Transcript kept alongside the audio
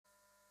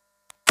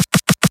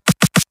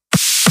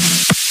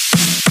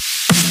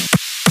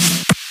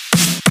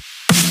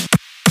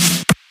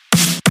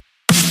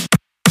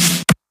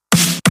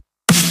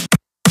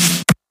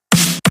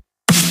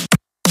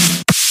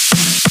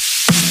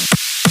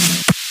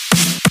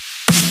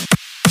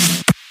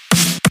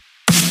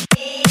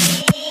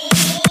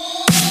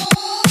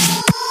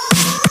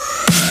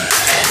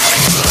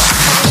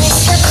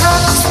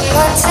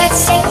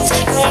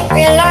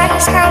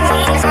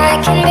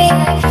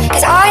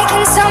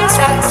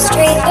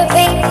treat the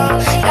people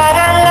that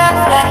I love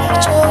like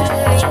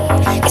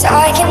jewelry. 'Cause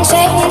I can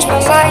change my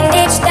mind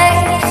each day.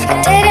 I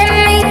didn't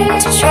mean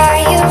to try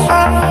you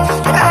on,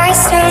 but I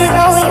still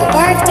know your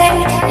birthday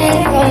and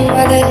your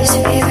mother's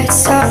favorite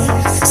song.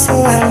 So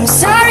I'm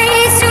sorry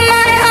to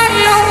my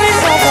unknown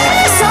lover.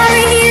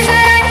 Sorry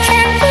that I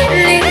can't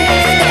believe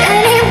that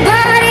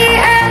anybody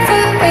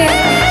ever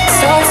really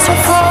starts to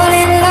fall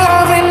in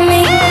love with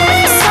me.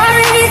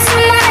 Sorry to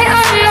my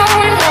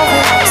unknown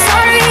lover.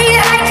 Sorry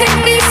I could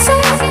be so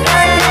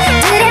blind.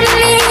 Didn't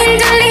mean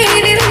to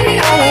leave you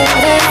all of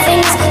the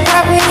things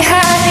that we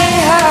had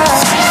behind.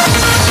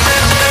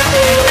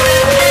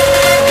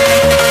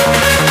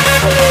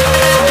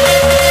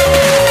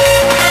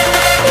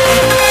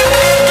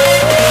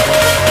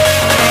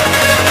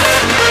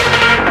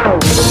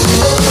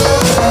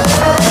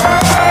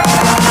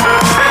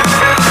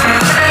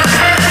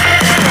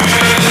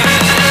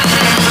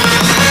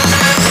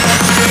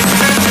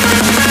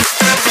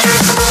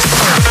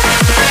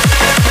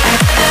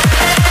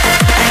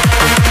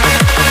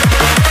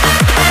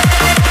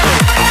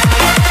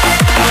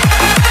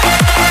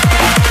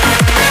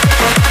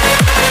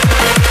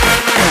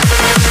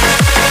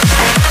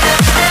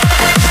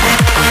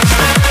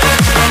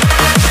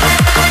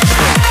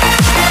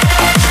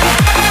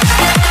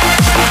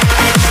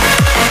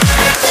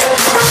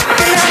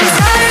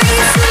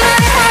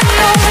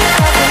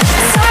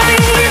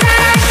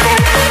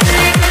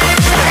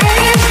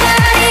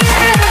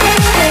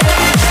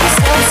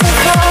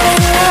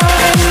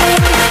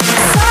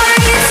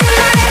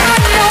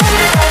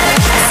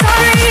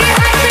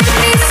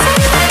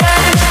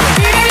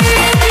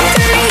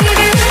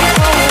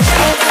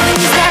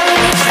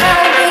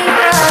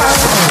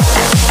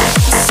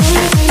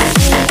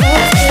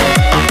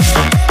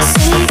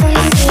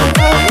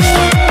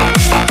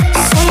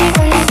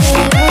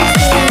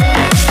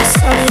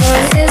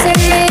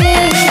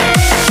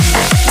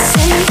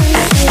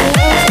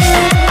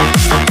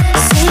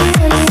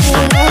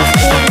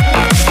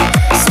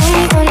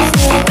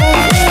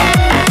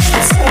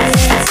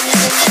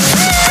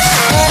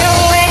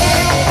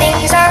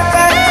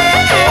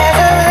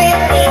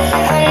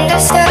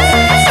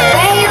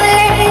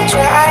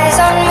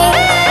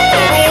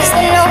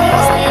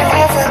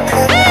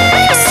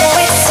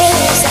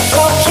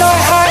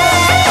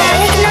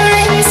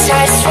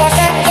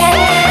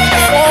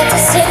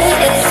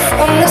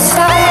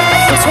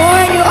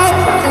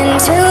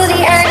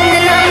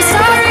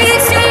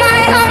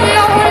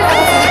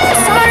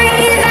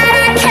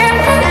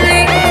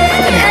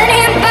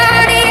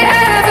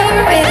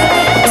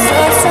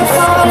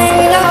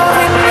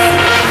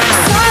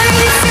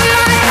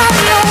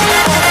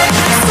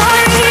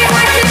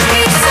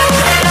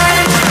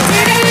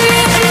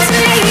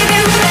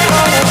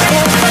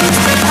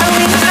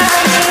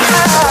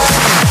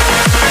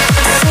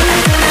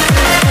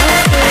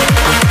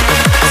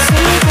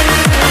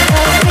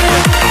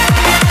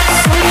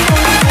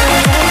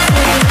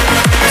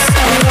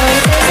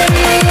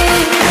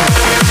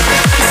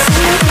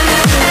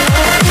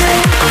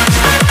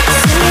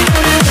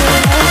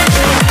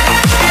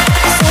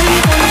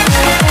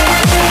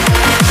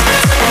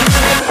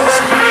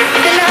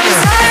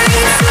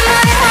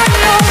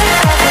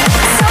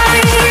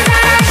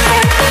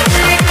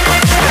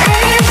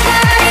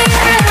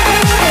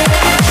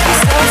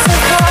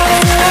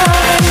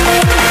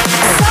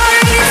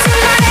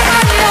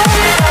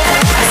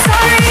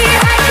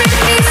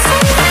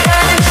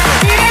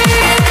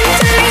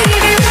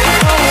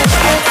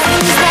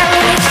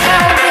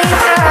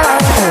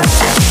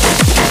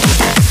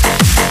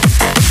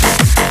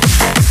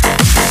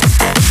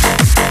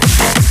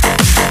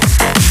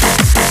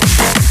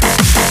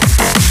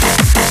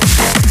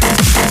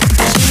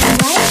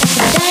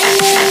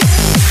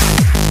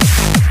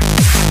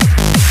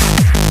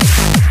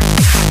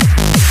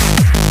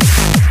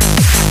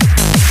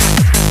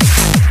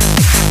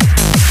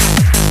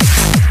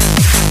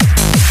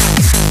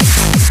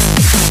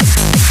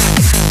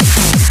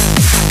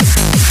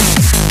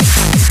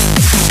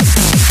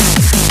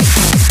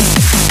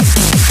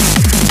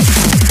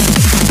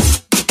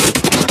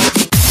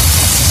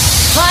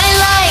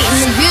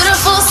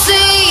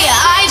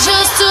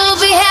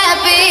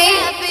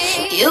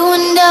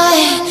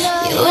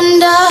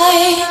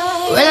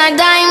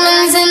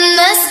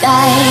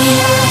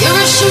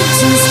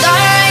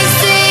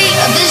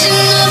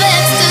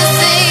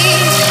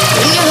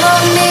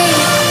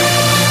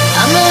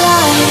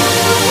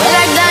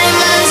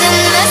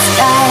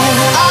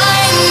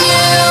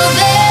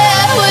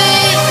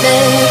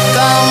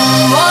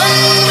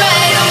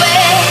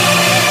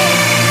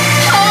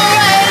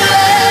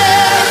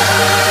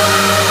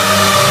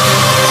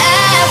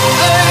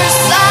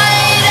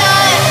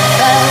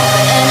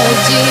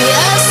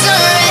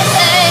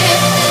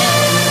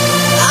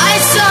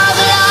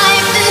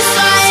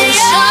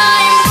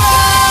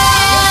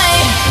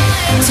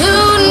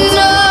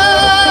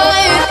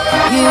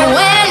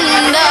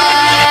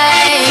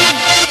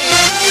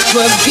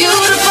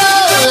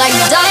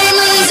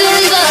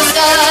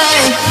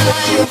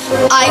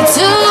 I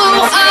too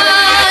am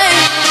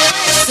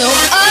so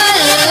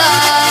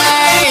alive.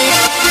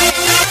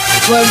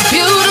 We're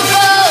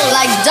beautiful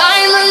like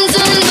diamonds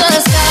in the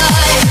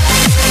sky.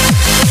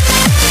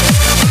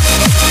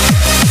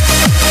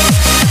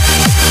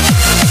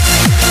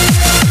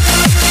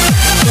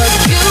 We're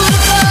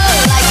beautiful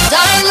like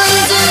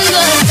diamonds in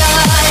the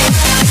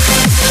sky.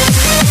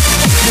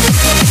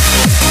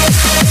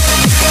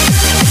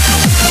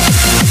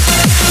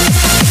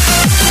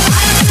 So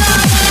shine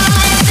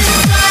bright tonight, you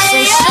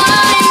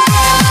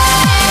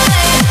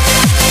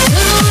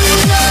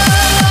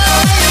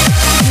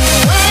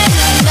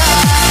and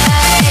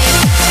I.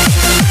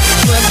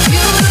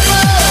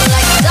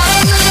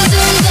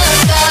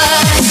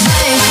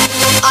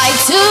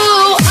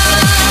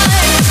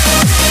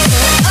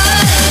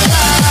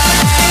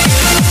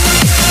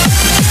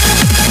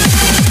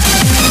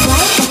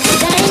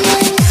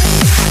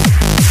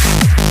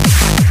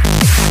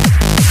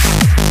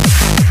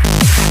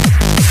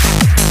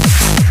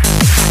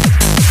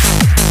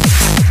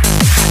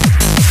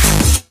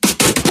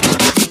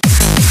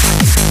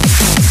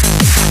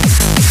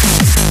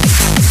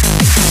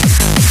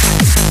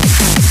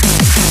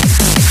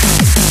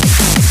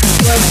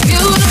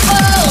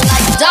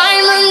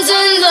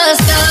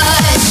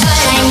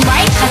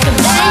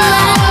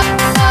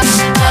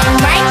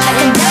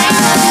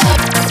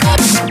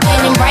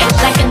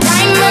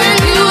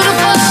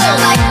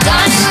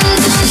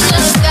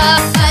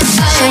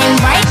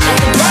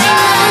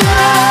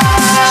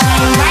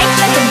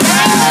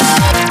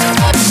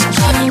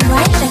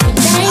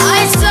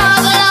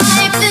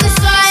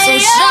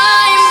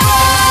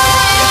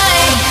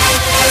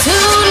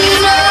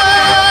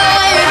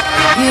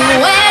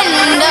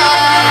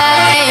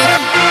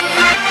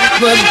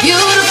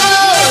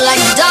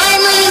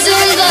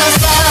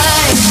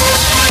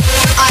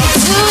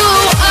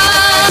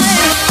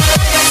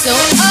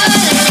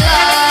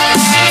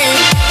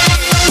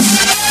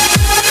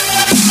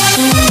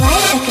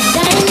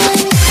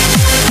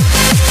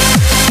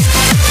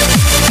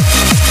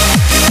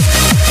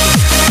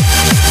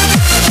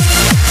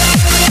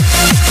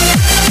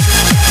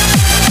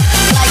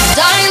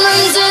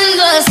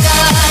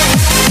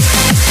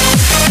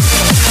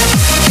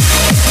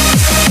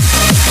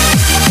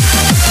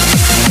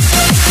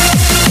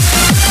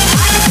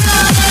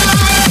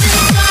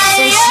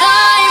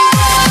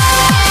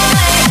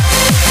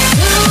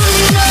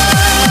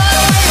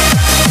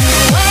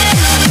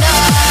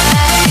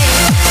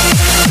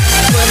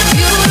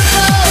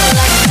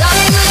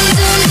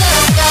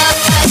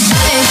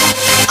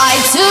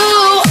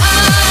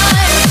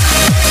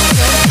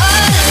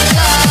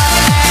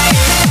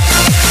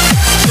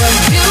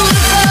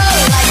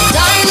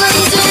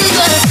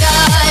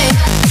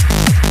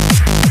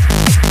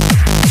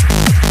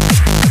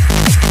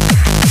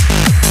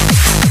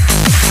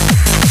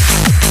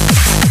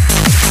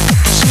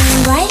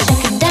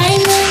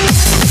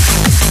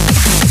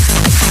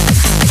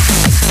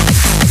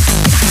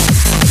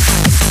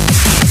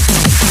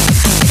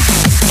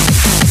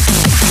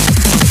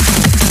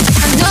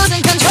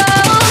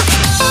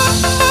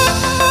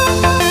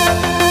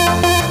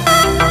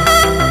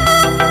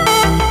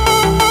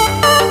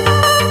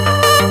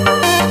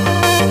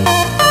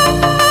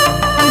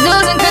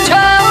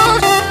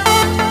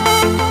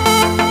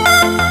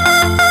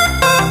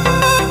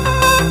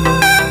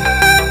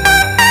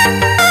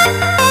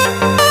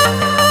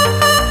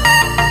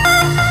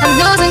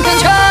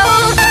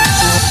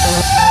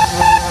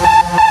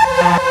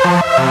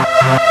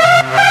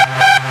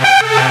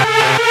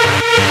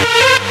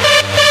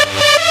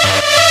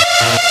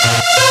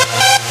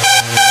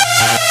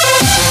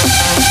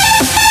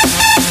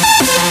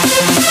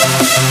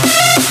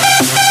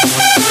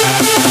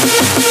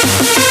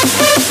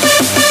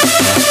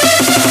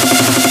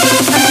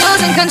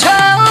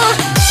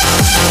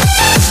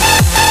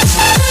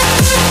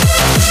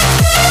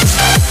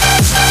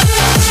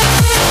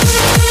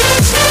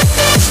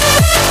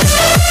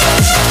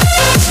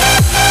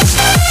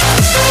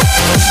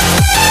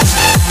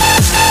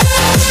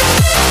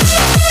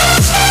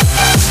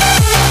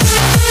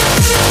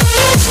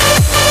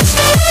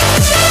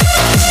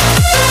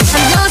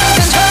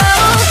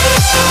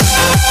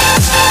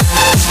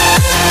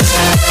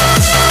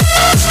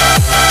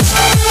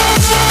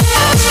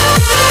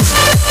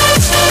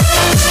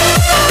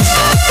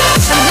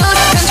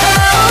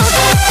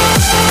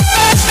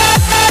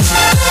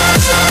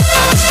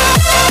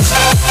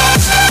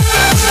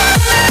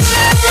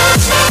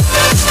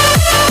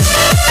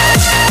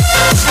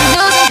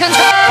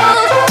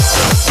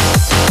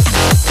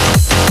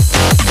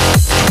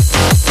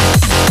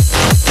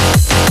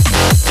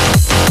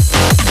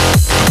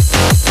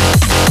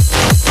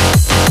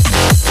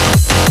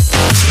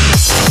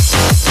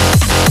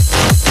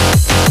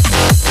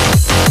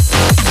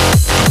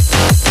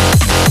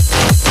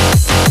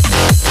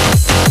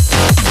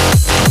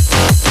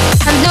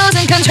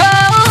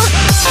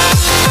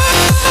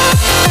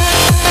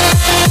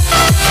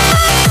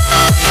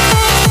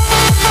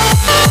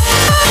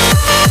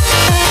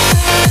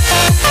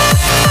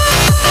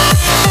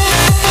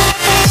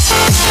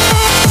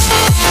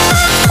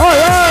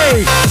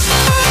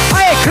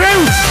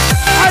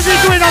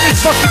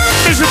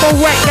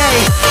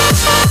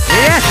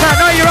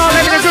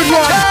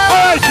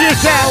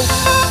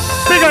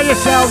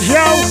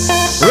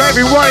 yourselves, yo.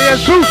 Raving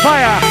Warriors, through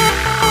fire.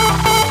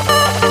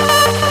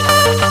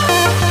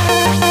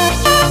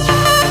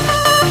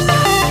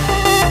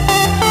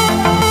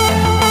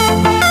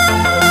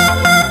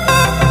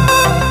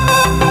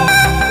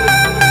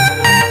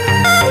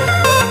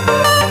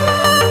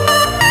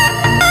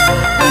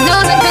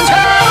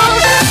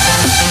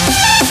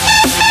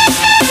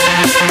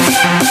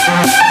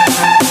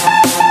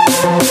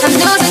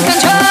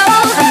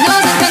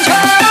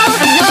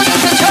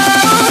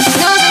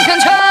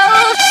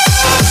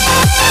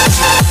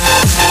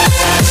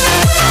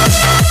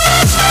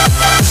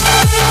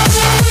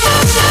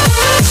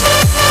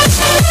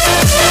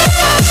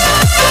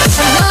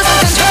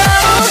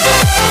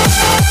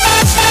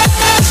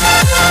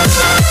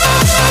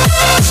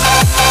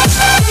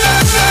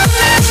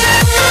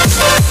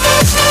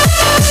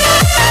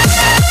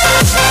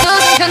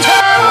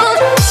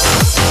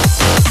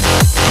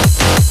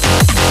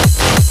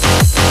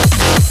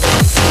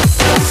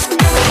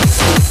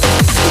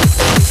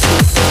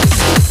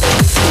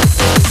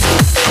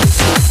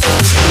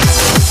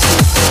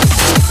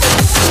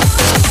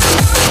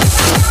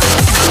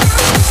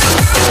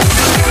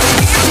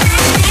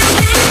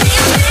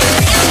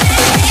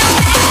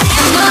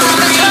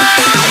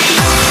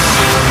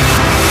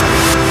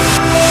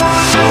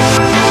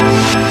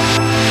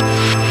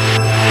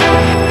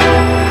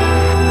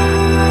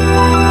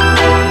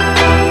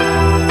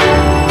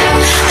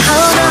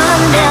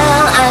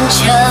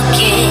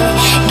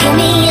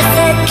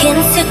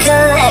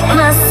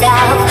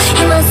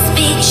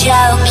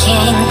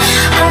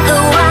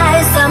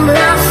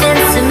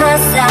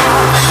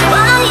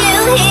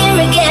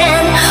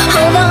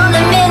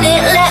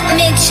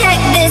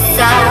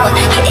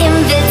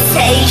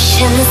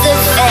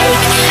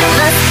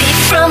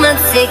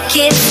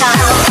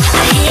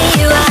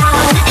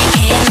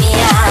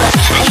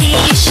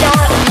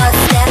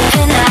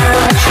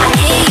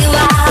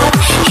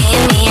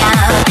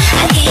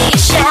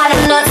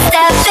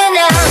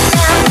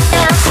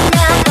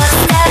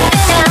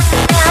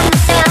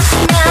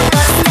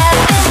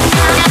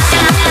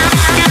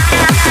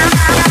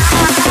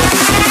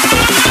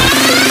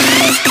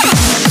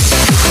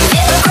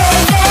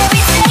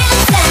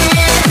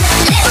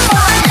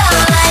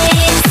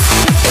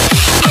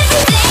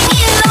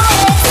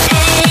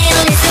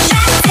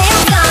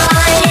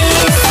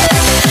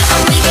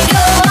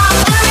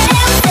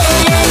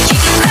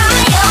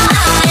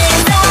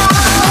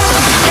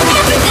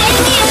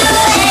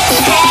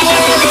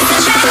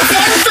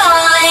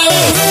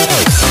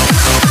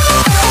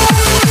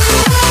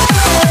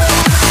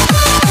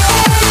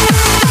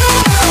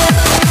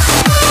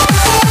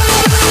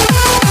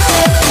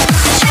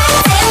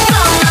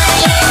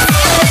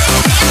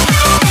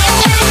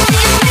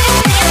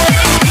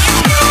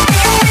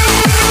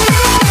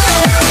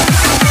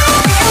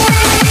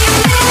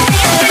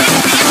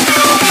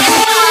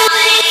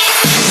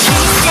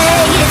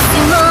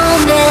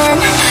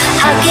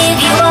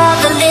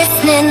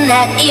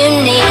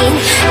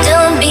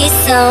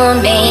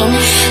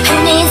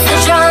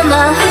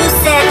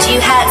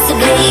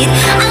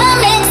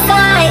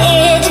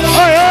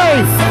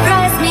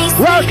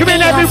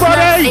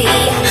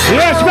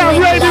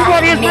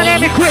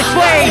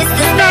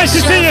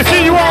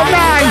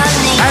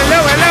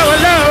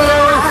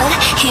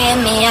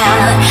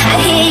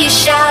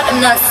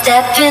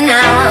 Stepping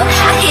out,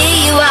 I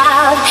hear you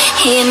out,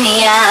 hear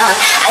me out.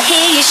 I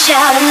hear you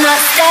shout, I'm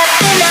not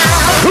stepping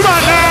out. Come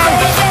on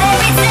now.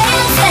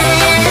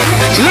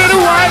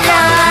 Little white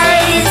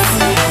lies.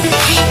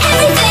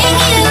 Everything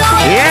you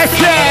yes,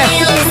 yes.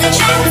 feel is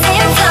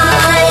attracting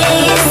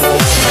flies.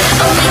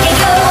 Oh, we can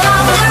go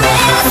off the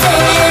rails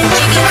and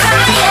you can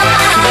cry your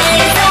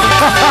eyes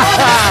out.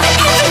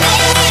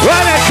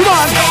 Right there, come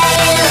on.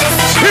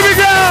 Here we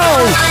go.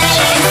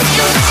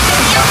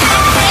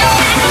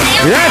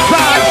 Yes,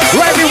 man.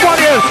 Raving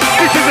Warriors.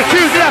 This is a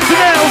Tuesday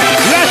afternoon.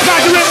 Yes,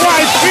 man. You're in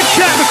white. In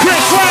chat the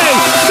Chris Way.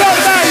 Not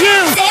about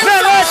you.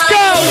 Now let's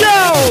go, yo.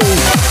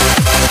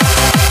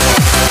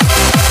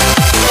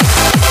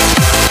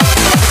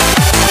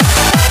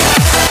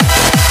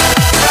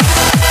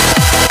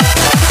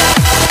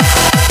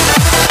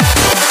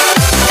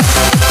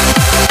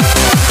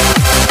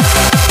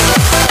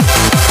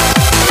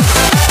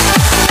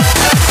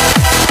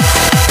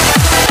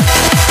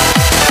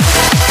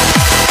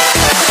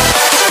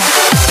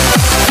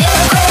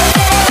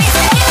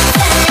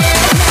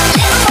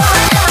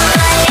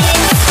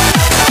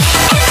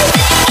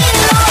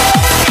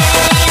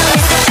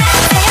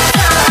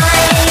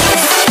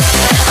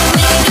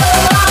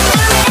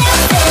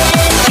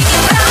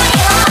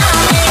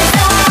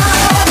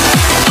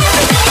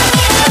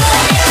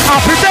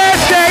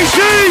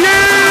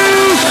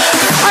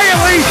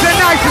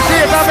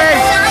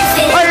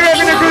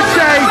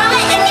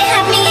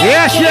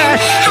 Yes, yes.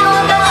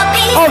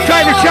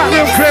 Okay, the chat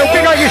room crew,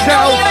 big on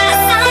yourself.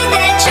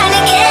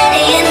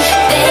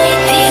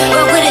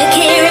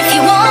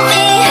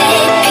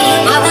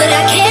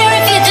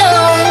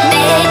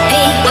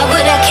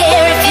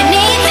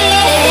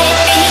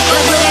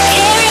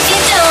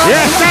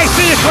 Yes, nice to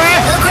see you,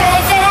 Claire.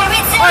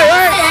 Hey,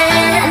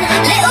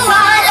 hey.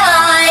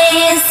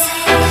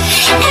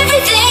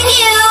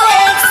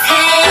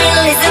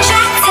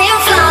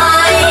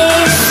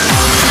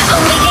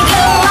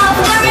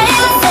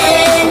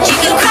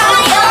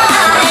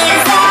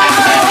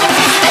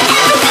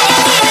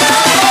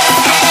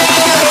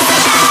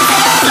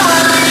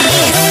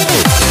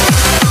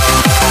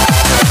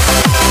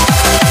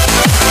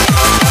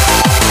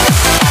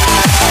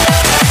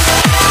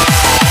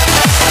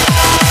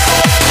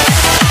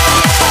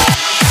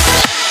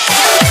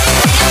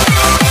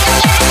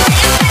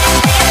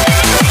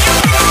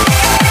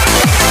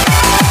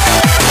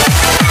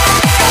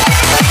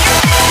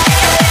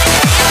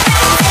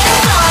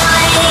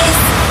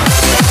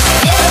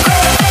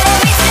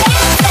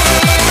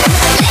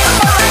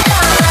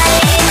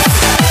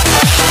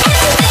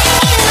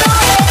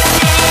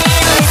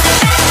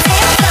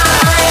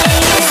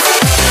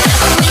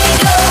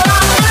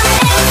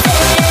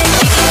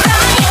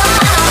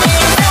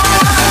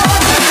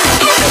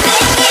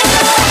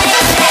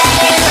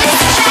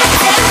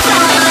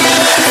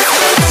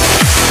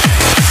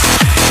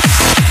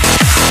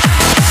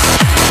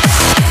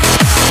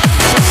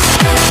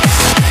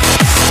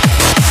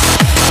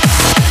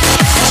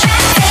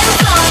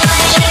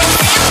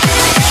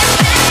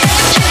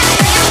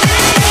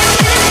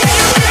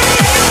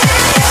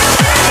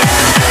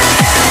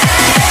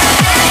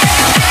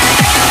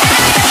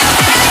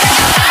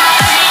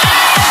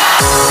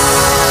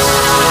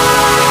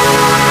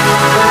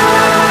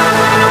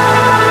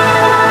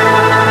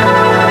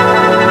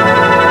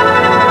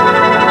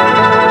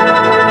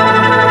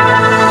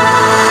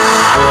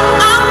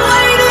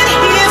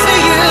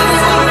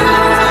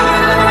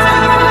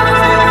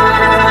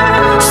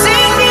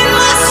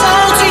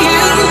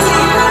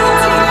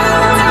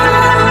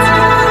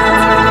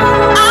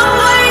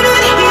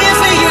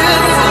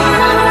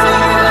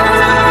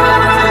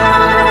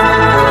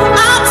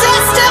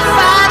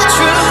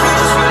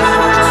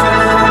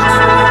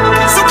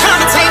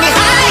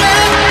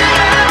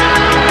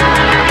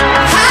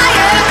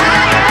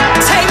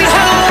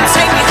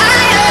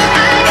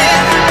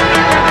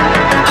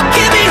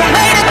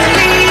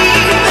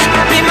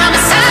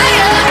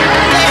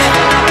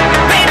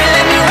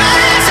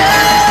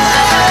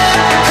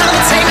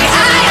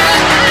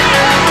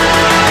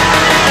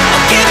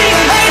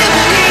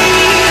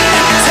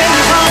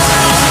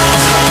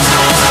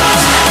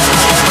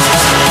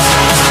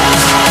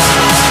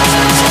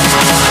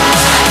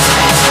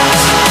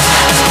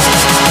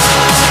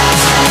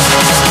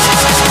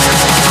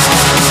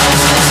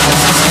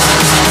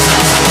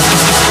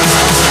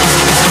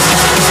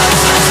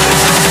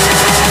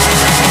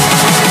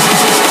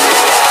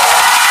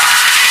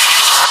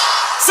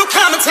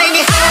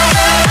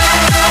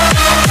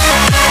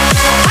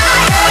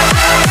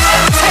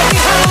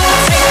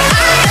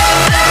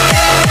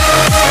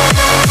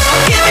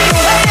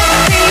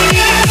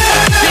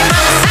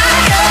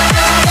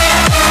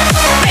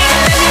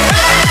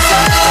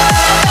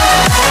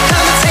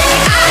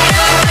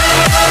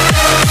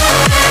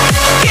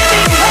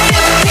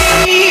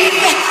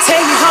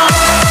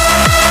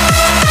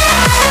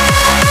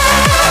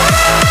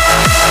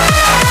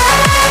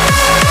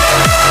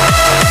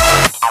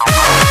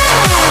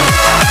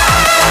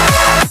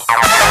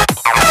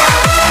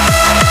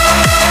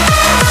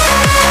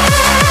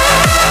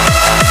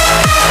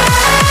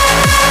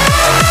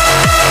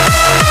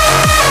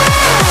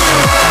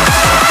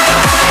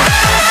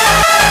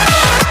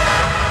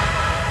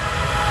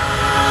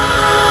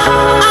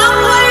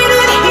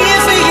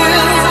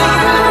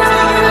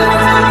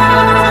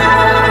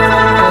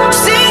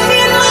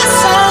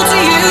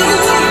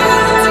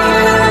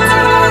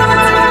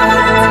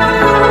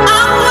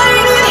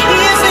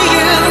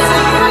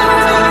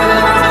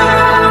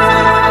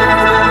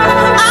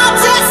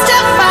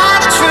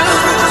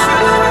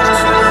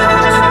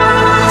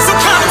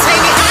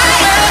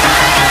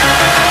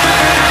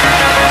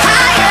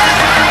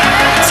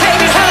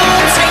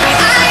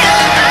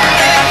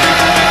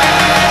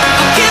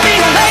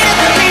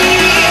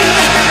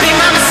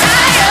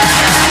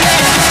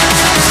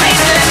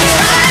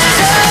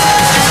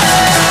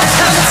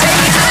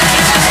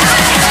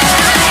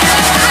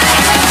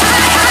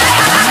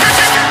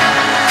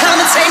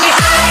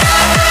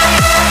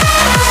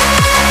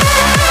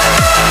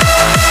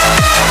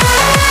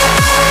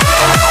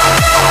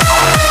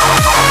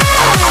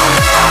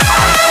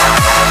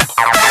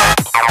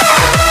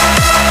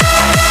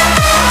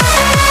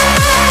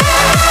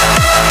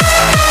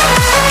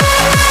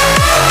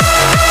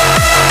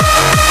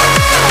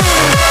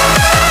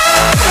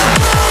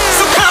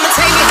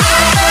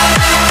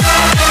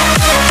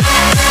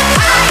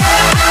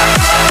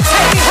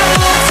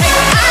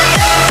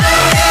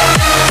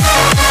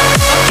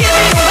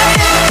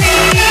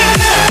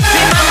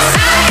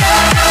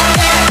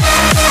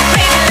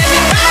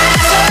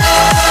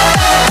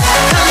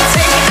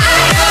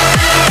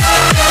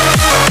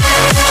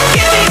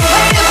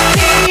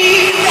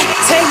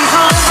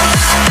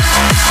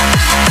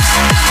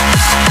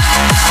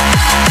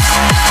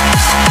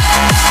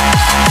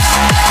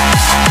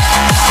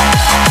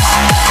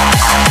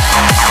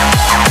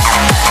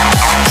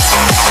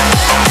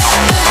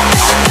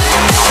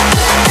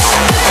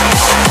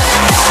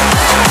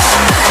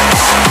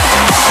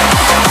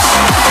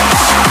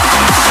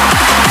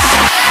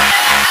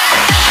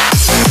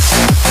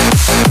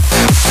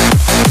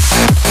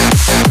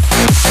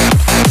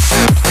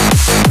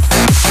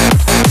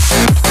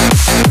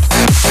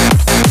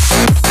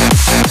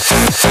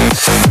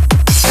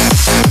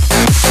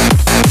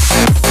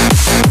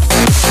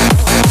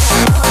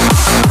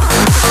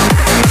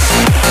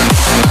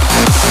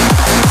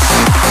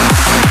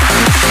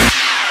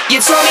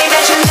 told me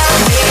that you love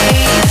me.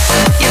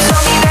 You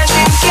told me that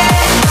you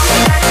care.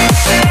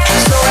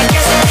 So I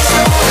guess that it's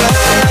over.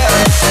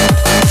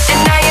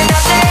 And now you're not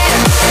there.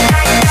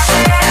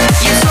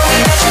 You told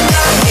me that you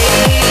love me.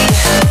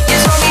 You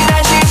told me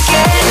that you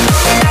care.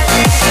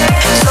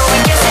 So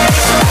I guess that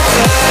it's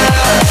over.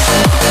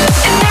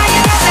 And now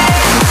you're not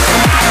there.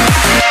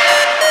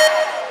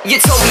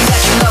 You told me that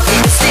you love me,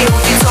 but still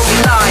you told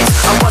me lies.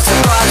 I was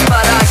surprised,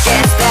 but I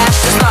guess that's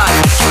just life.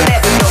 You would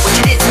never know what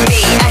you did to me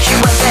as you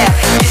went there.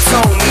 You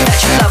told me that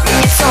you love me,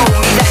 you told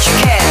me that you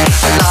care.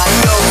 But life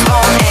goes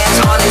on as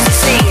hard as it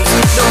seems.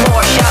 No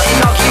more shouting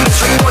arguments,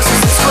 three voices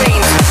and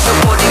screams. No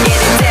more to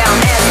getting down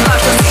as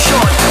life's just too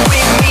short.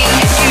 With me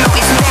and you,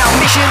 it's now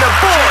mission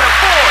abort.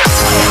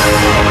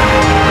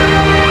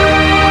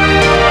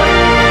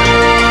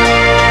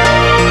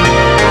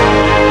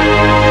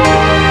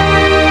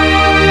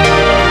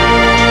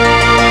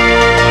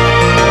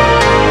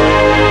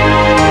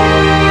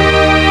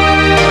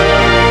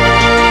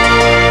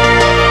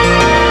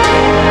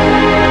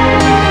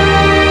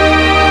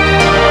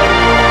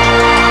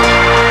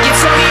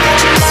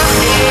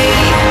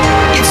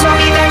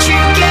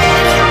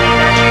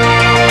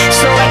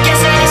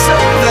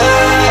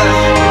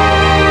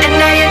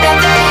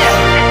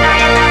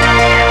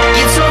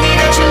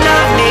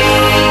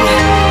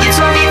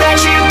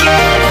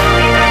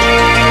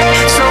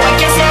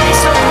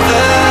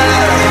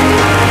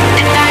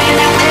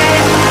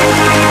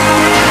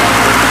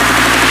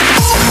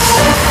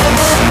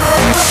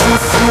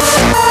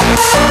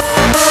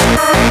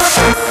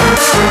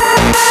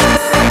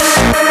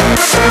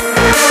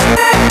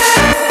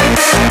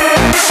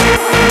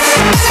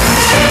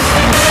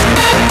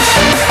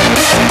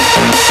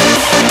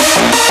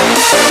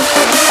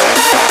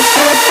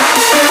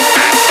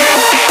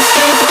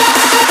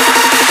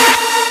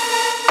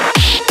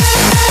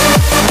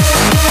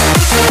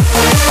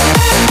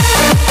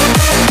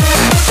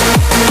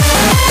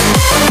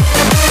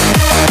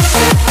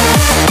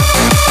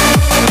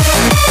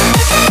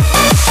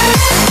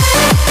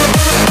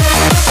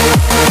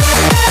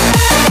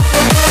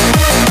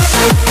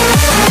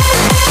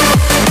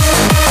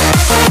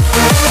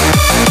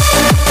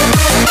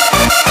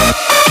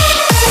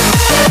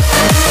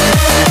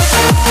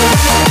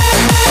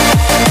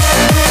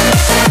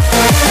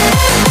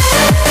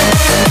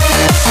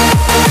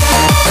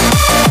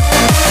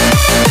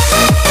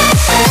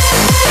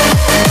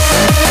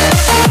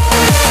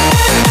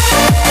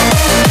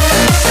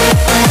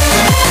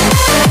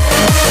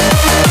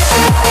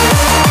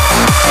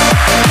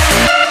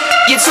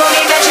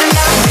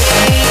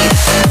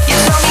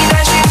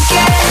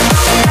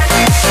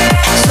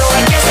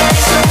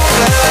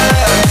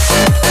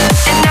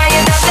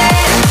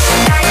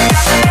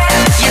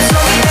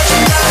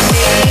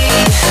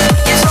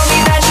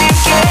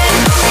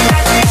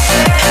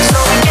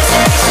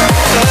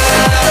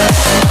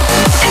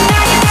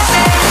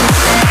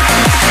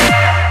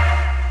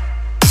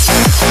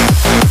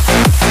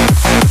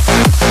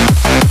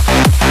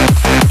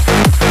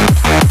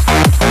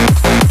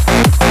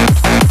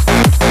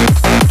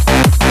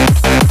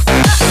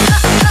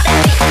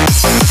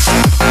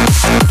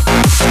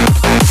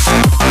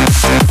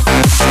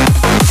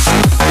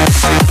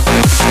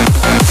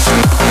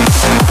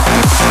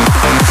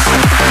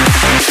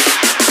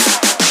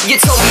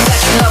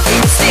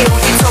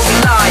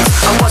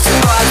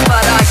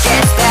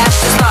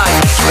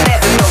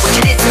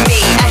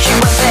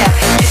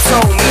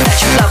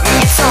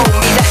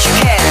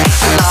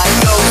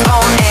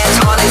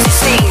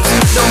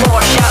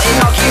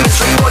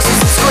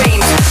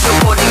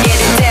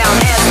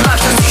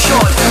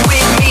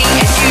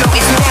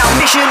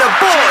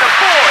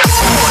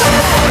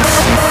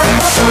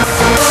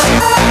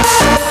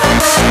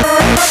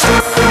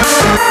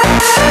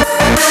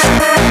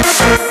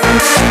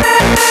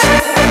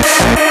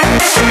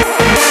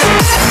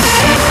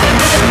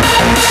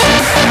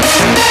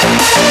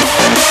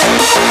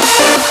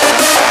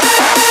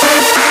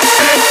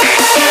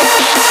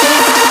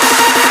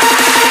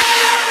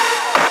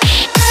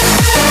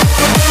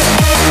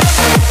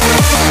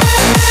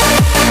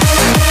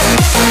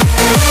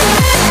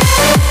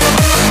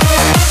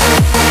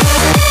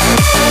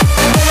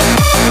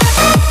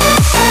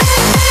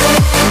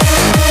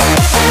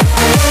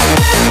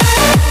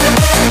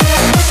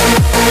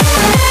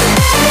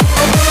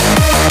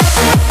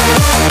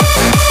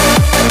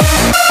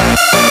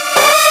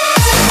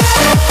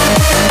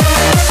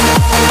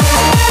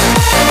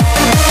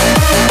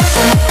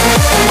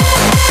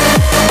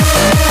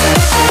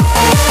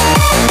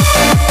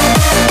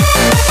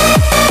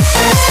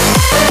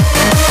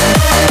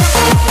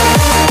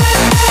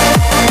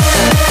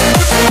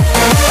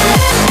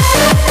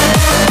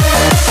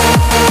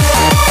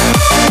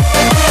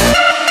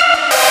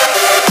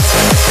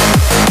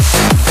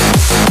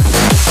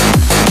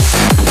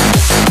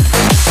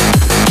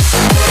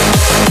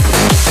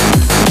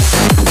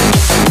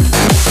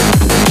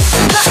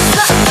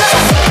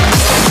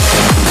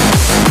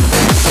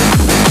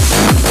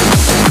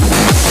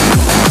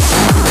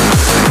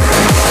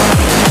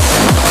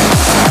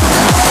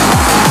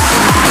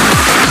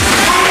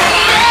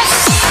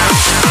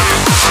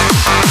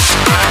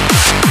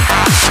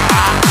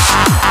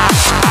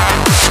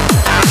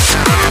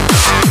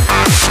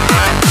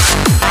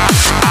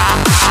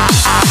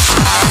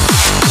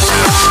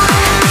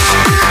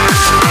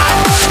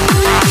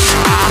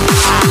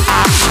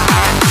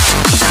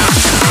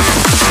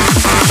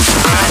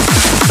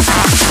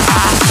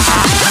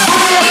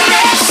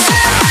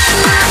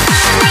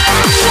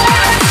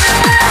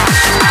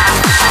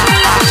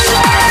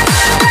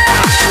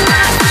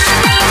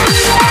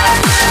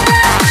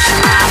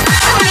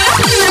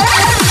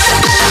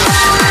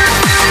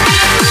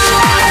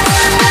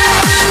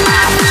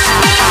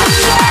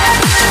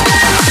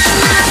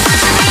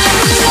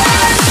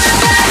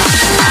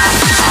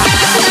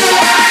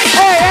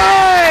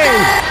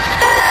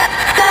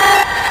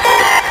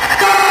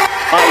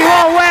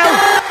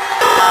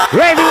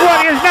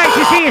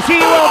 see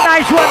you all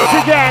nice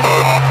once again.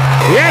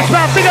 Yes,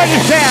 man, big on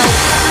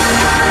yourself.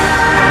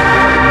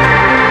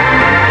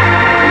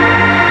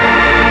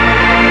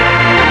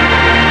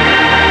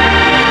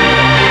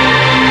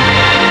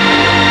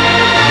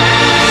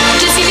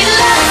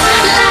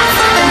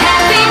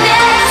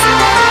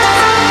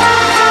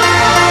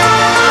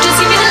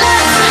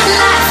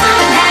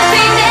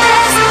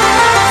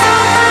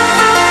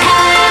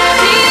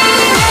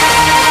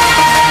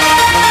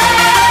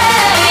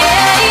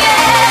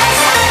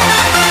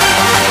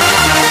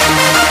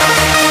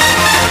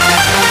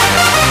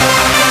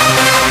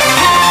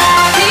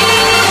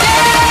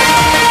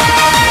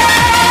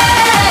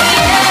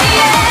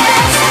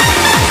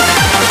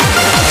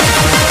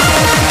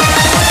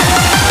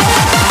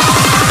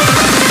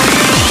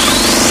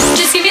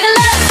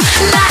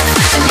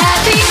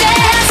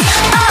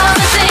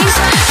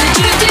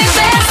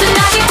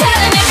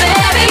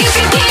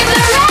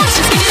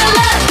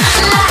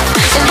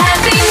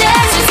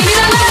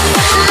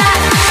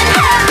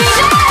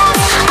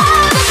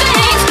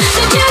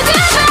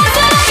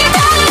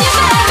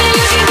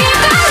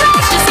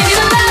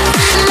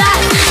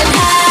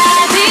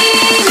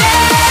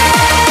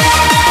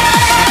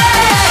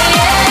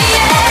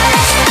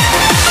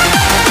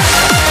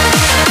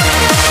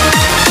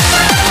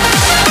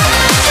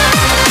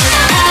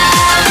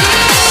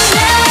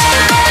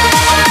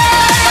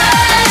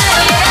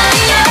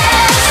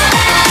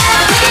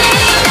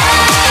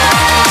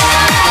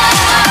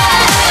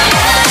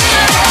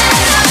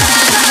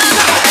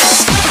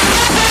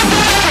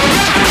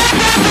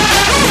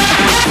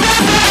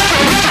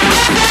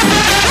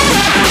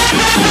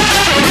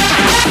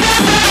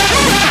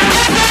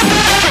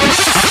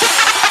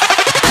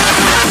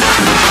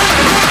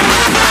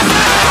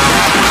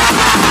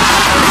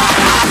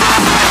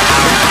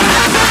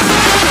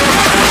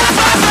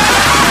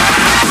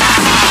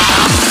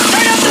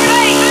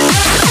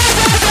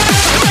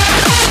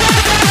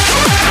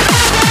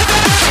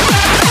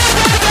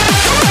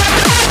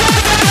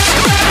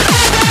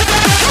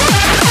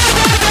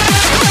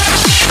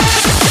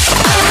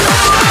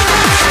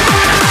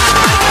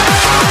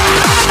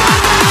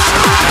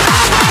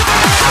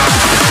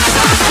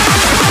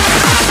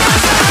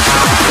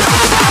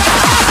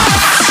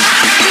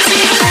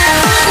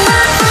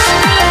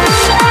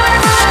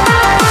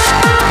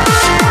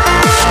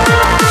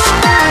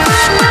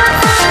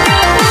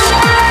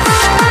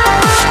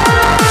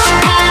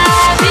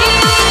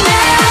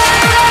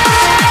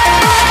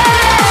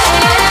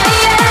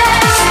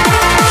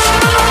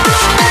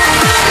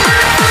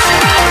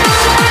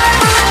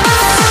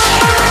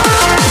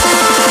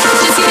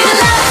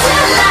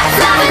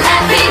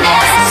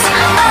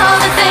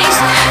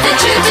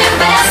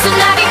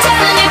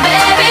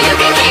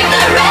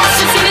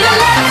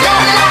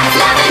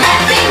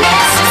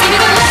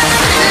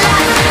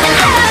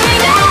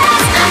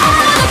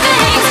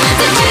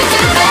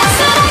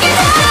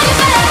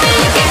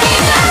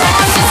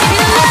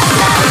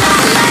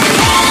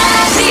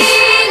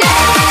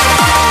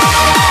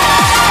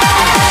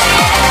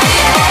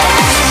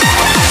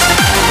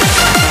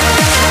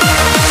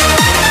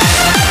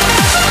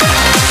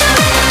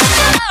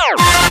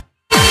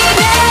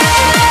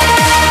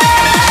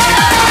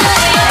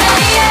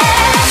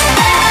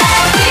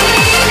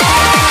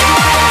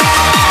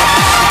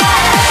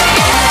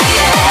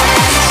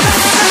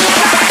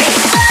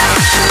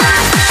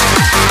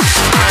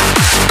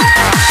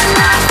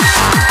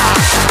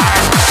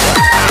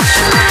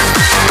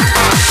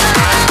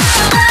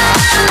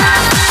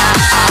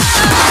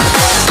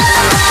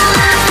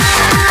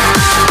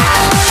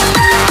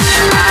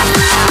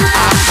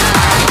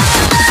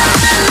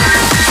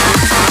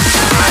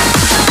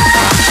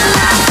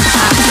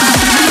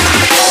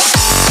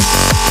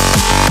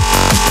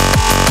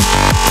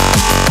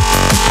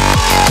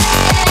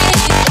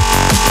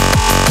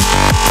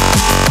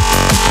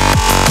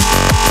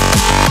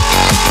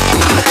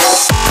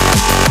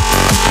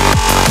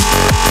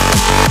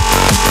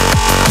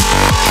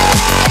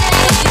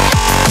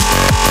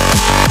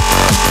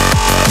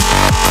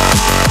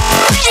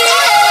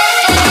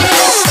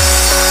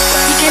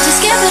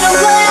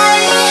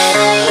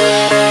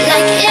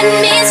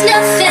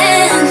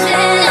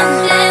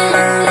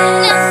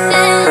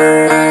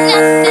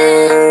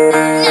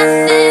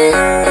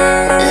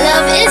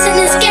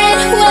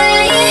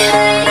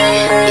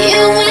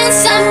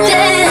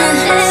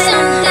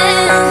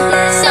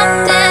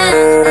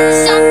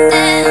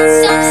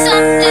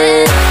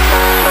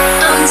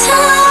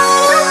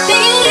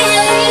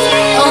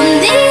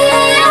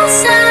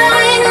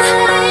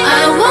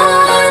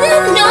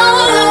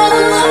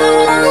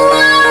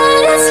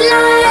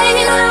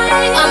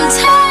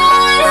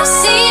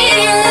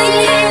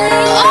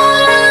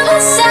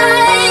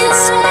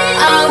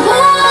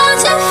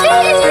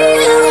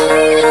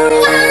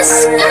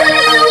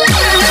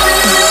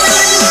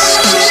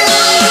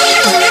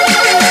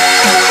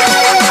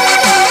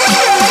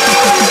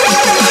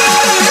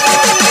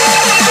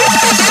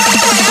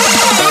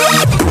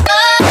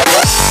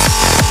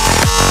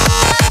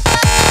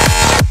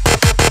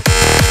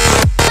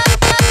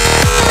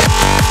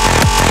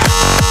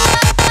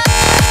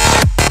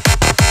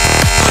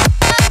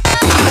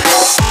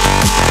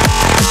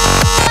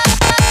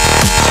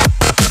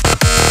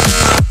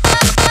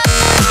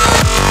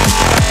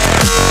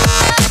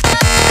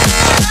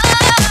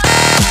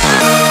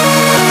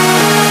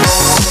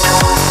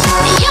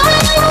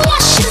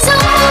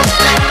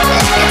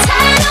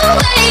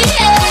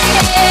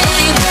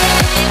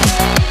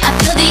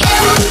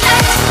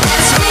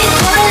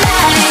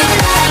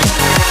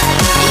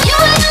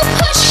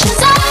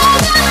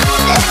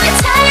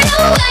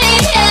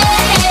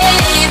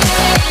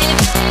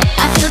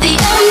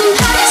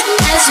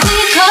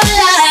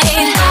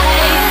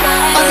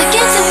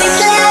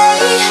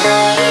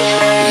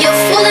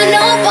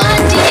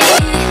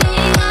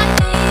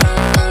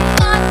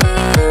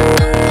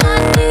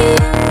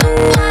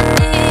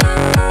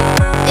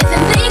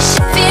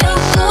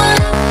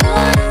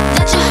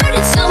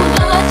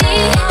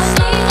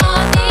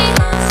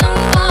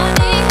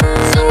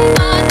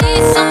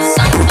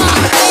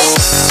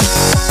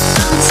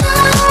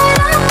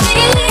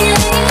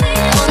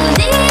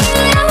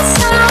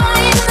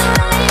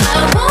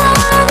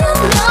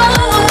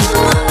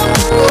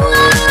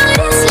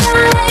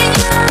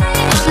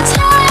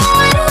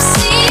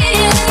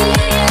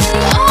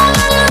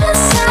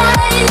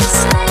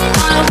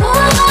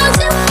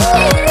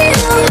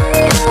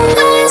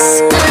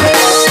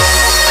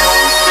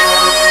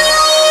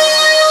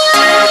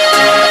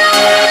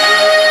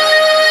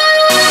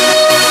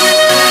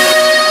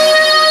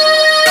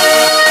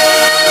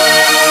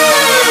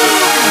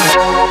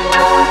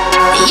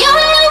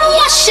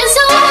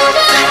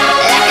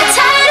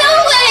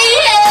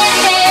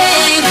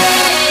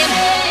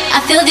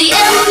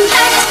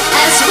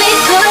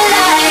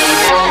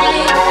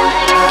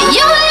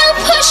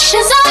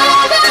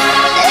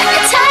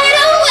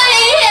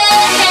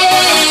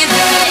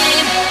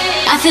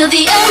 Feel the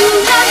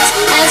impact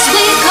as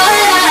we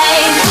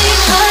collide. We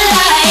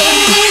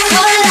collide. We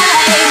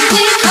collide.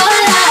 We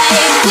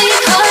collide. We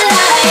collide.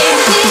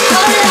 We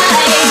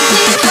collide.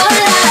 We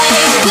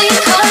collide. We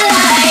collide.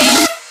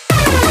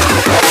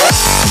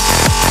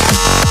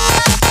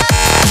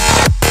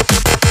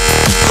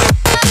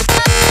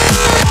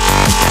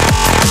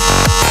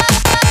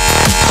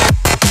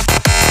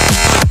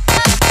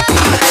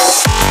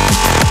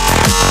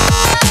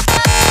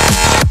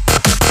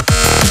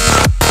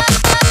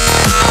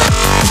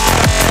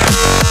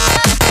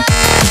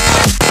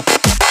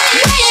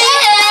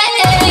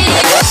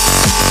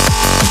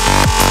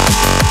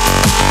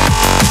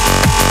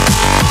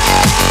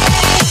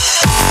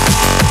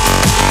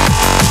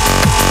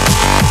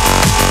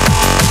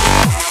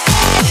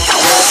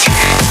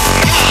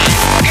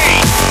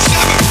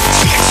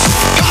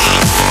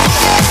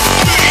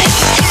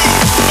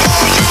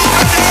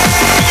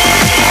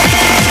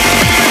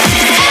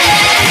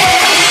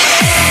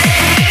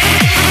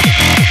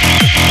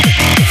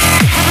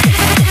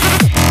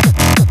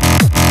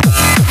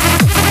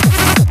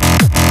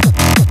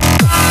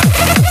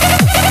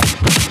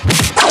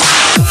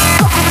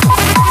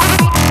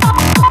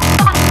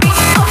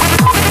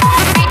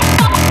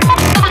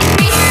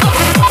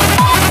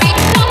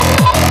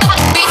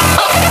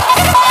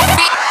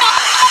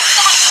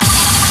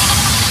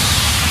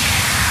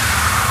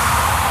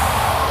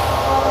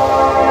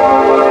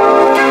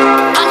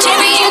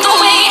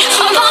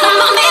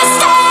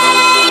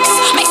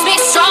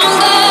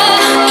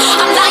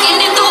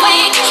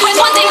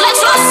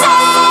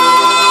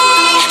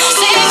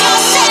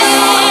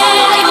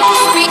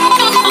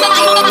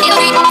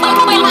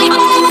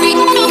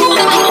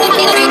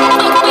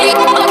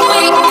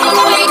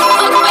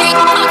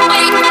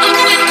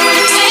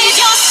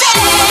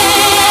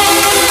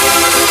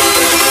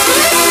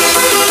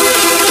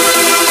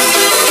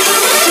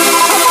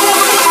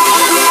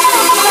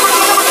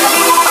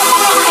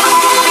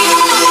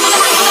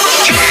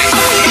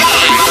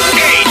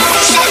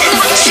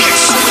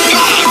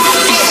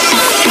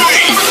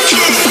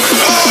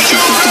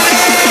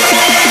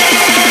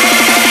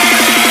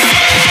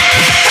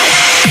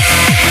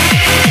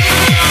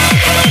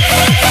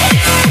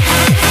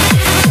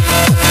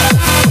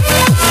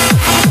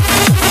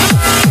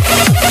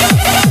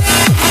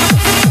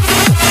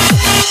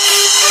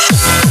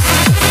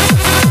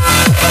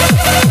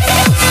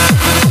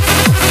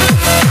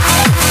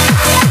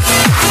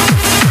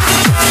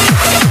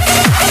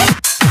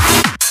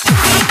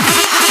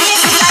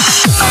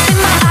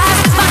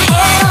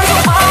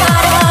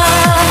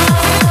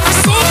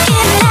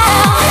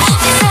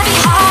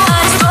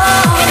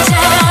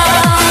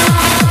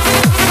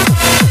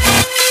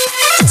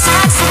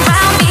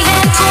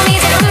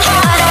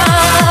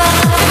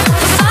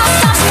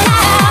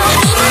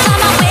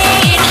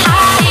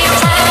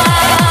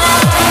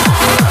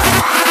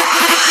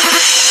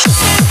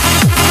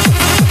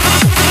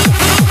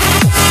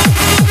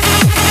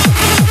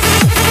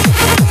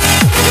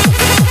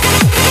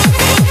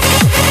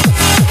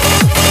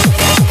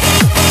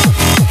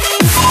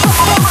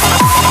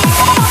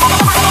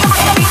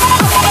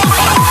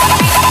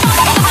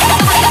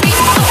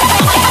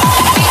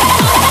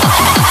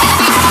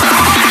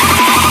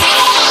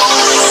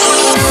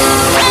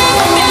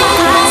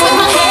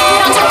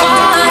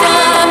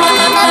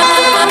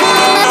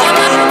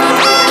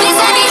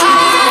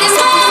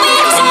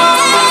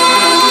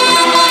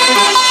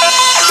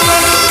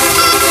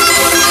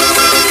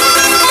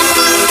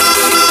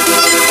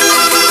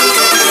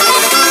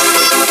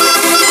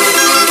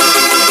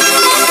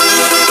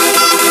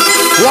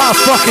 What a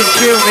fucking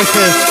tune this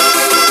is.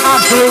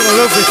 Absolutely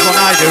love this one,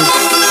 I do.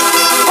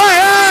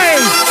 Hey, hey!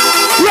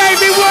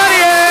 Raving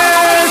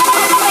Warriors!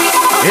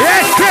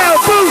 Let's go,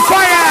 boom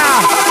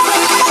fire!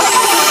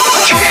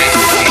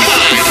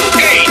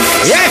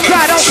 Yes,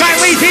 right, okay,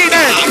 Lee's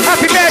Eaters.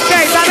 Happy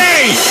birthday,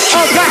 Danny!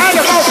 Okay,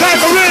 Adam, okay,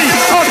 Marie!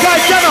 Okay,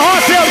 Jenna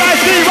Hartfield,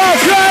 nice Steve,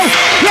 okay!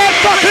 Let's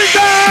fucking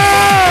go!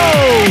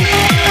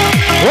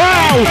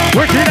 Wow!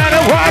 Wicked and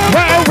a wild,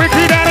 wow!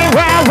 Wicked and a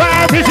wild,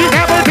 wow! This is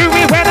how we do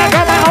it when I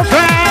come out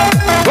town!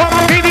 From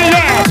my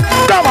BDS,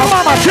 from my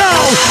mama show!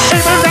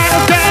 Even down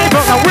the day,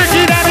 from my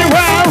wicked and a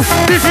wild!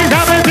 This is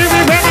how we do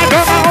it when I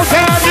come out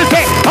town! You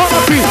say, on the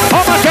beat,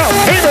 on my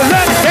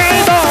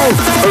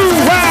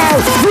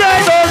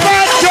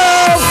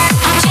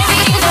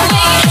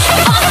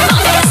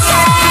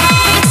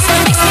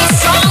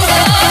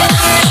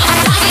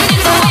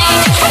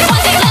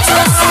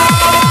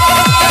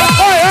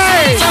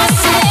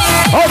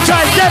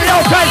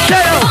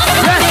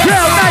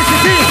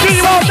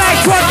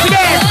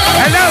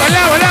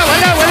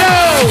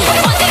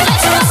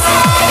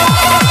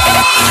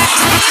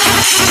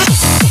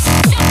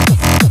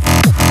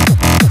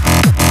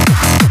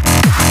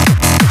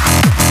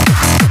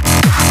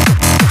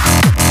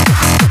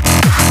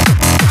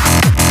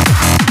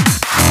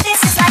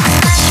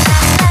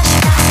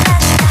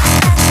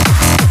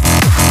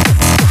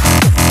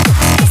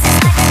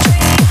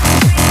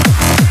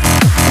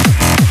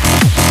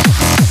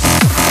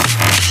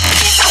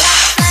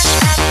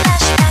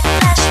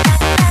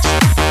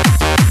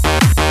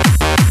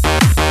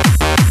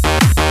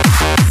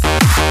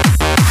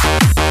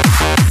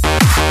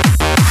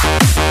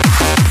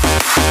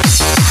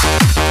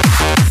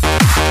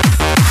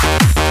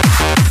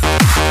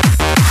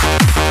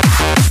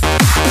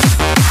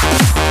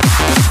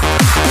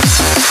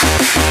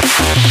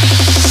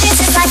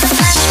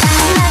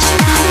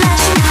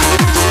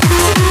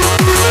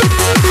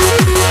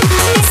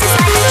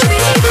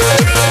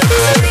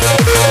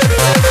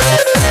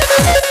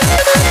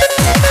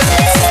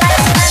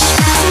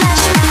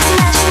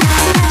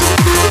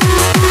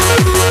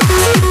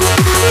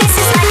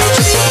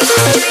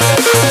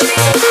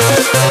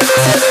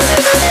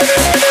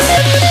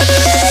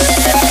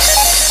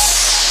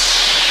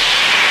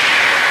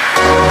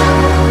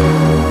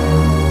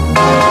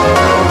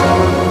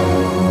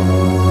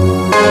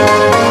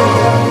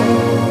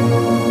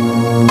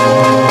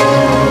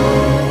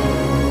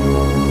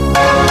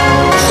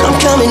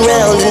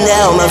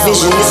now my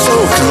vision is so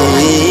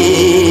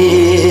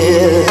clear.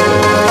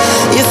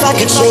 If I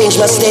could change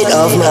my state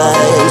of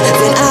mind,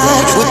 then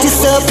I would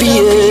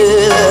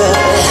disappear.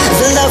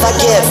 The love I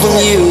get from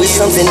you is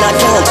something I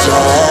can't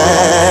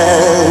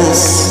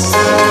chance,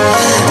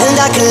 and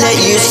I can let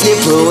you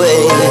slip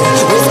away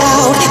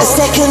without a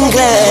second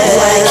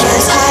glance. Why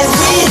can't I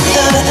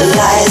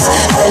realize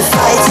I'm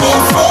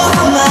fighting for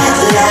my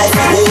life?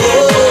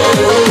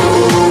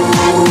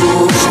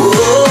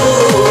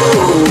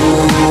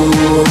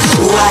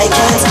 Why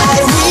can't I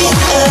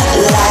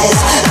realize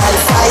I'm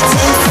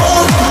fighting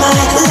for my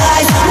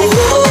life?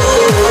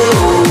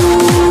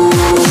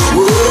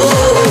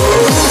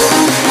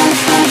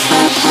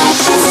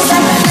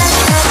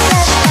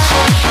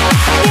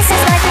 This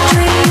is like a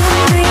dream.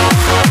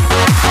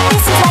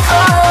 This is like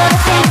all the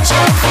things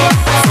you feel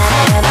inside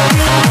my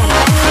memory.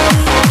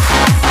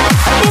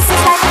 This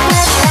is like a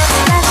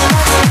flashback.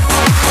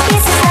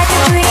 This is like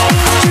a dream.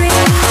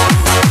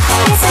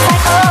 This is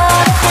like all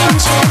the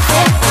things you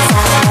feel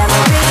inside my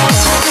memory.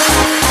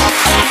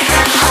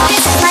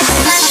 This is like a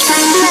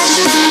flashback.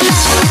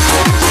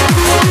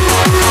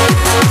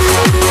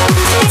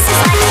 This is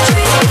like a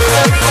dream.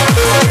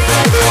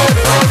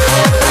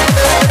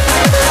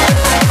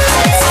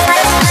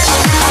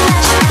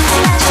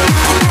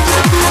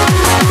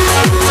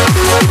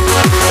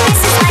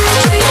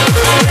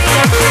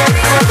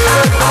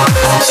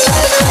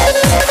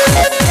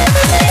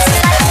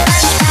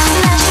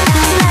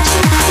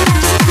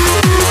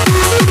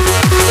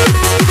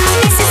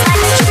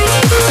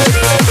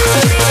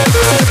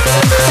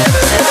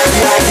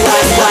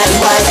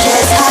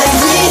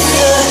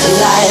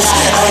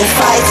 I'm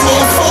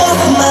fighting for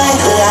my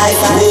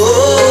life.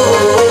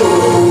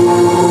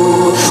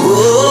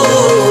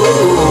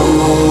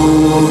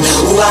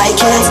 Why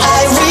can't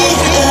I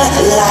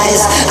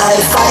realize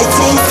I'm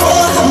fighting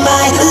for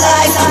my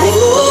life?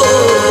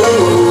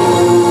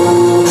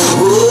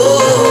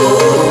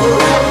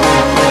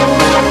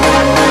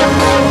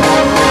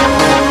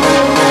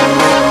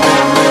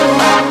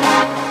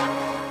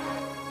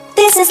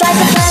 This is like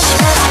a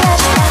flashback.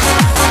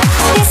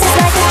 This is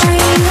like a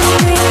dream.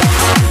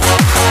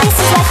 This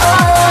is like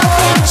all the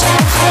things you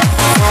feel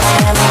inside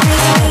my memory.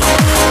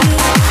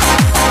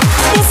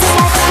 This is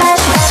like a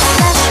flashback.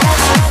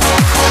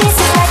 This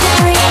is like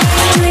a dream.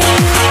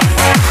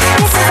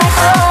 This is like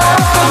all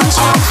the things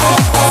you feel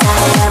inside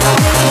my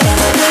memory.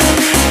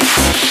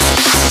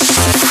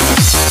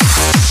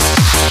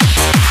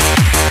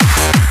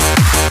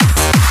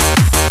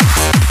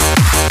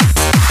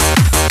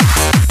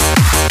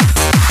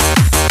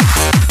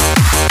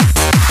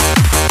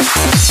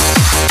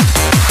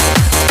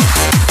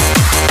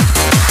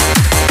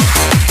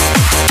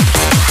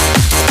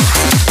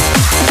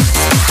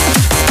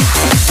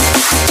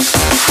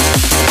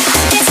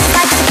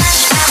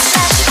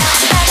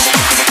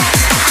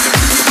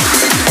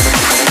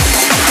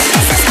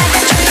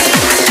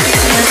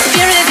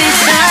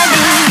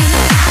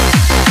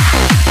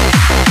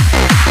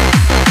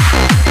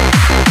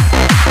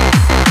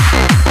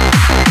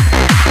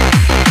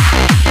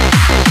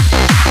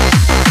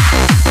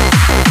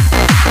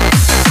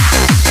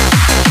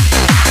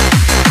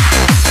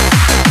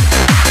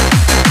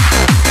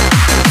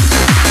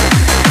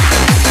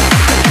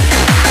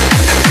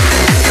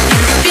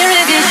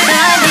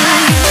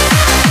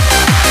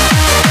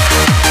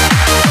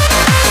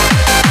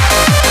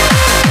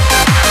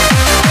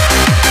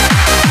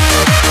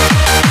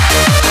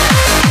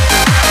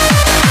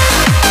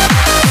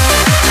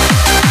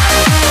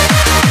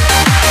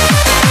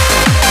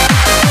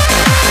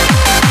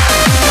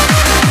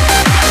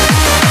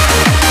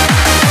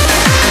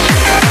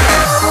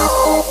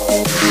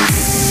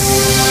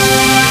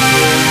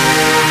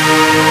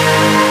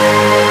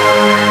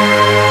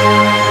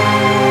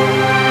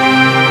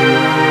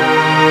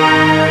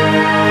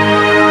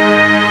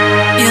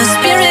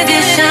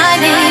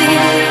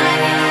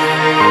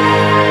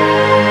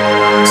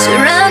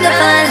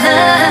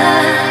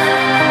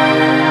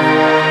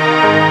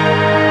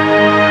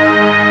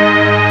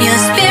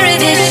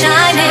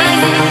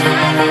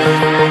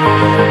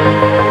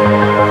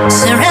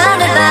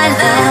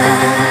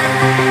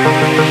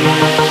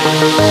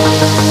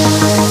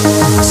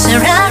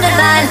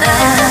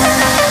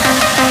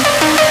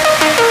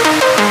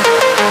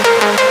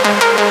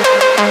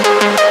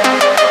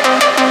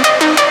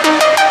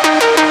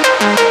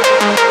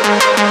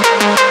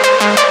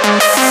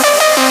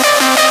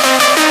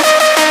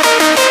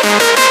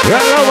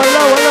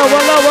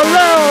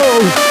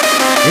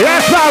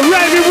 Yes, my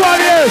Raving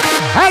Warriors.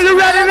 Are you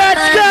ready?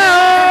 Let's go.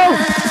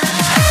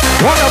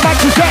 What the mic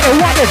is that?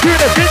 What to do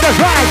the fingers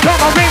right.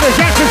 Come on, fingers,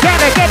 yes,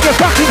 and get your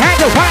fucking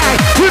hands up high.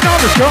 You know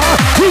the score.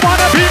 We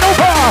wanna be no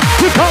more.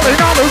 We're calling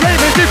all the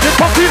Ravens. If you're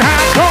fucking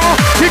hardcore,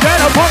 you get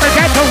up on the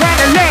dance around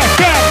and let's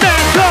get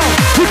go.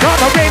 We call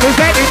the Ravens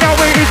and you know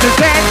it is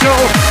essential.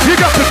 You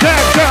got the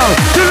potential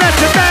to let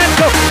your man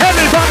go.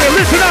 Everybody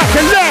listen up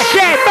and let's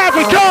get back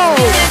we go.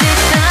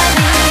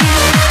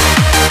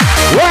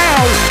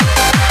 Wow.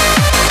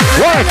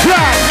 What a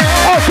track!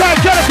 Oh, try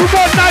and get it for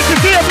one night to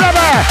see it,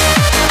 brother!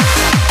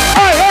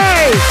 Hey,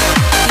 hey!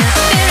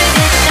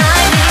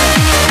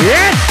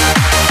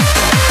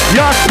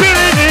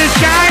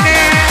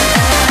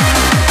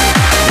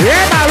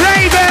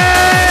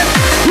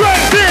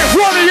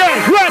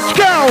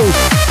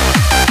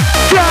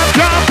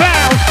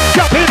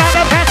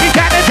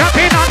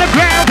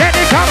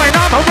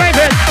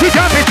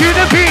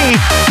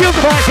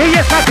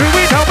 Yes, my crew,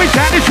 we know we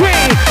stand the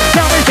screen.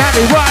 Tell me,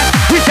 Johnny, what?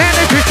 We stand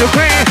the crystal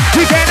green.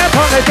 We stand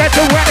upon the deck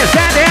to win a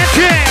stand and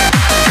dream.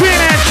 Scream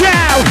and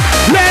shout,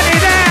 let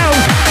it out.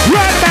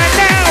 Right about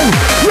now.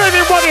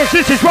 Raving Warriors,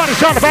 this is what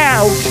it's all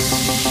about.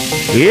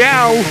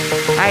 Yo,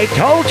 I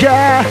told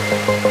ya.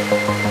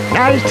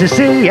 Nice to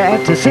see ya,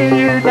 to see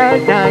you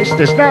nice.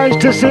 It's nice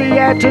to see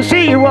ya, to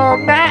see you all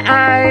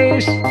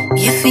nice.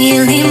 You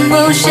feel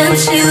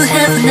emotions you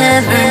have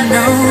never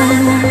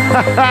known.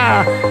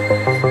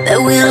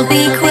 There will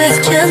be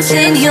questions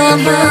in your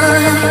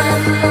mind.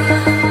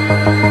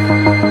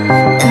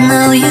 And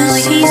now you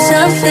see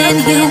something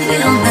you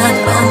will not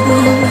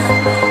own.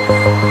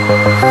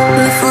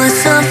 Look for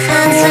some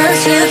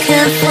answers you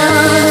can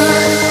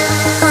find.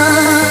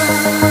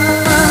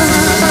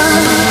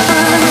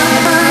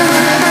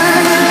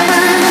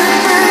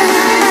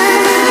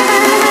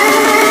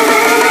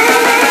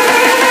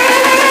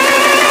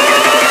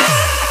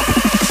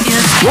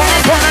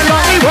 One and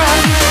only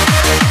one.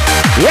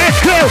 Let's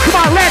go, come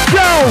on, let's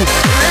go.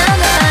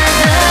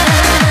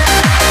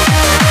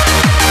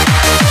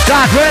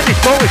 God, where this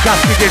boat is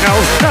asking, you know.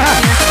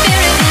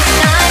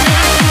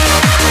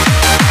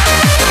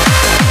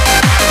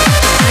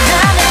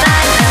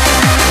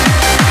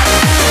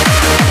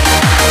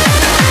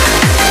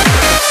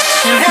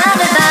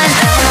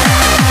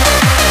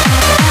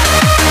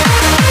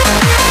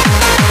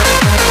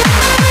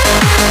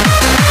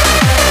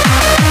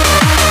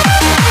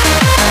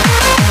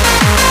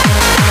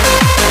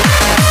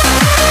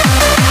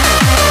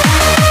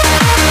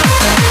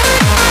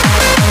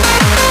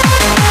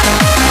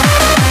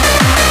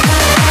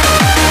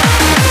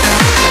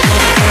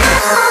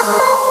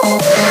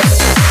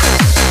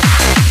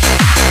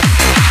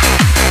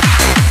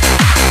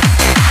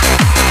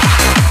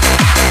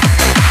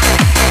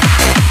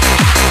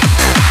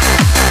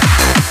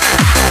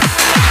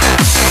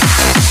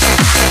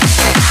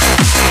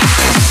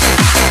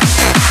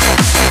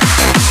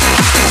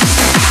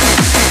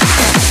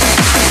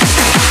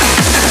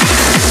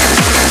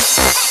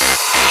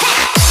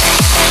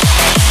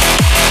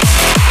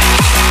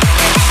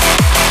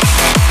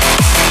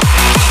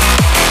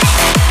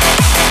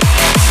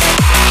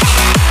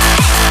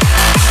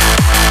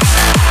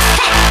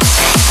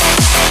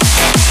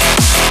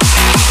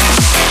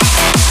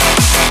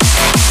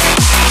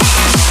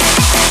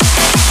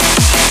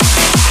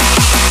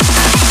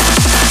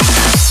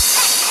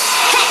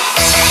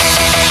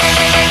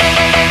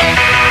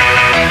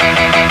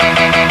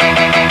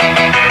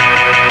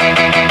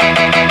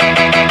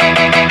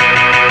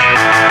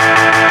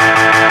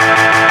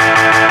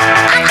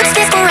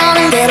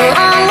 Alright,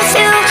 I'm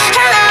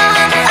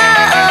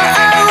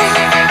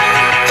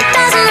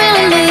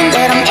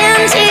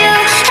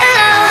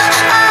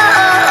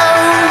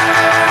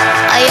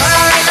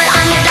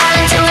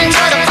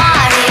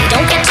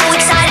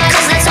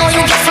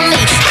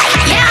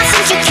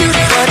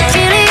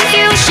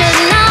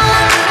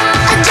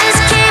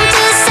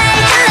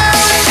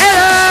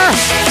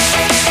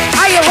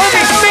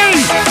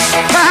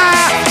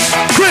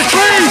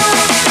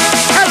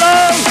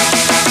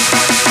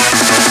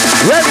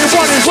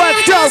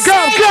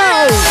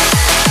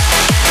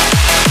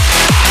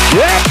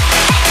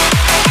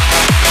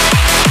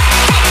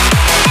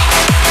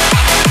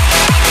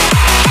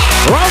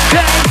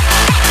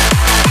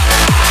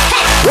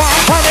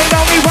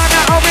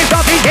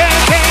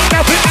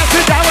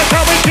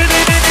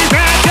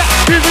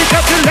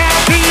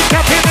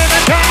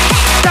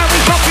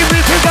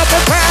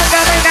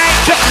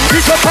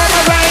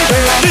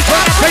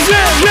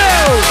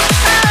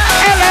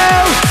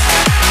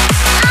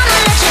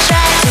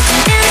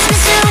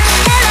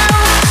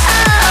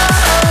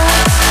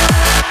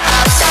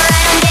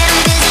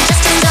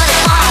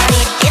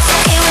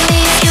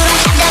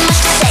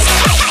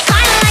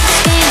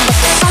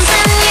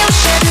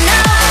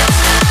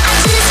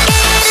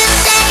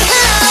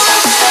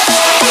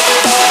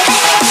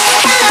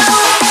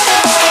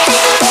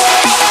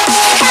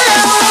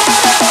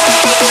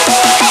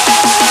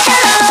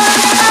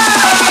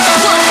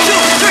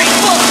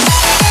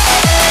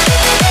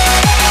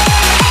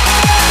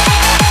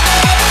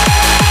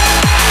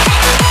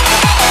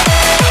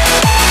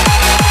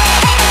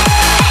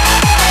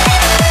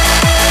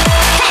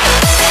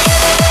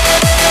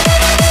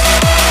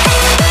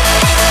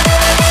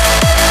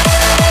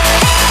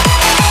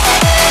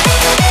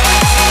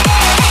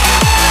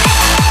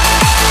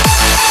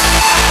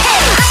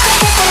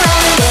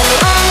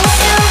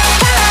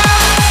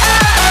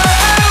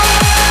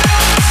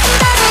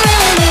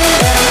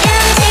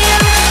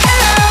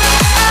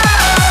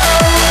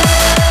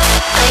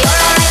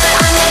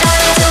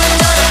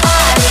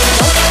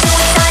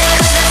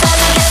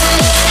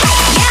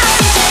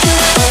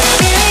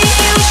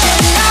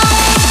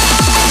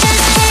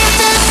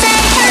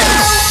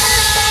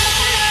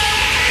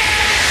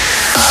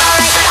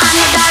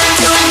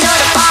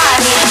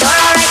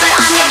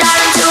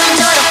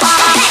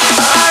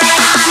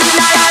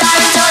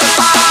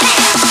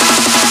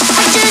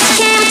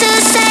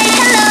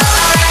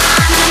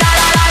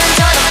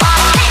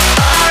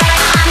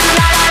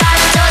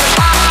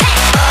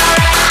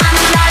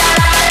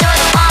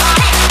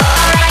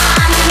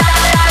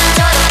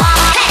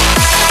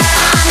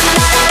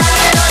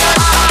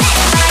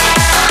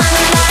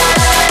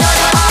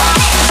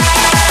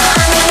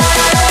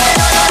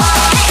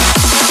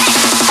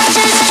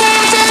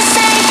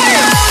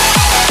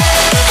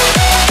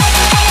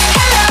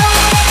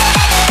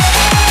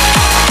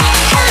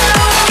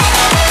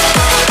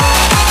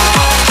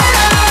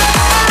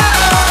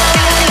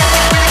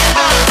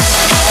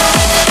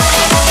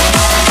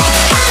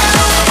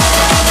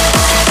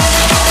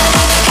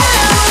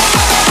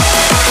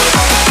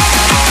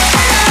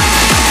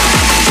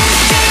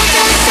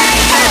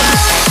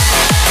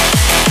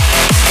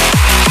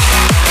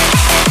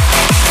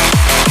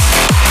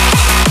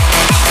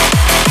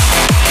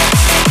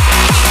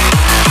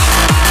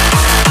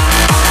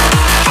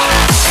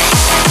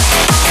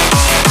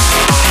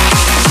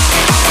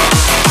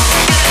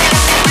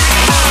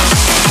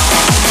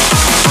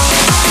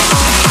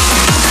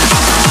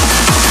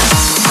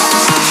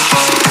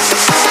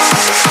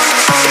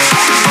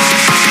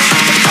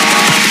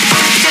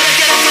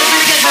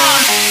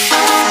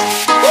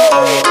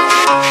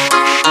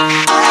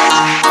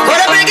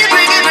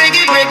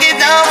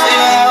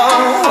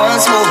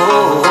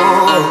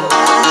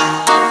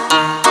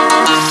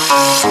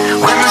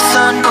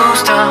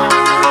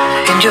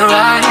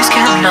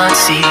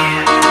see.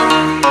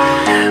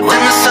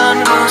 When the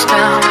sun goes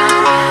down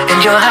and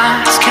your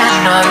hands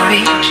cannot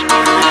reach,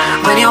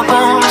 when your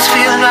bones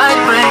feel like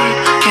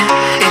breaking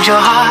and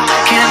your heart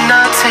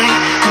cannot take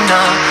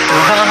another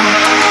run,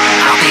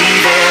 I'll be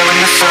there when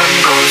the sun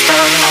goes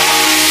down.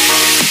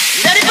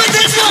 Ready for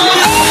this one?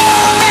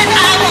 All that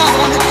I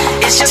want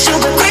is just to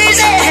go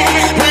crazy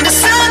when the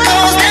sun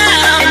goes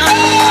down. And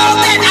all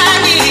that I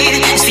need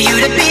is for you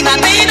to be my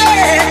baby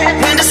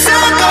when the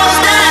sun goes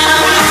down.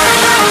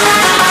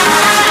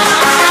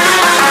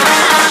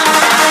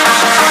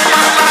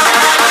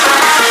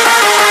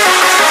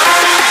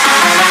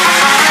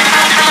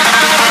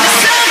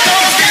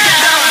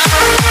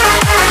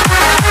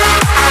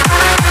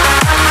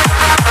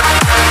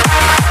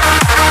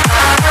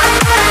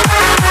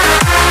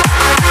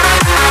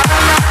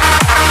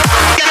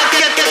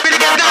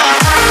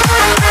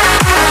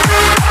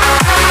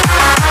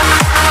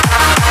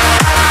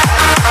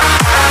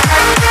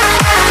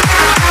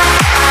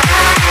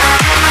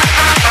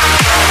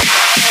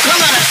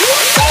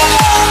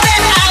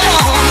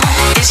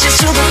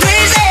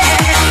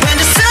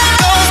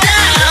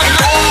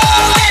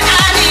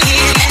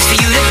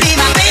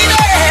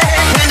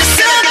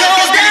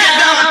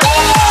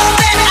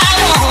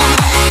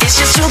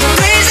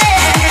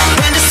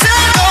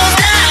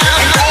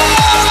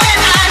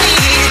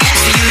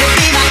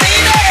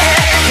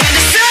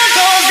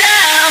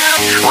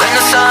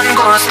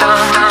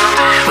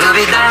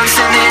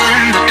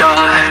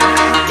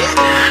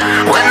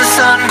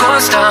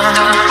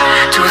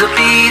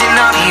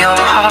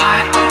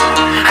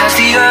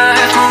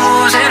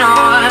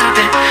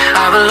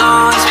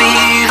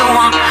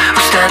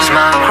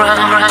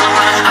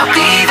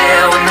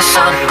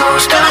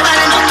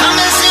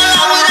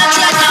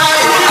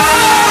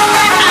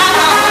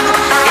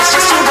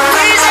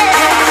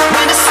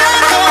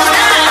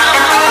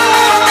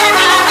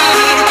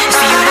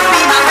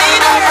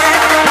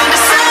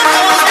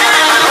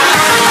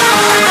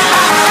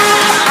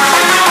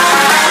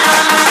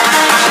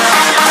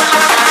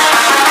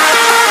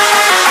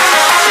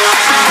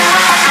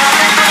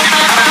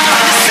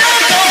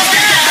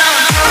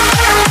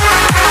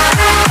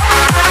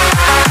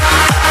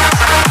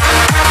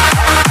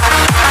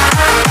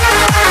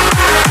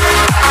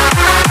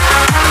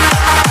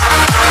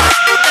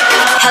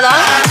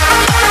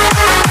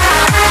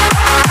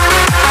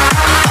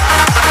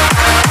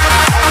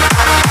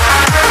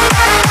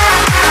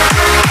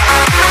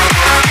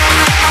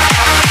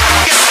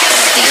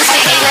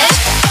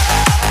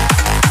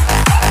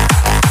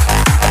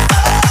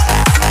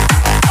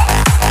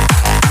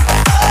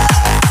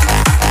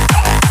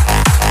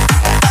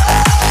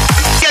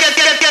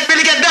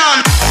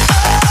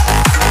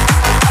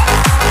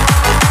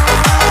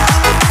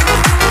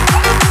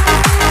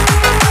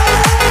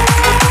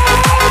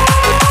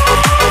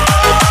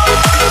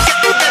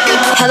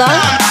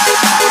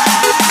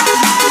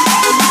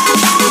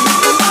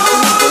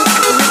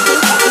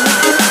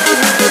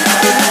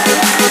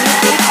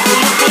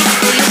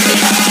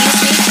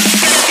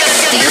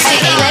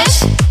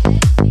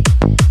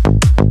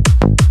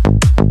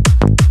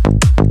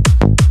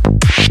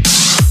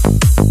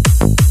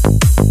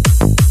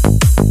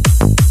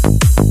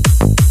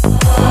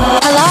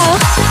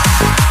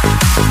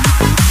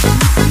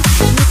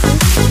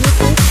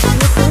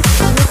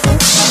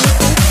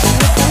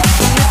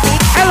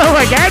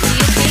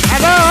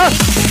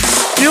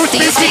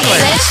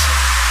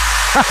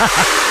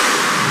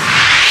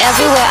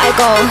 Everywhere I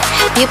go,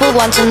 people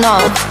want to know,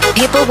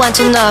 people want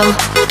to know,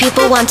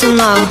 people want to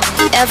know.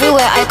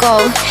 Everywhere I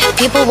go,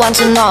 people want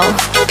to know,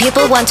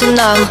 people want to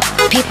know,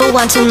 people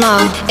want to know.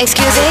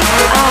 Excuse me?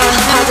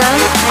 Pardon?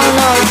 Oh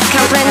no,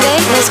 comprende?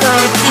 Let's go.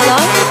 Hello?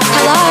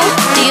 Hello?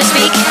 Do you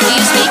speak? Do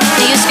you speak?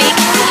 Do you speak?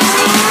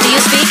 Do you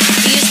speak?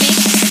 Do you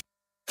speak?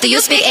 Do you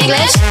speak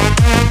English?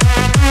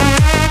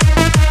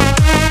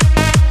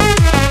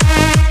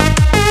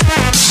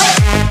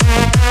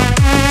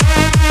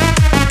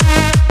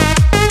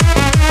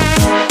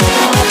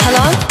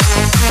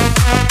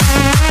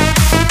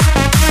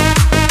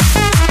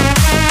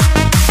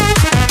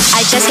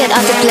 Just get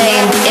off the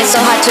plane, it's so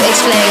hard to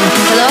explain.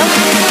 Hello?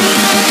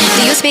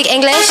 Do you speak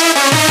English?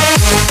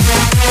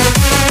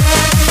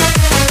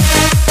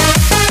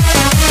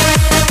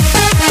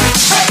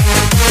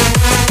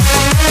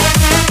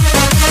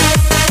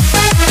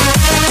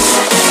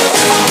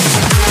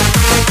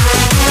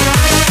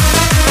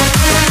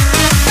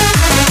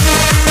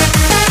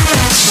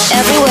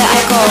 Everywhere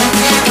I go,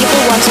 people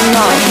want to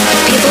know,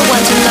 people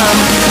want to know.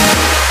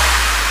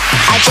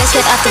 I just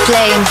get off the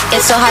plane,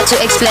 it's so hard to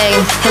explain.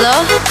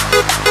 Hello?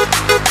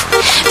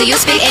 Do you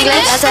speak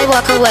English? As I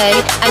walk away,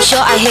 I'm sure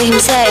I hear him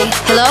say,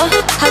 hello?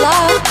 Hello?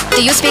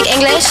 Do you speak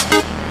English?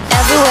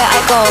 Everywhere I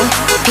go,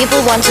 people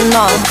want to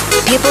know,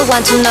 people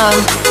want to know,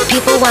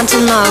 people want to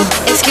know.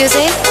 Excuse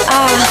me?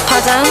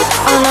 Pardon?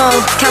 Oh no,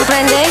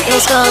 comprende?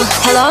 Let's go.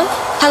 Hello?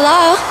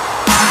 Hello?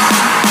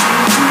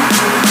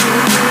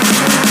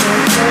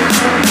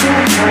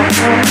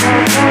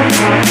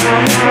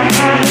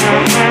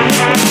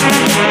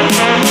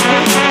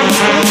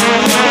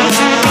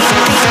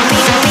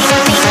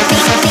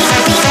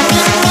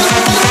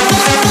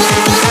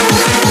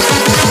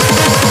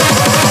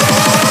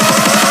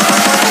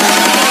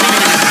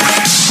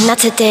 not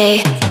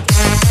today.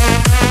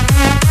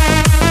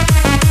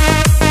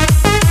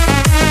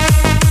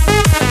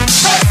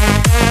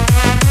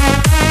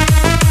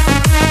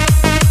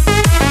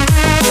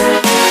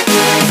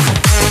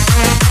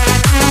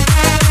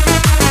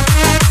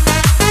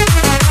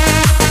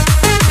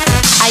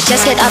 I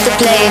just get off the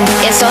plane,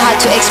 it's so hard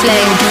to explain.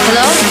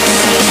 Hello?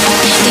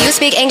 Do you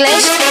speak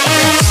English?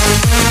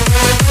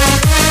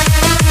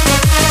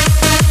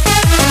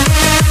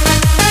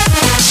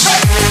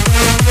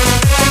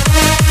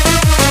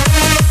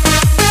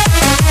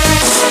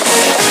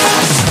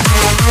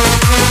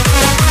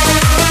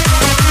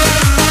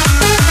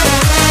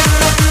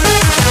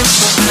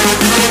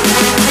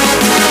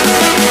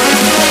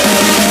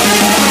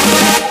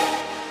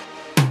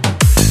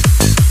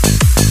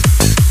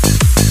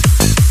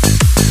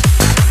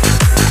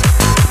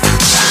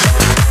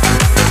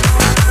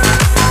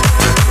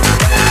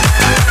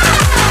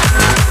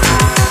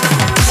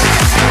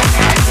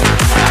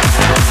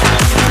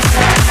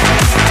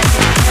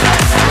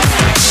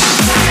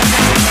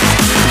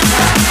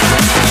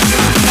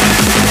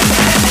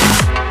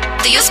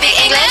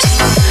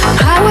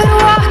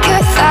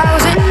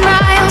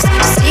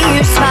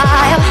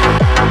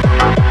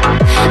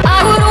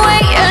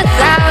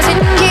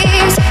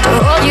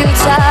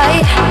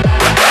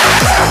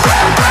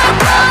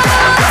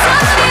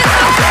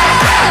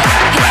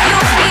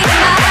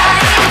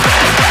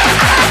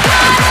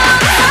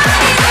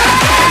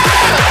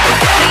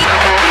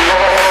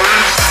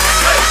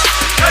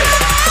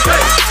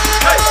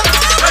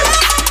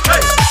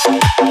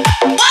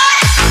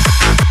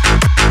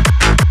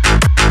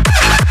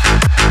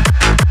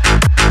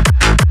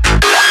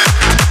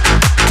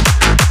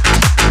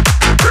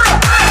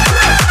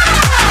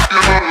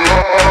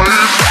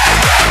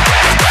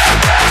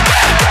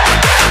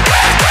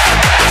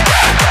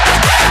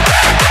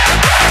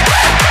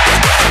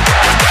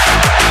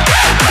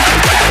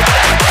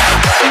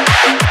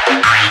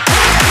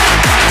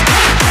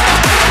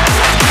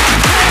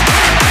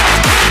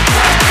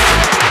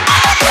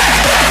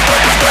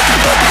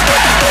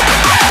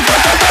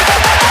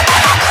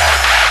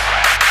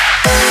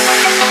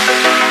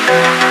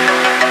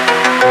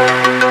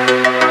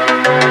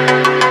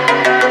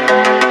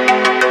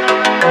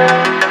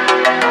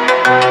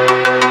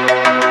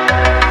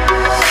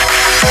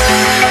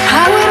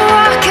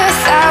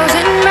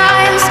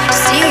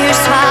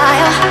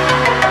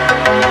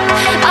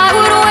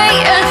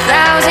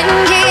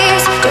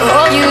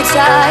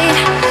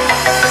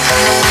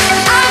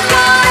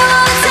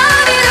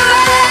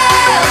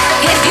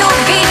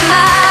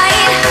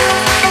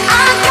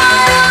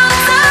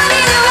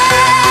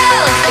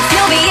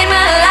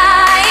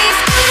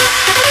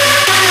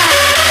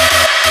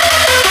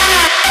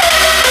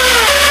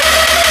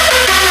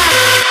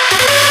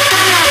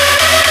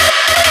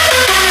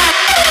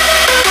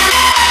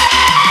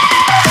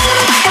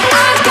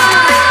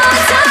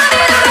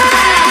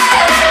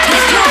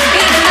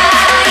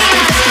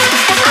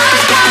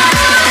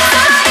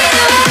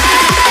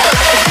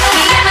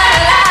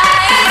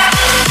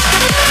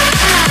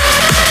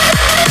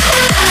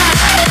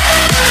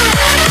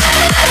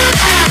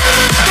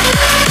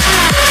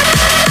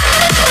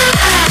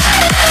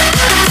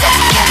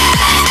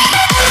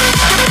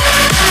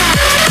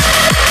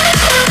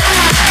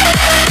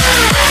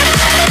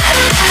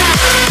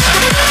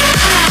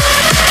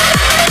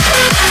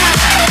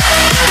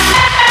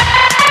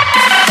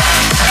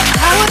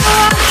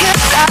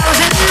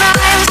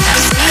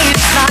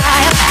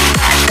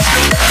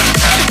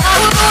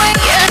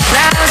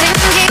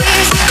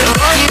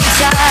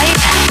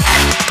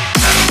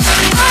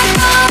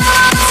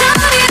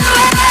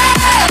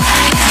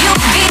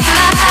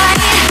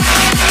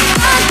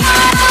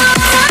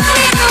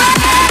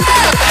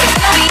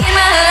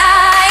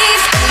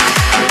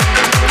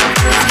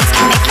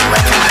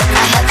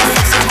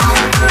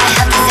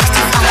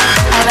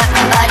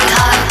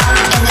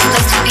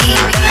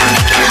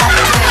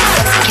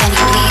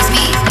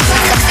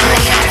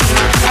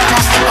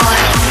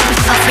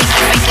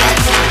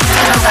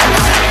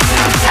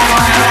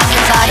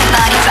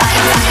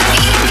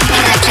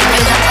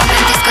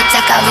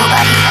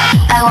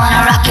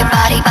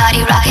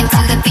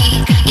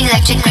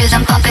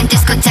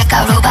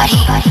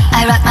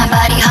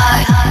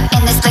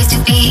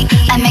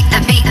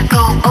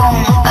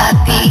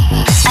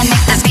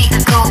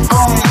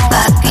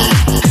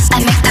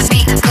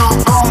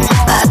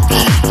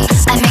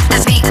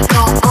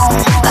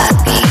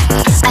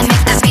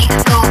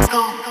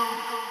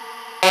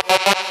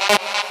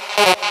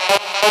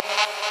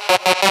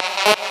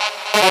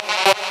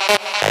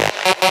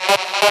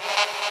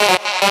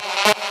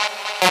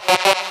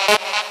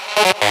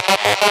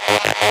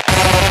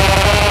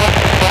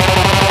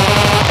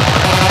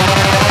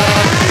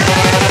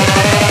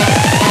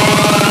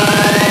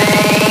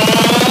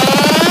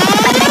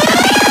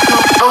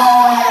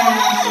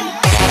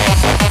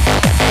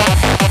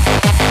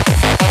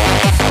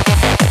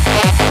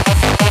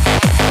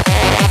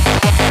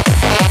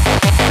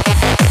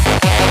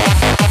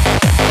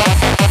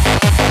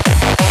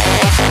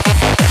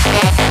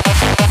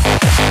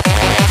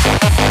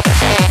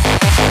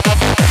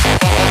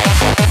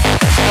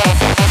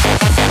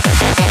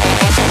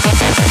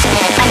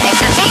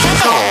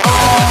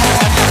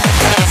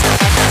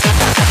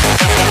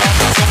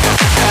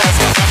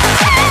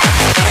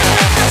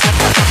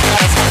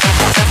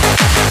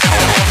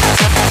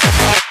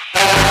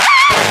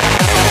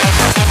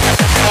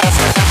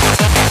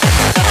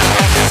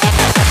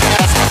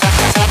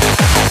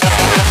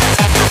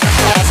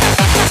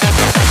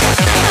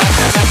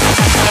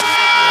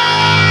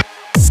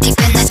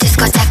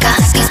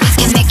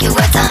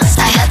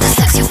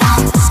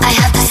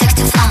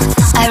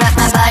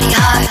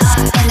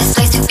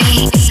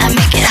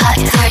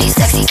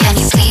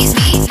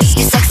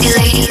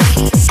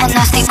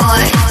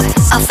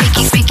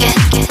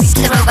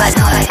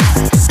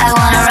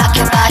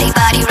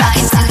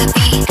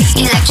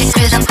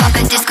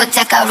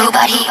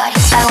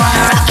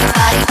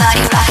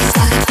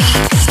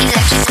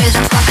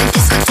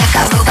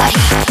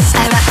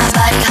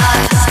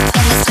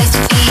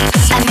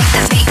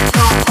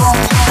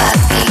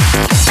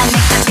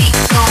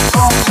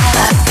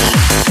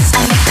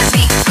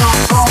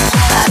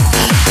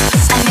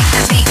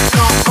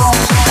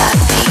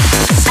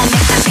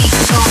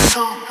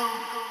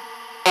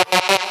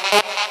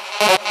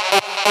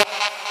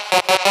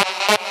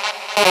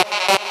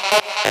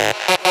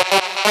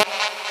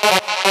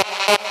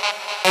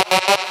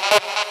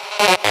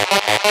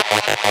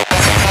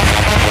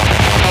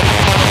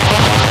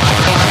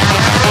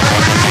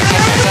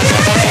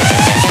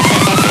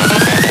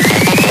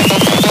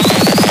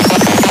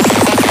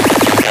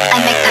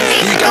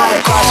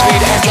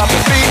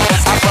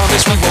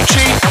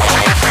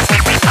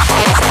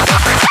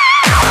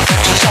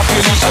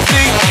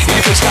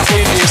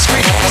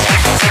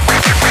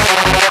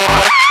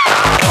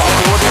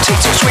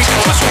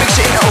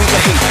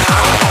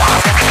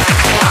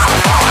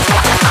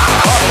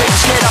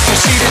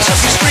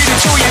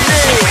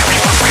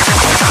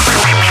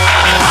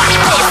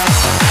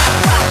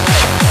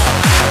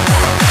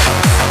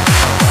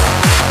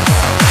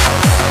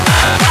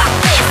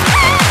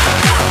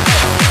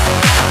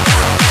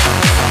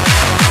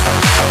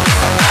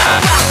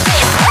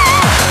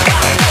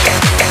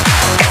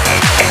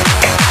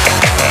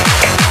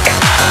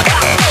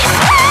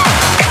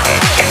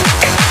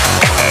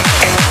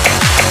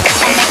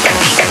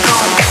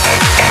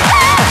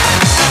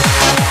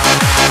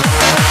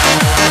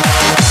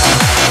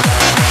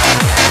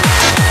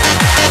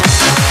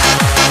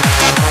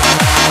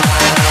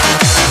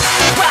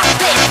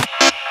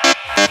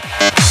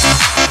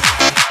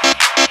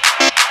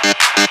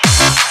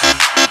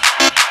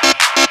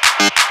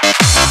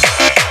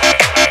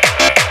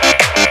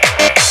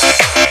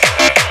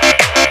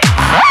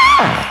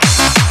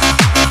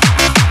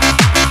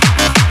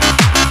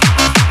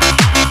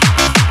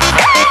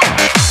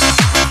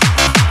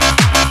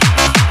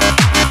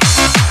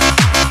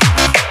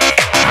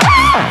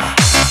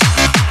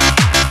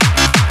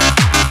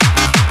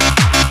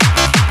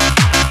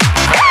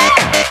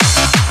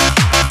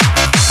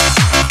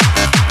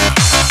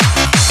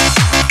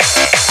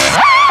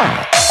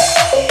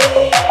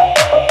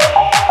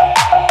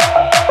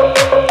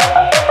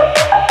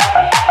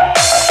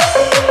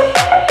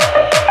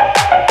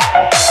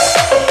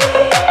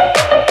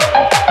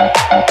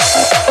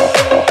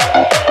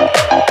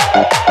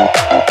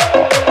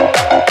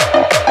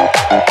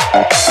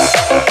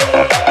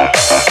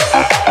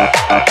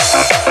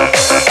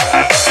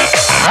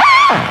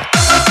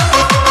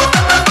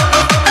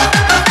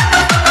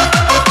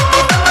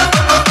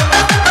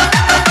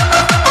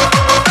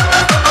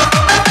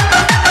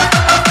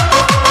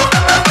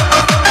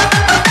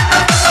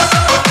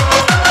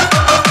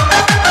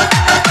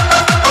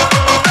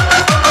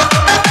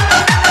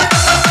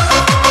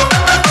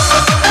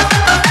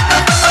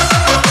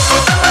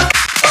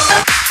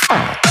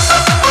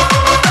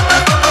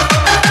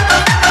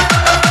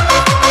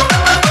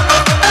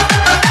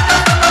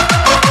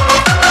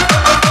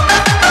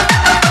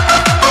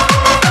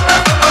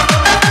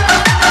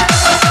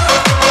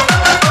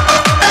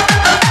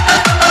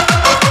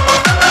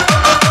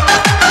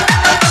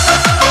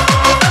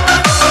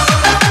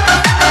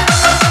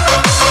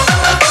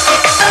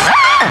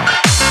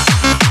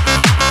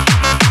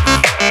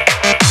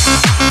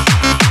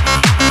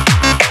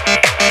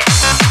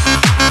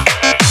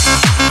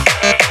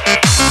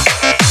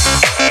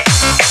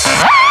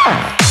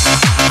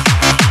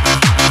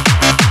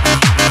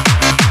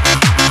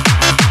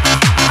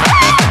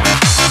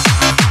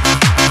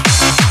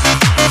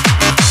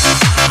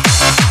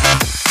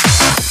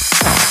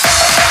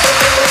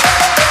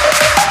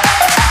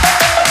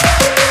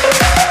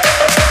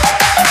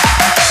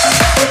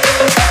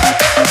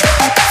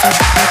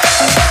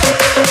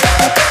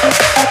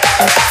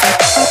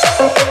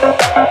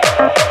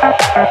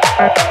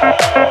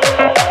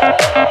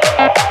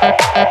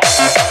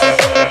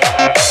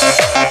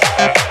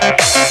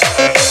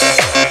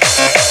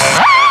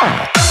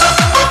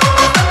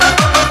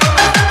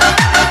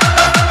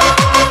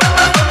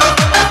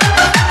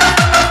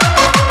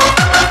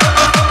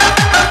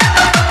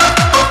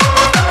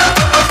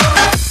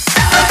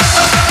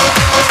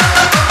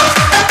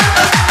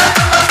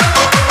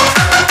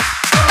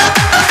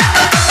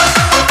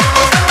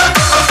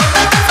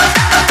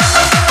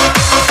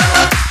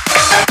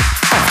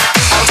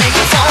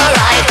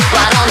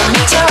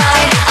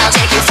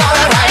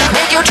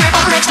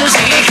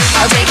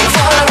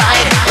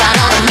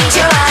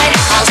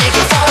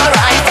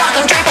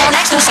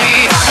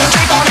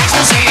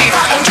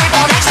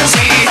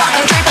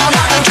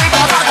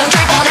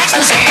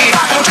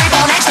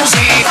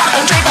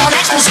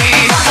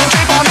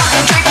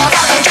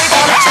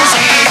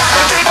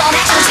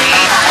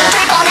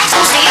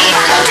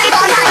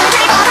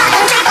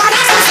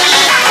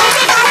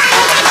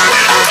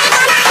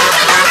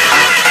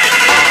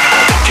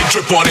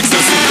 trip on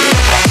ecstasy.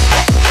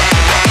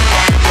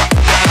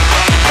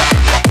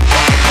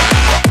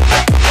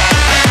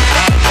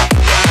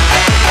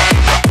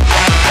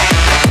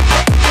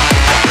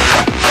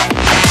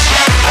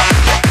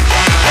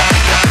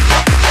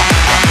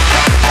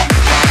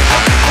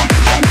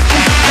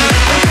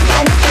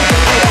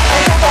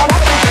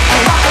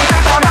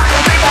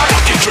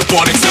 Trip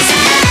on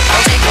ecstasy.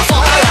 I'll take you for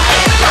a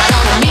ride, ride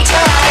on a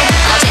meteorite.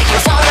 I'll take you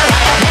for a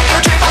ride, make you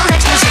trip on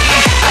ecstasy.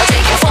 I'll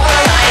take you for a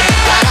ride,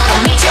 ride on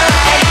a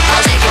meteorite.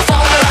 I'll take you for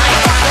a ride,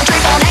 rock and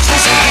trip on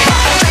ecstasy.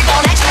 Rock and trip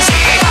on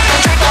ecstasy. Rock and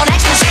trip on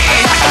ecstasy.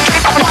 Rock and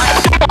trip on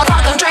ecstasy.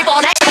 Rock and trip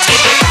on ecstasy.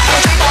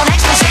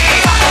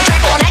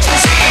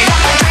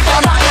 Rock and trip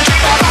on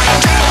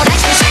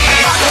ecstasy.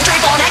 Rock and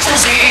trip on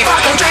ecstasy.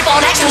 Rock and trip on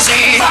ecstasy.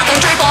 Rock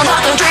and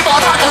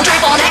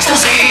trip on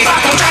ecstasy.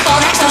 Rock and trip on ecstasy. Rock and trip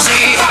on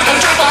ecstasy. Rock and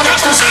trip on ecstasy. Rock and trip on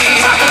ecstasy.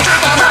 Rock and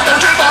trip on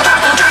ecstasy. Rock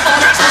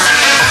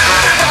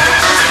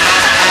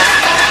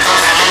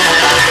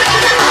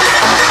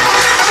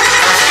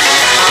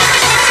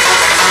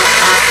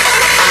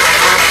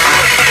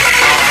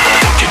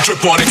and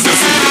trip on ecstasy. Trip on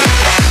ecstasy.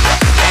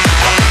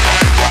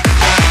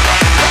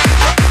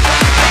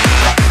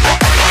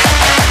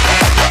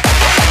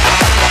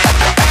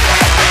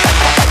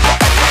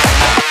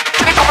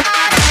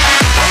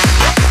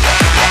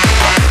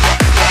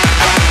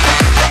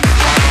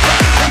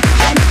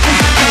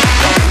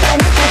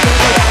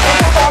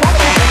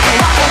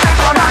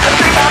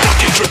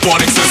 Trip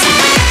on ecstasy.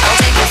 I'll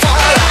take you for a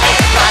ride,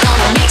 ride on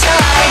a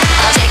meteorite.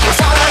 I'll take you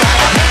for a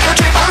ride, make you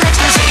trip on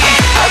ecstasy.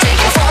 I'll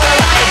take you for a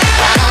ride,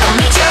 ride on a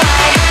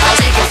meteorite. I'll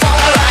take you for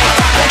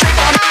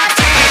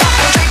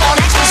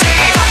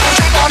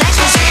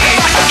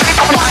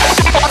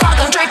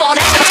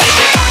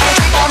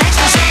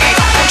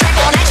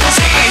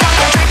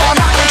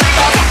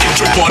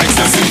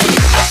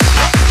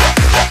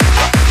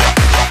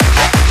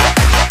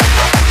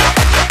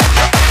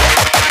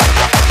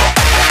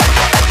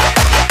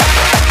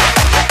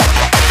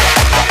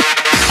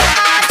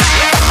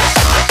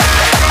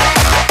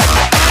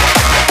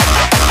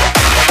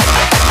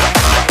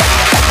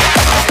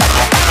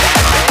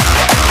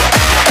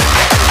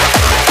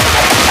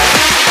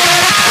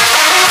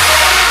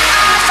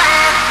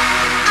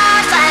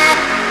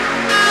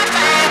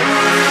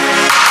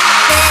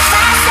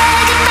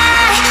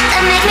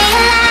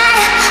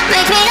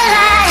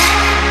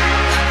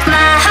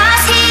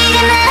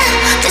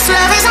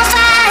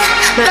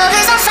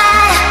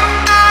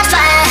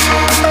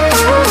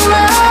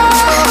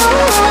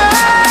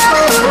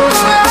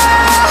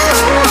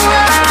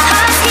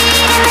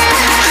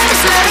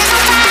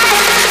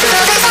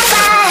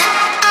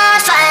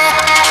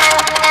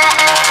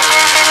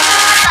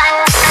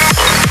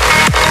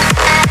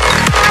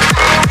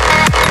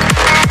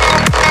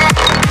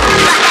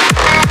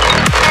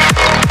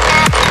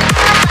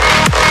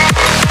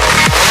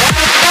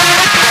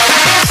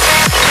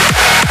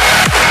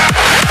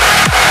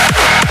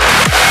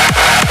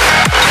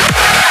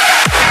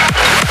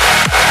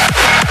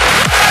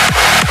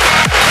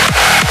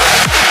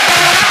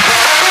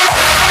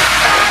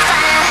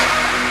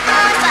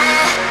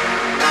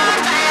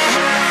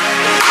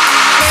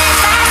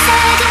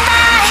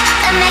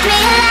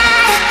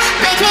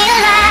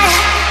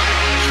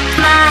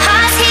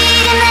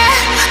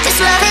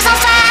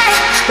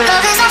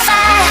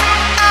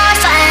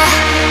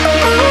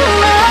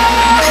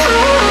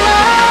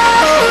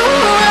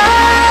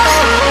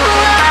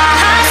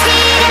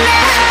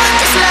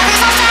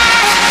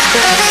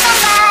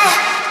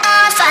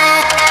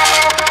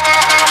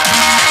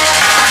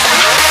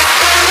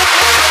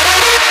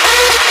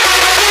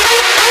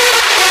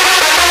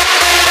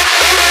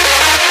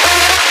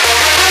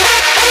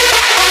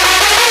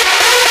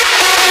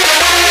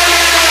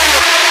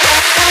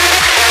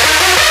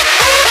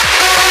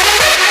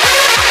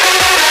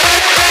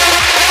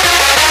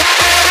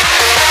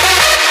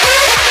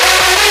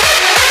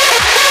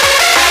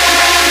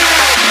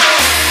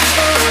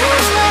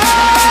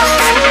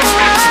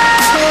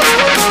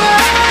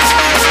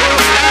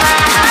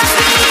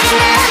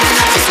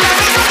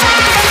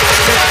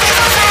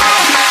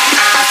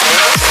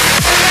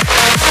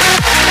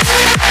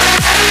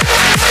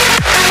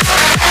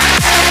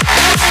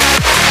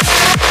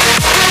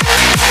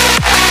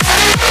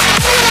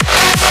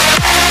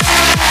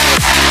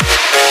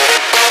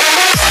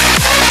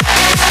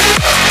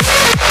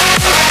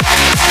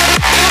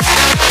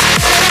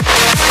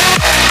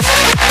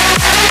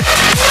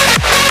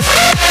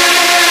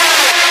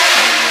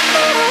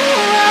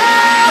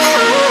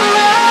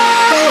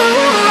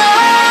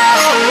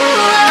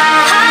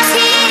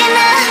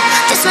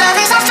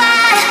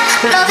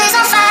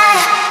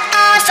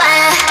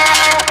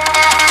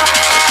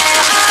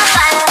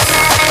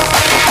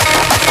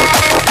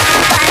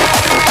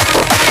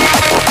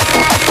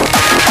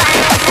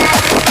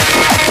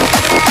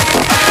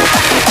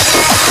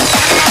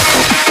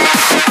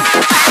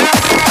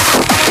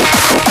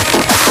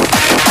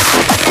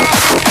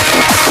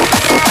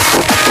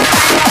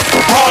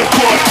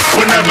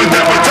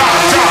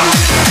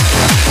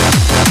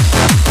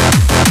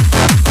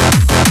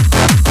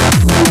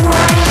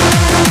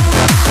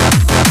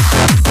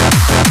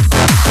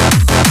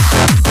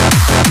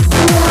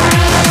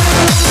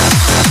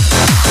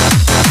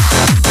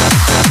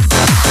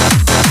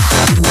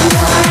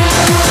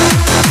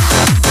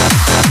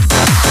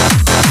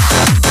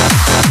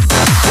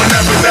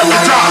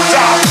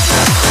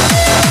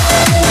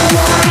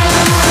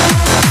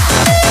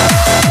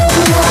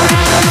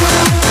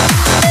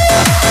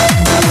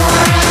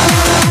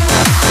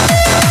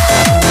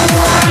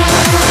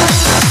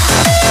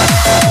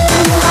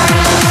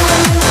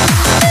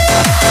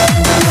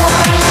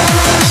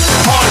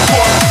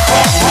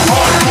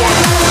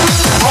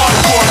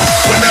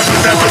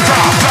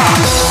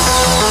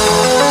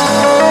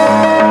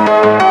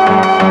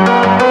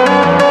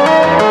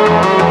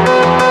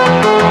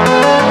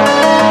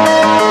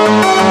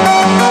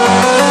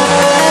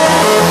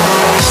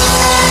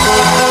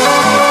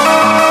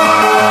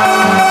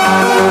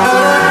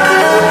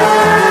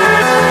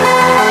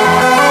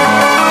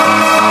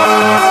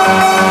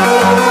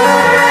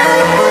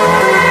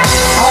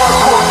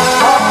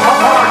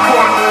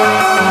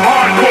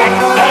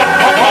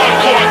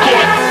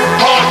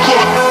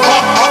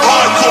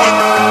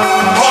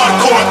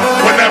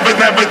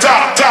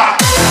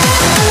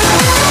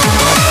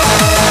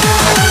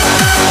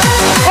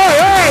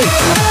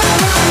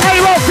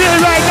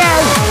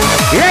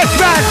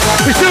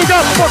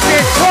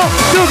fucking clock.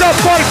 Still got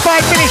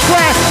 45 minutes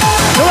left.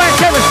 So let's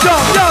have a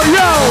stop. Yo,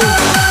 yo.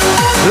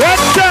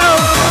 Let's go.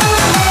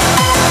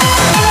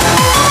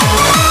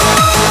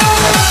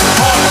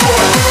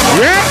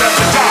 Yeah.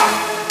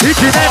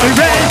 Each and every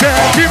razor,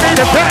 give me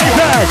the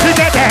paper. To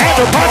get the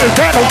handle on the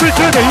pedal, reach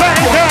to the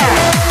laser.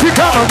 You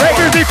come on,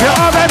 makers if you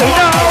already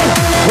know.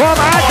 All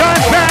my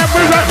guns, man,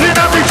 we're rocking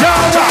on the show.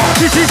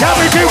 This is how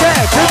we do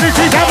it, this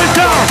is how it's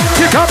done.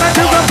 You come and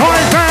do the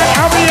point, man,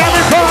 how we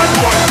having fun.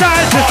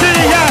 Nice to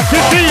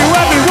see you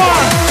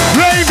everyone.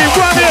 Raving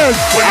Warriors,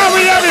 how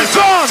we having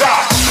fun.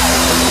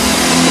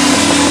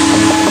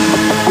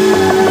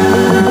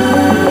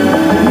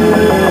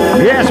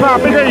 Yes,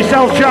 man, big on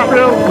yourself, chat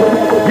room.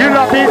 You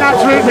lot being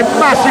absolutely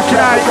massive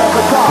tonight.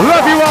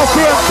 Love you all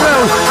through and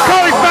through.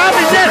 Calling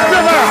family, yes,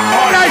 brother.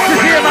 Nice to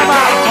see you, my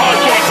man.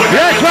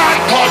 Yes, man.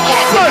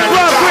 Much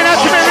love going out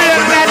to Miriam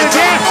and Adam,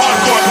 yeah?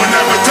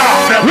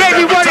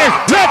 Raving Warriors,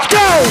 let's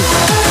go!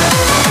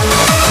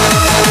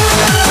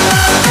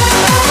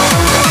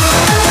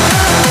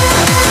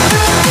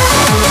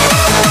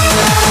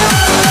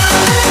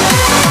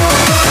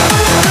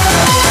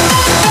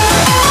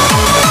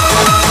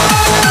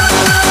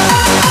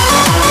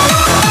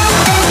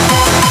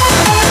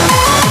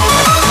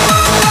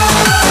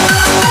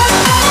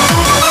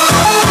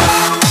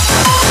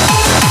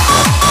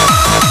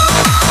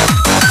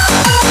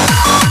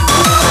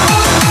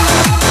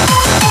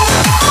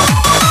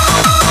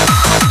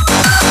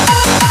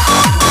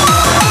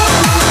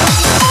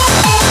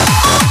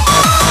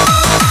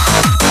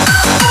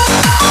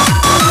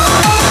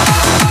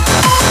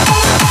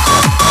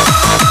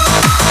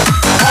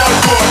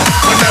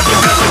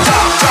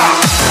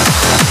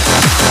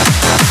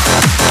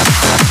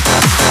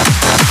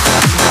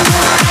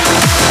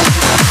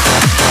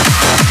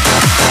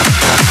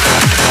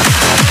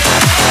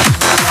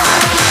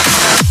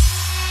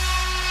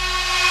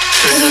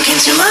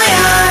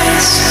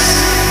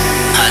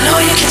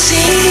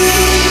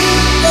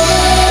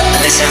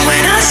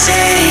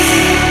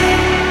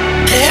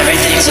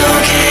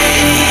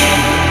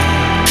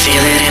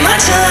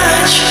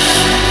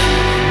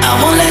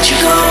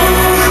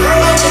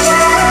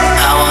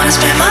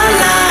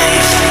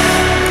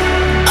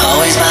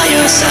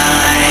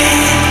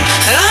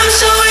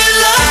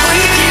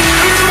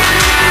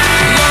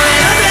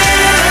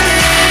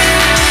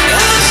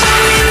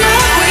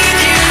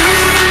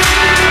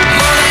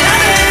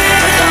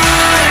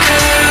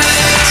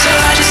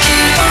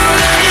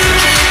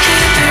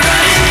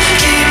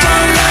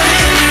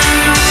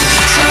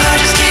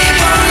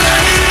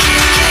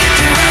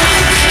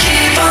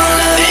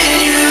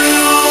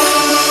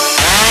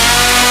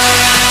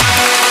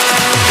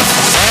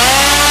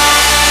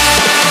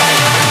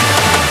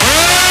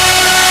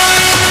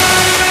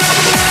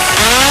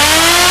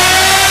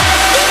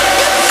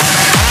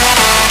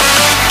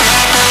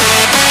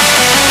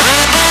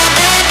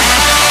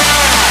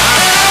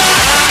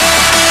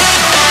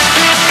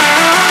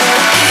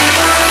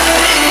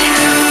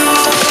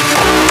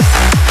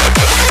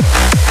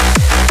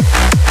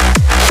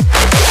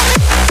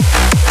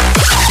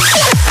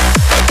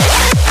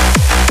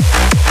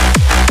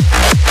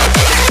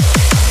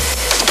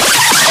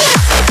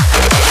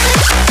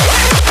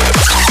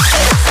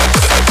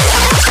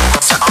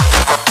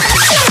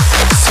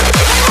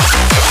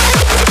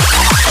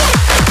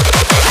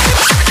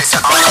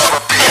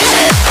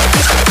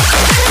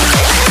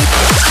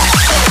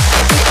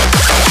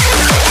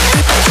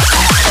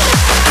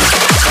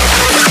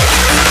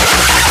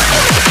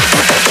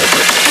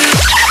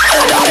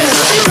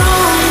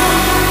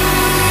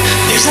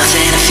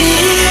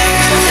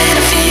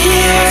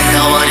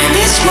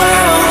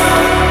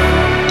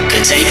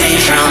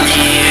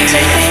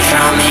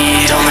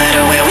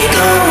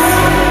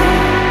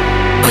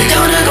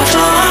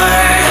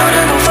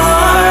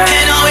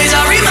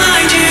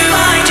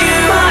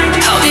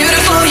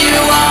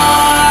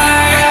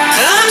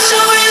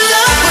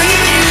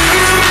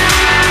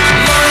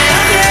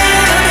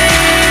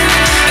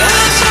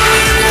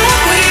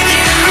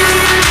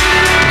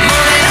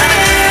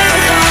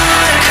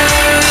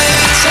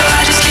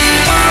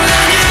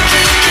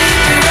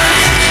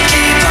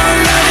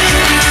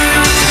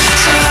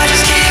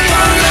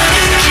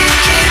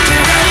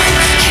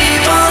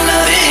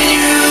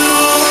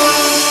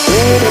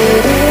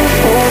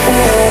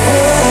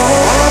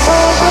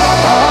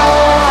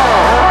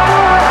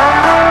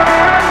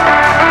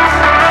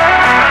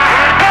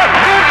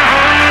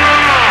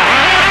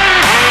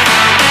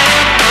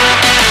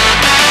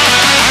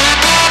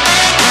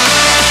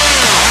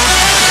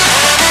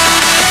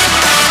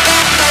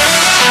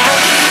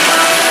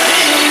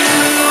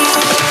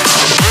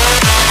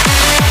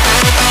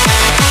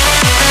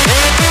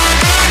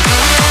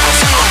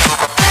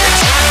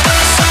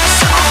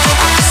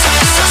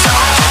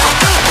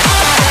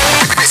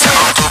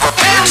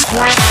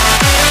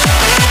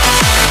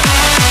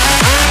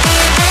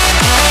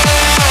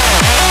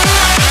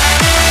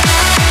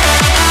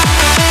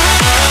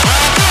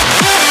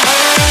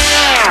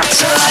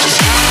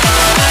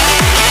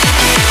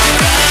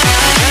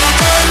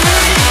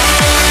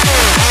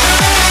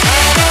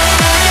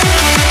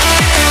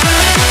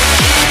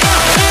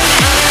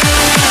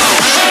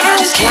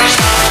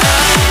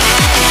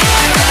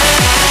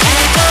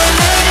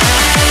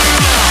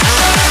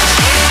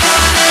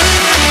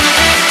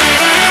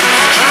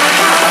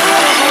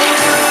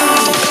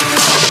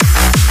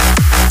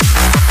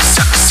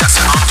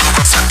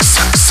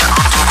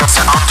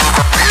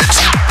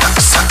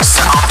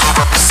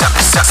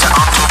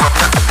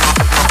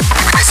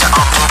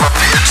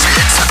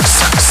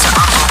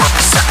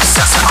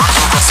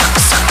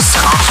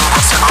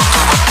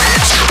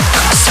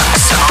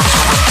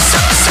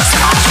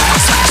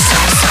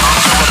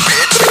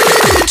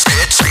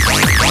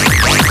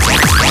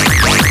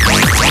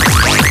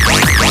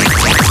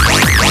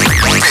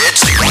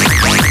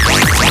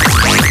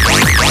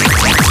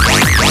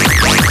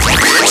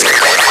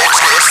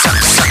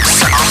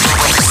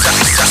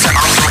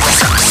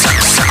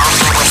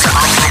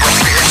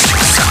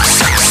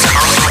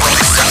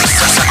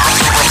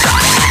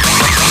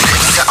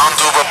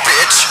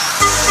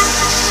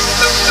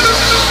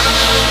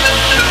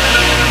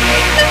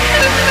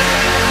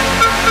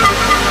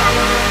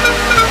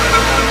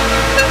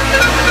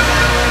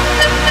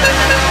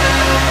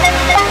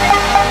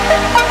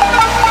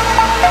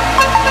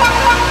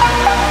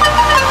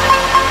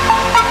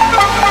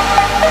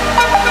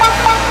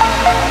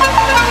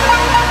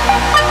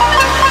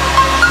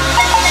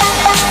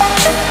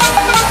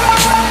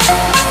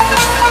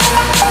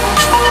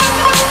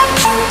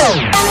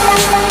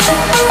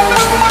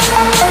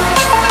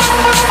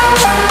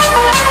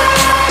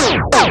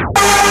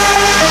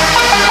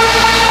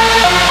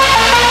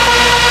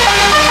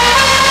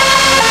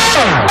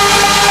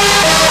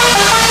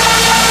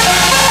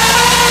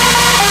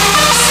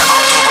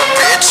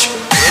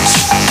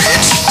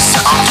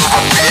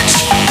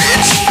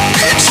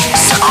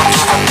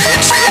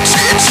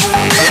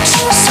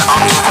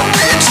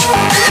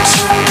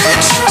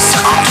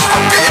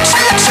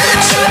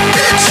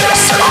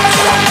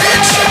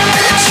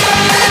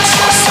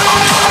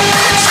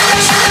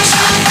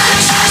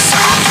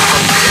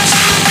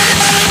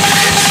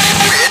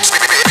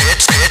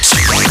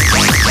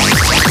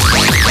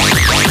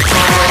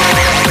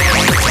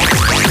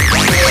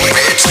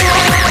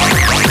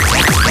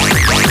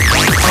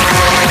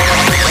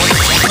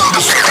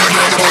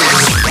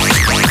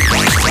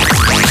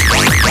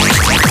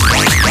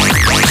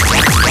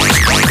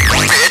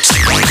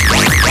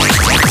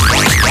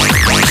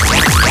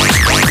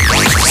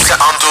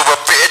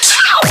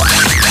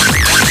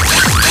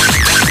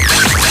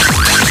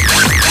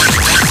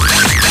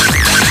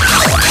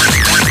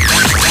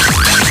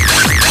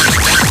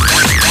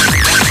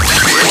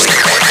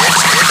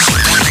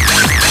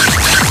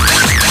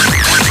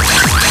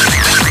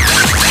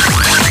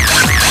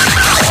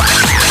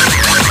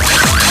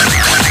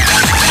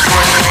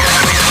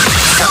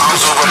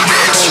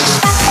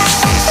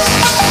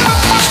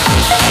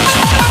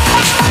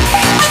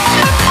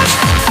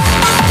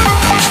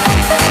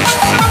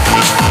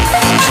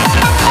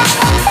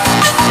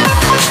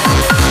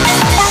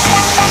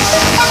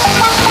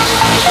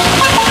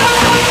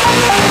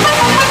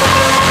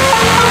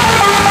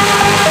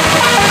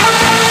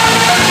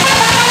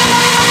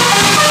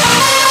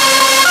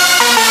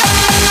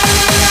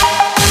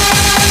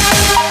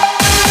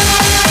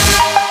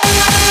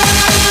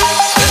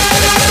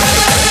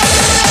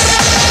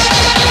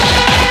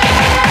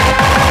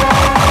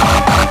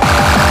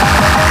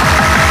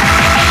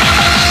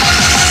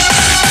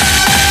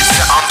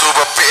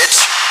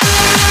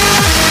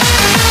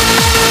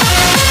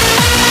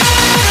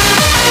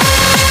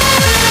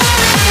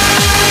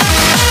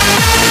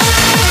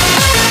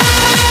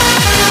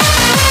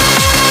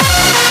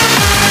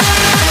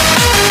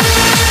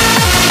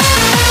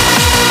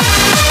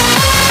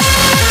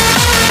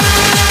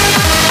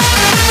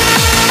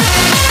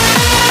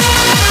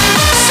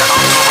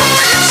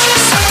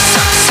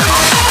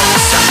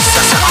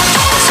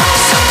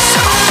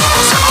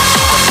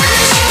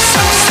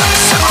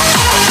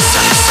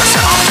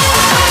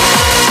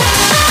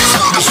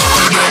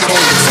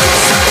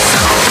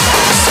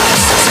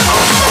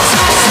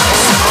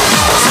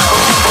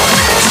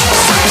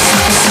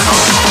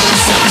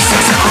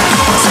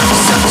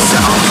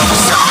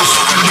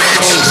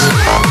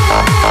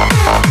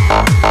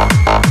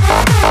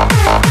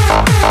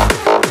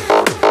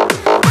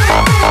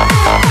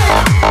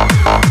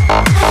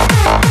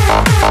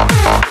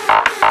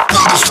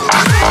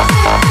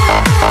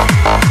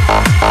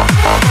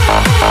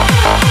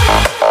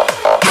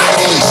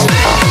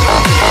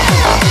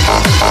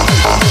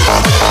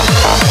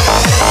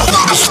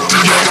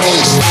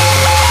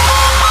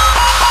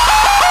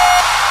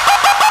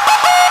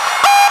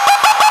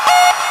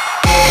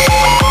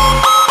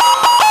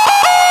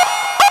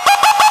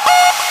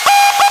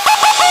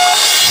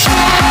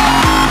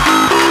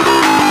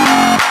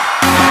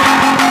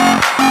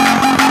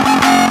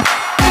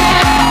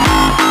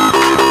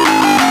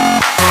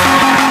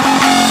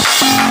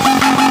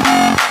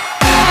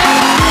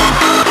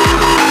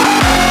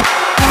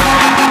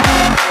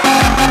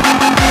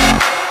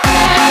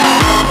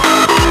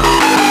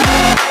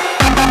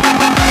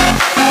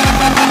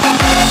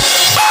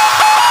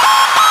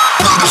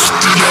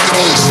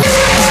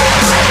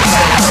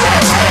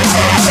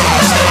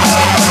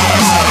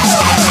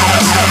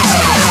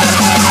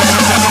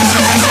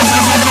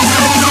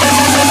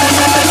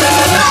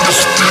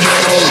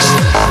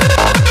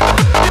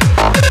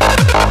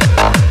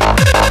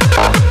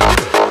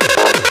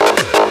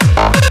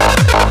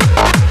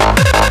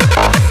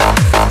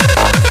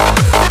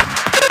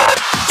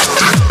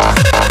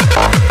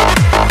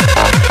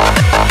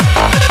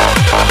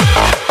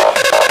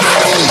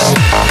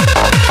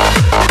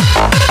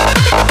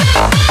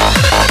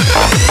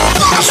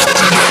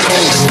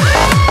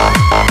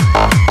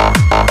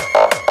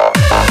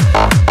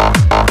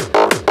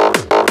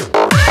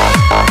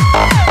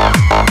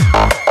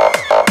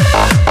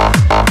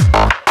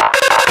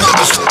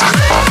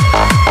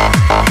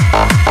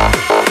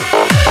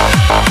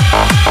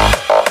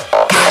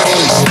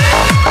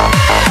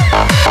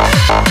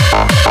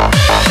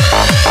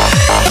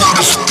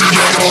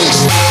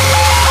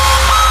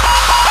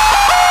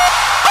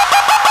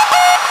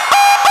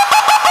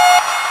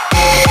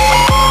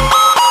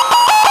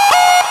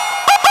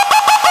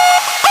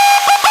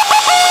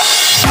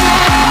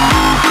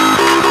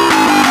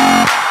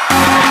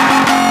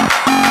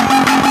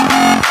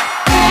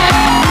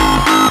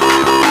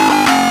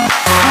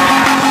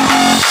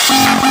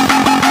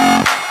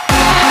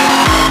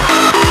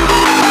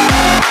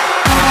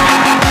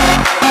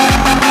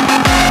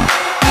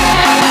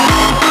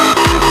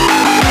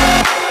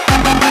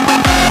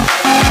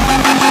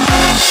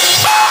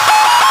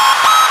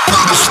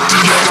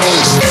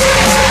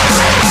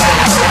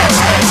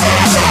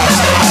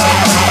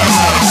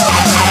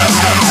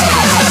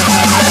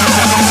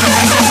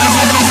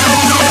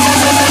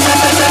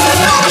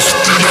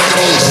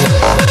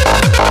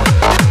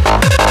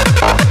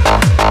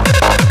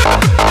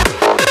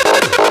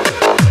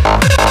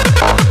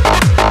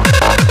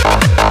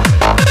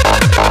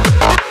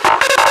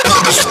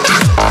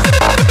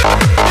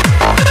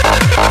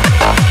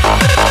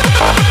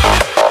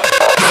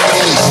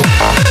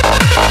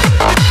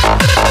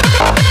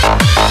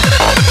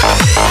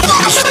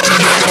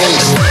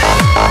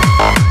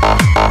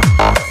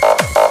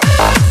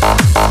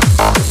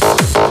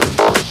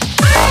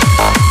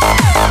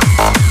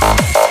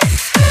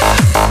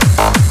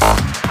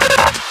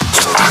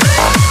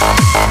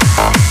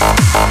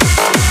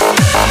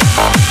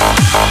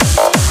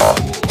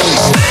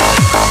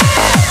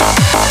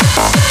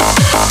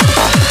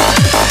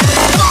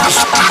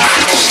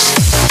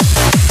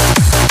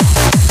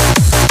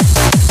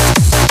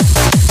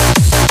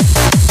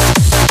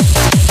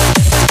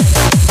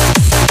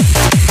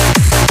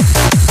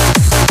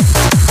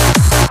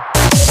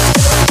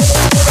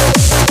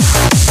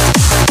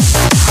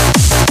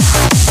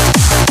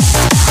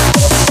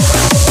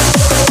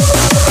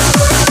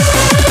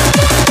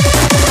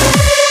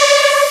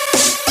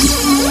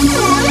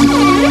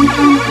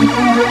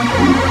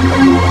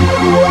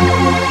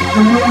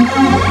 Ready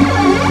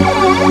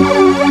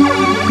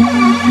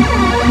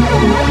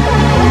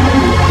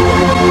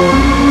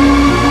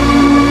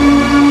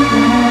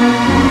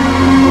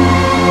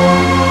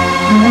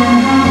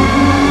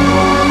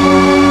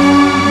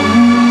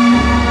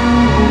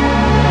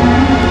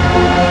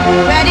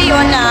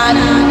or not,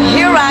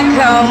 here I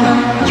come.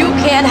 You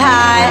can't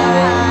hide.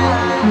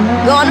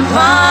 Gonna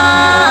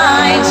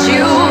find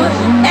you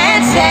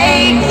and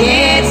take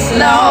it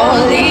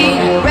slowly.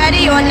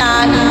 Ready or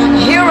not,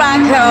 here I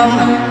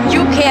come.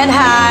 You can't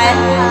hide.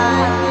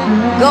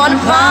 Gonna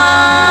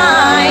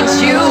find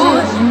you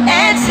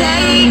and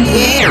take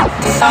it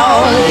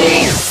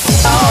slowly,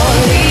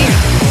 slowly,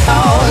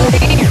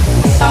 slowly,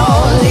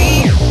 slowly,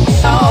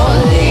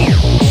 slowly,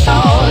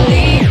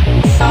 slowly,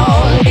 slowly,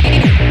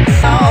 slowly, slowly,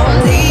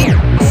 slowly,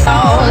 slowly,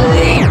 slowly,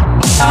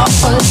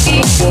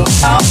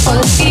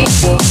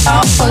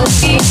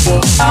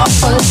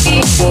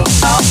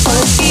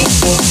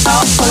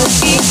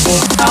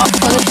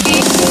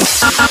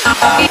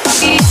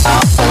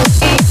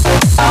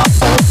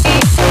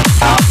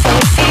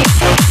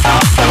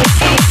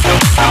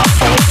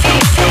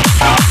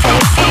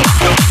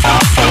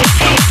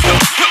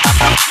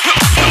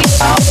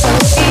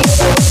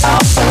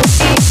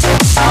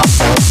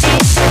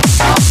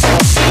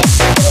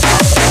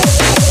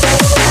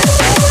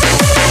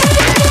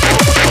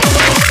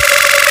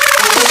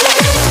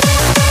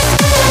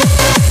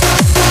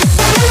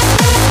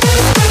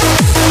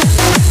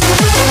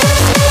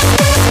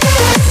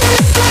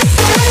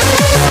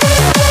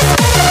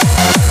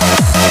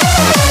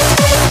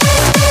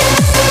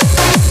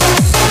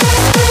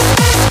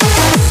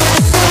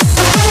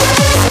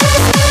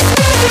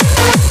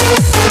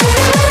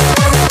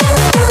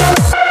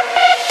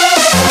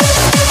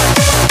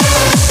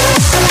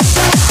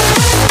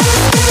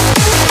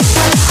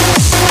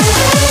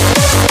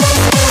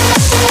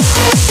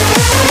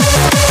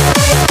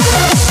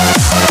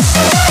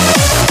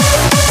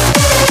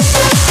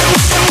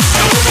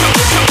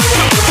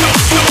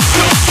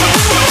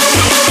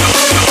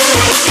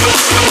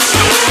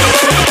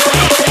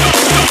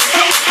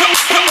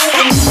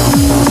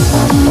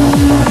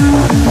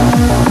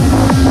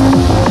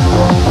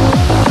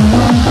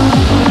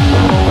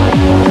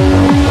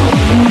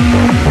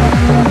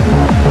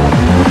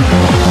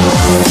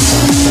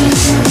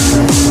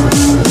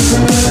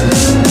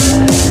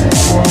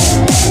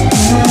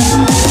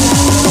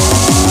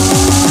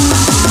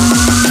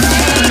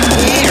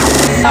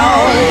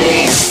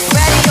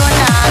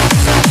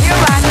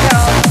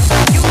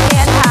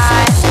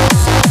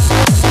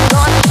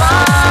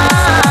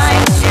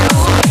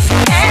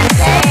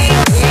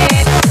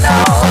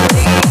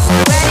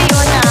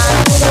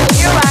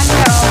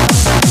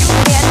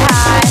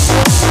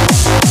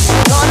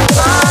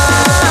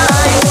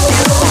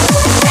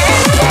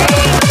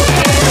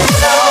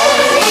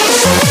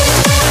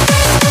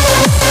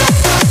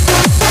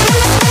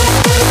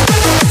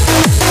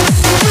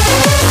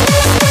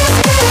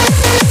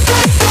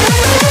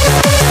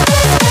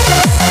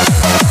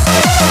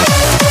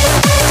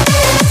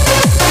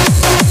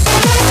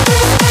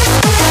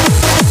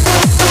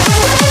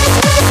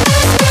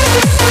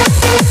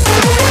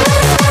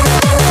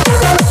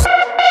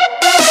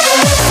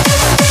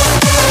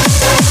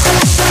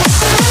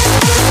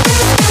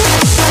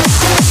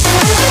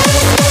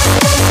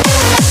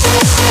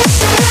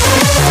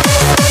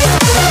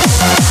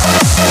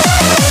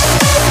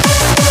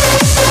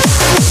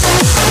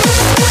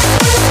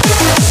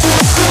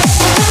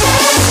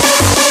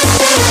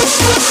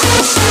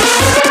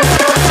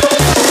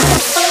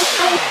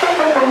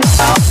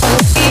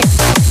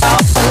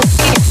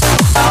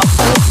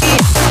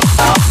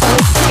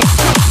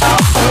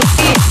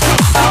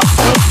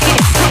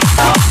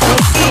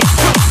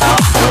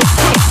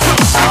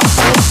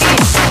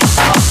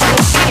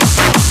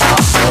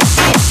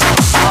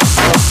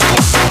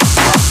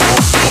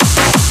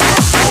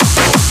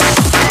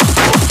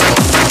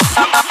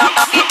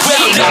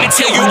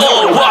 tell you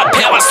all what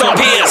power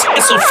stomp is.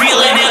 It's a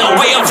feeling and a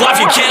way of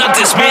life you cannot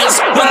dismiss.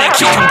 When that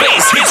kick and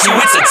bass hits you,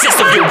 it's a test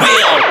of your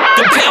will.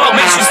 The power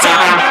makes you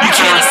stop, you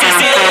cannot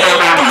stand still.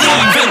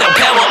 Believe in the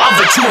power of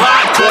the true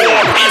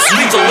hardcore. It's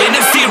lethal in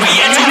its theory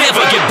and you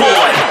never get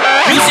bored.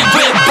 Music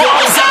with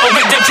balls that will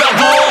make the crowd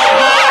roar.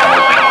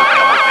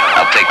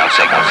 I'll take a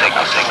second.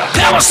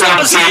 Power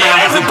stompers here,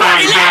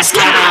 everybody let's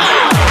go.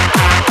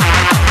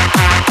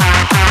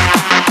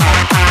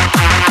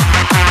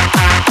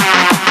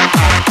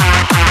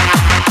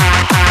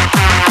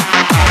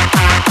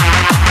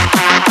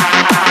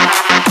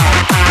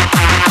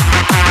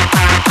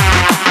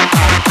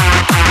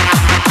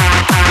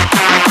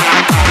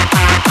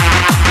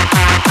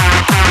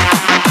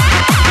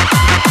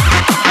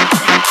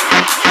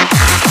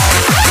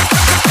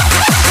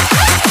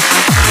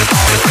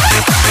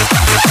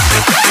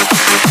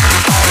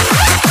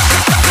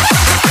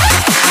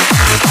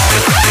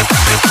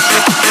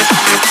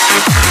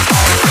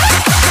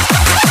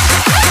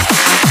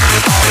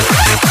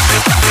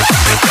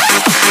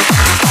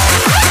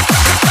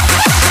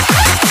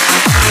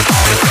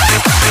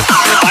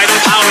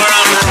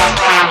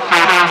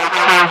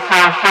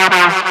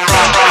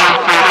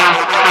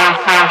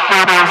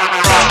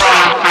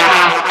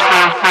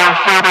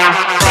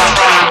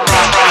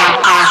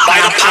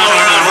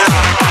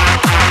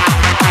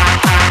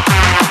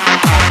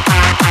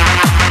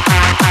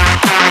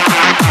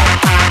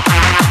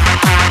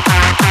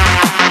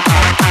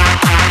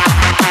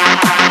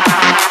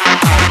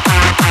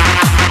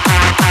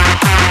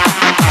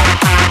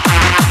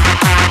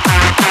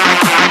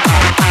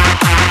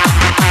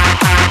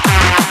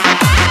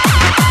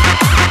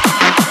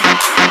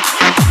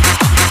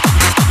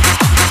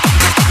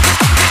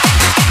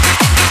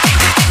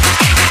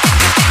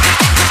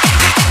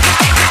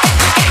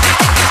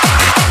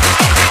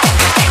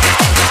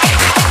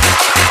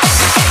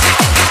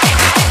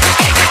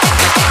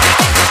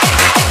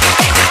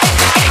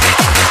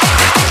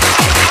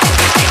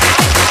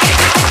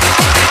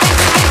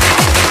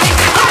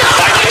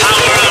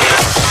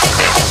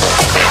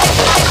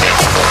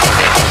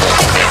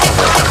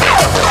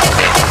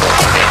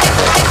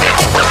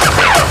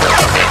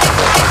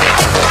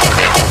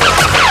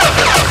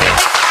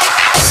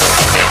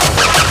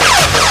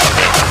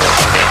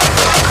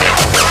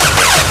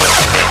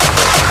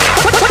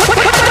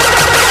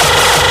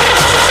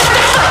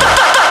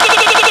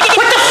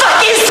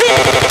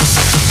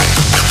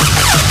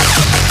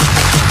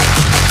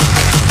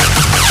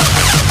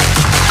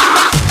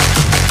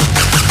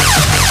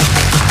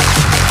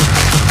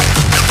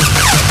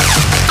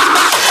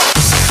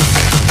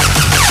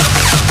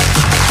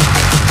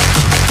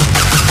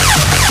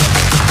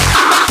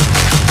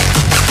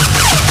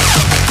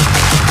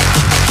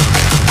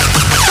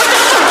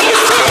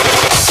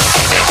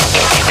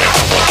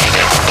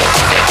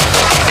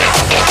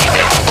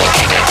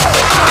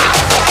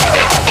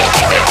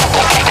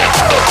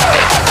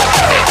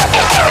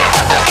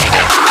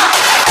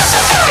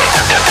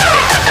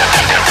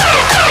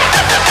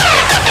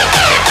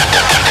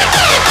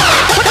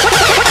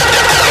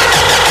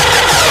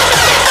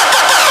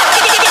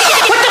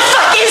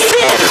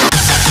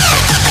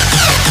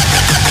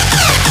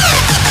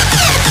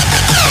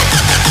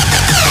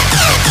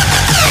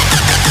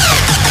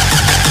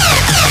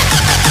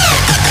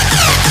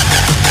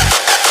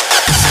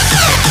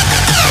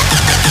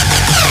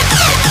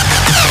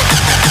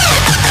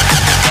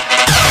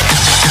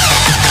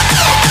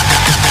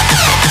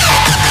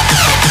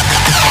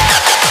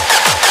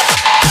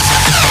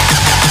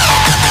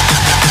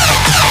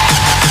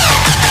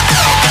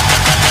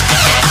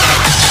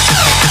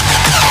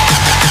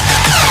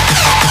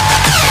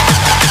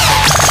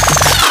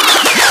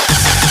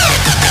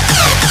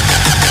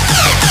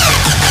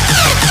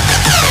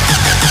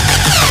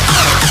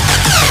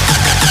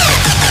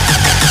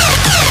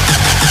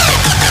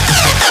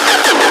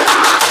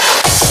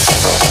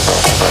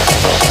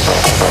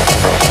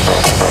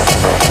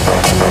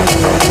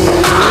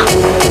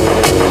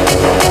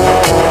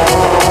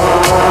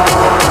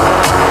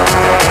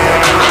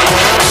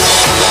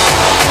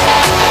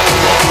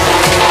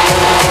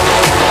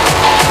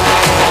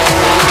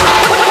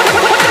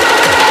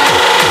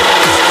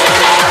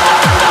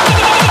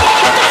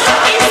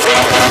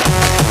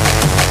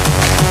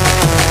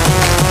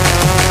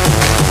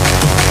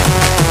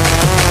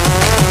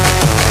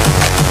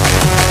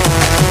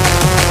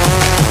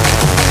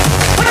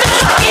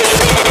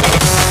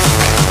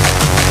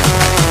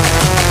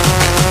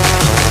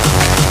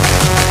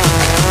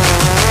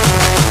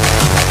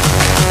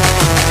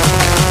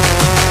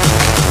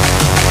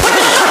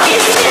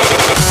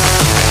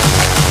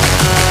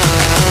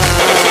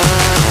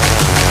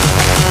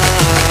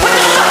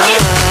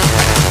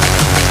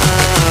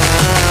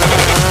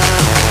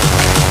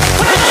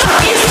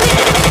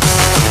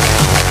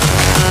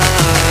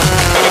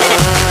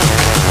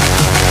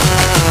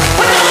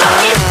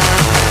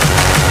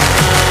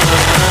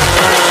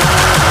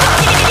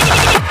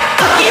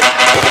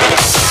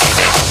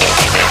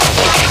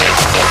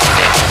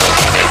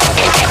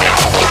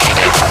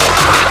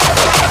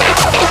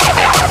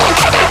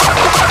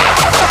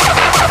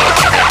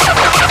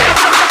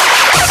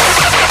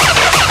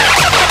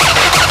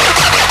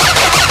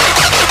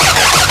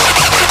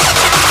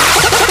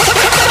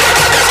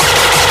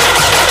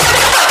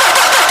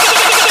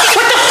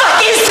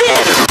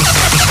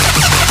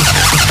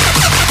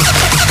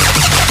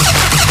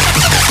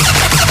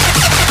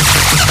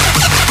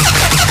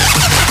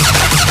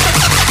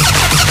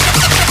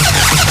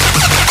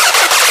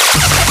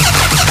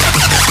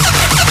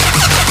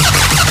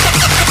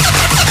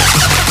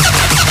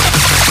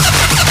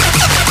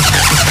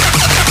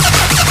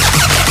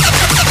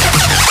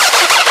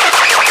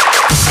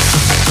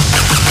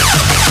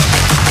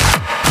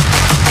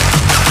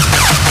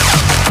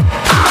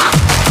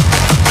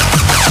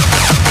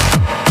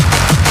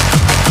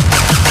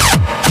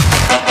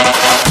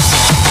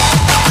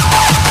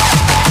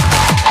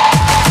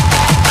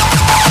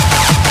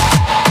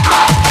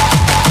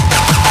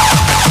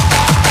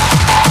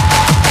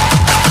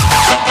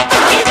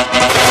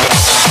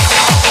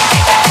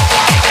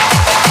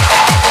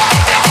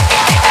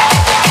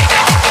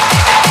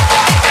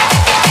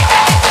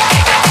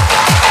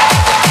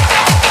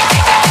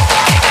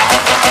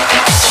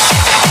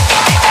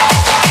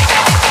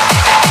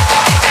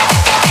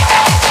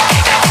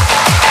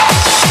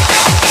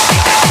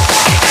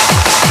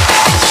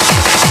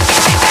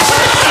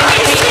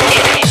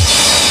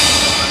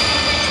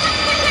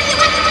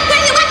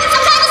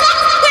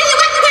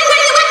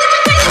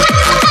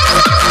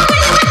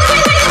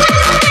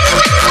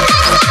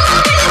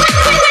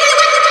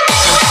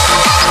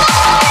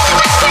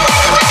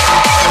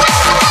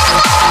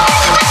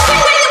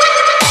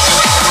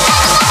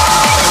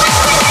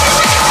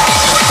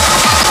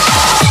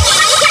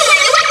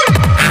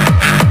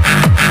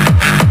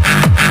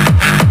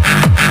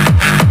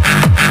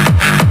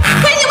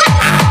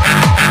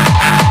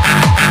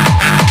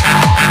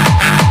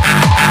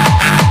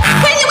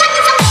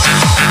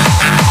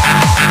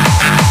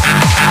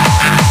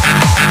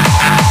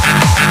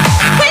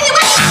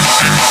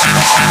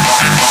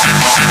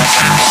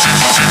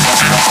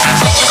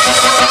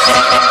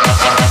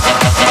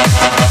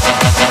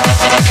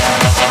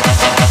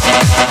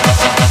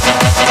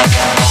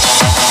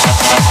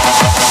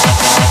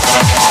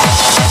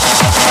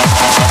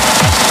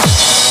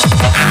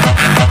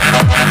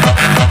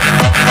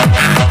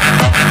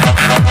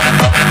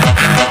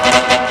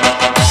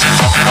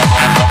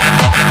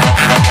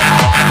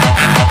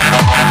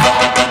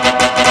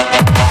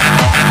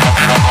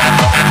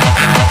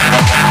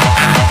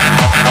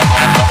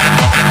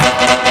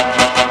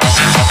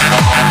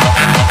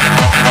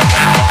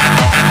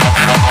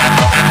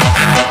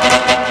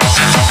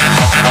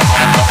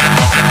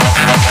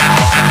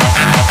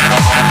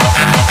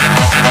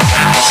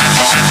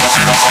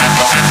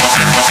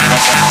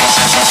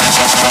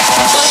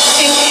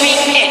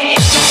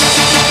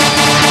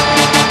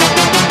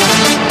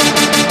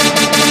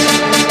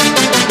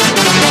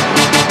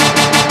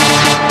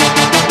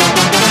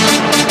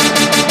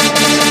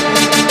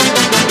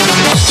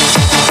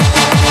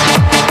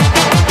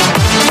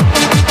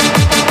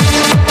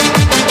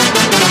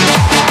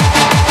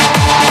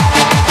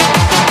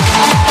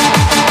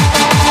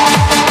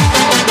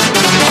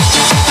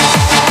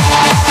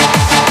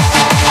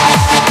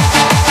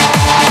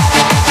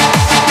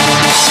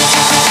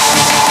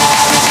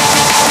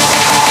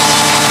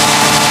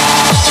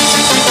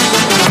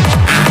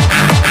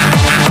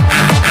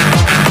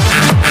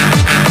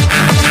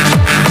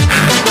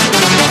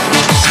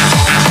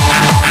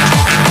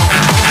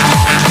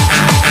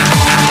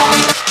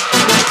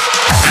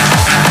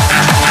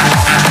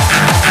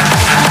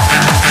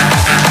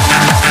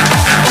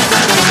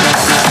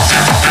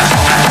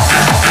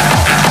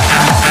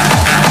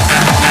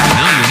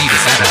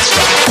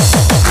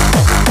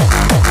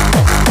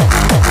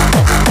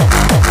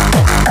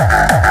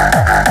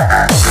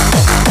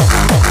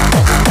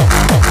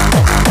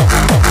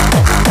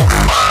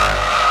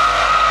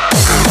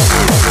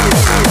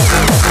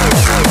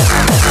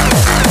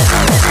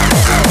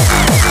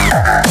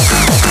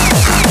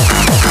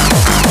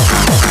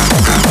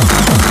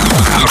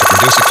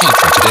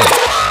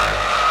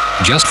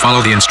 Just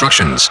follow the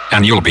instructions,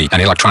 and you'll be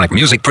an electronic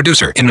music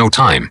producer in no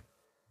time.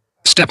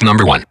 Step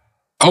number 1.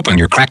 Open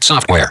your cracked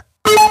software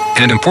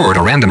and import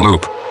a random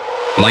loop.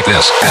 Like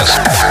this.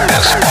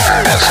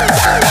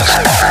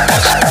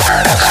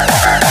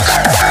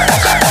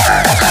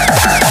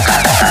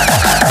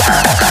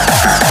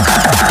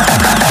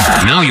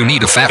 Now you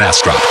need a fat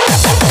ass drop.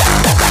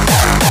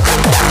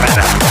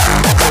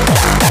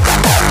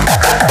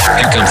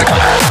 Here comes the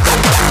clap.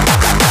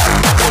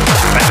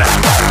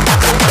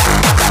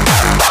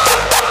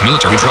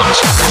 Military drums.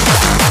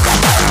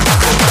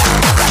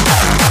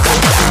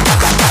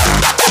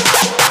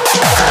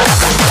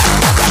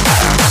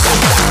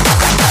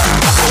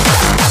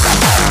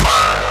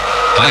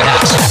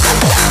 Hi-hats.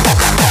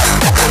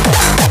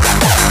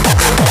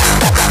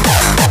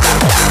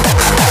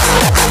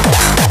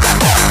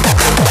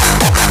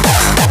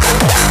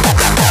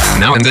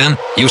 Now and then,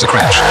 use a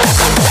crash.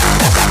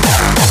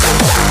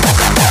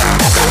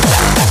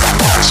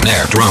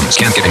 Snare drums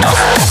can't get enough.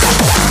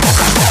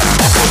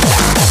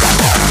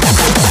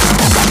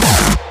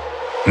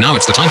 Now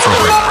it's the time for a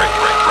break.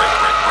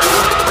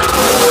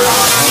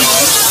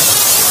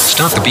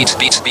 Stop the beat,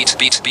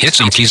 hit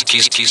some keys,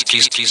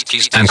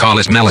 and call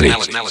it melody.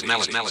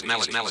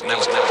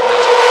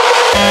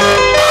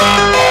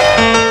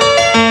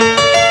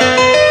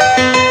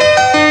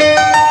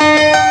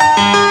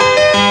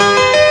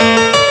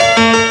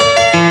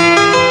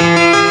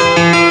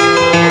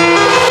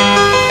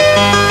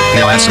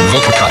 Now add some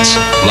vocal cuts,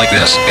 like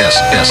this.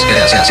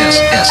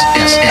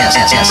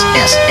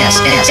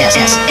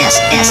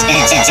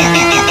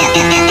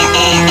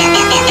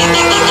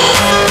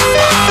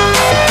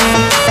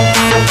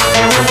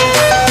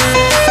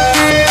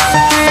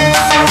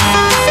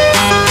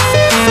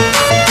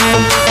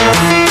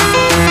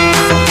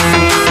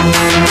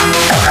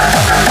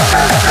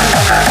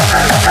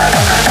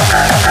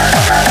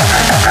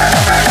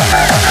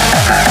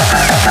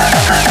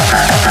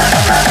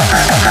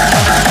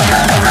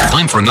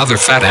 Time for another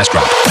fat ass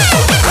drop.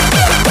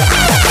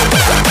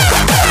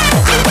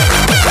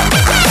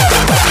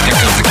 Here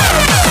comes the clap.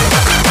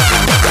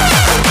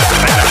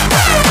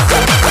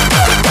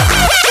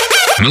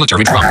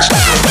 Military drums.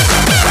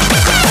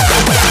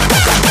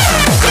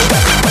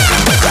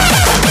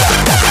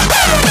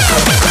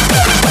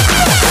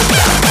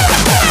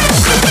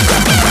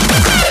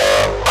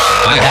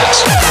 Hi-hats.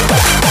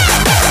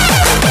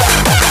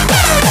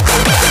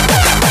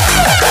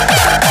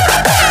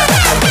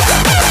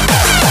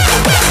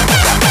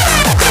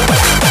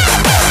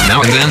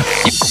 Now and then,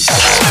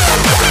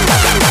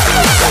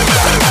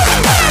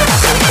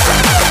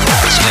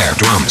 snare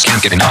drums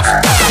can't get enough.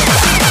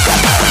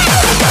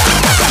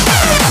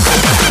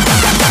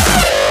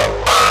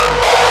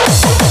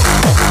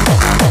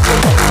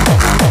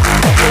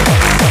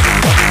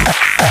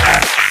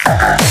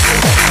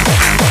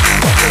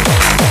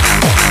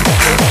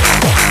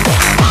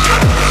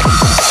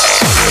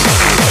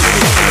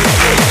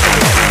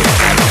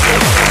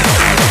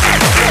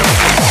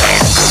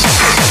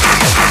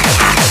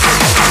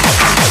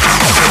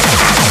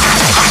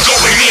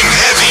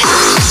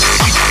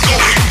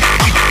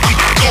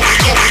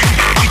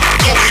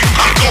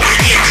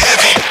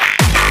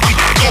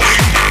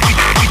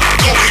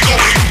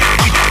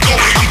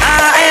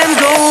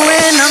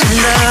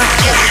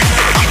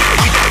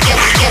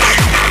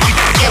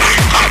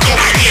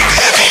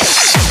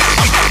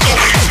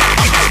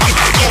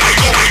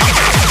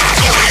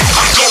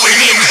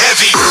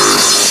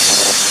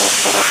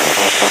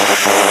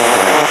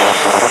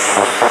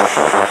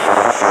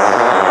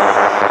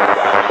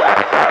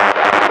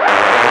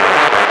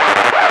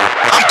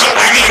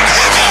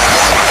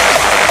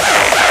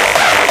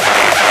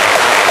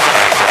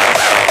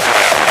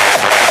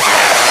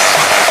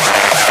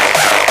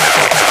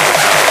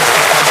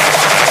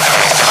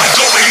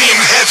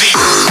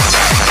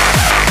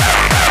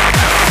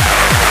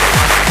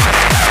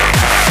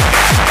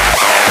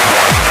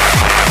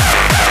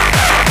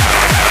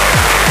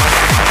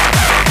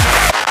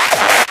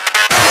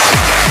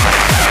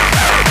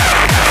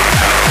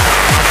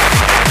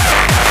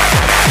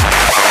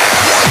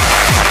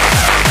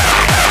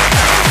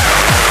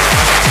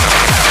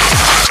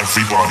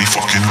 Everybody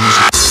fucking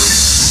music.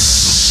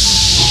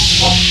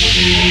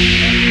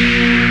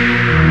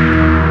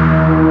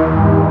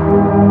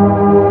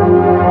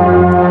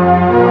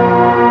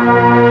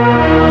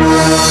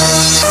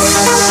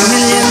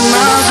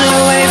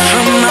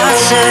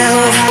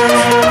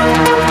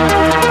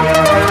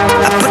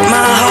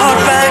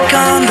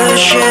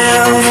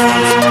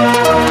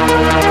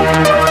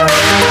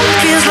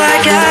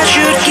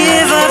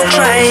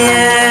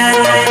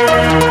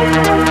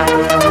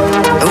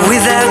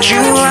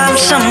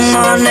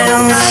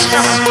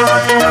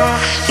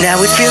 Now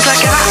it feels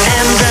like I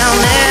am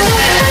drowning.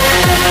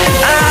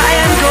 I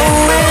am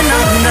going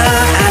under.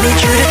 I need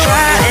you to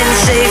try and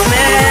save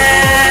me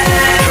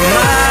from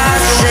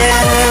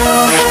myself.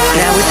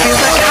 Now it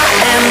feels like I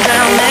am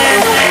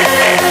drowning.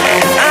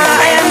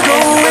 I am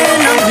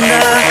going under.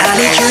 I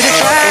need you to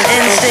try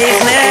and save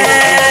me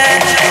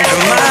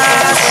from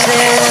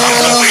myself. I'm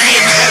going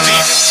in heavy.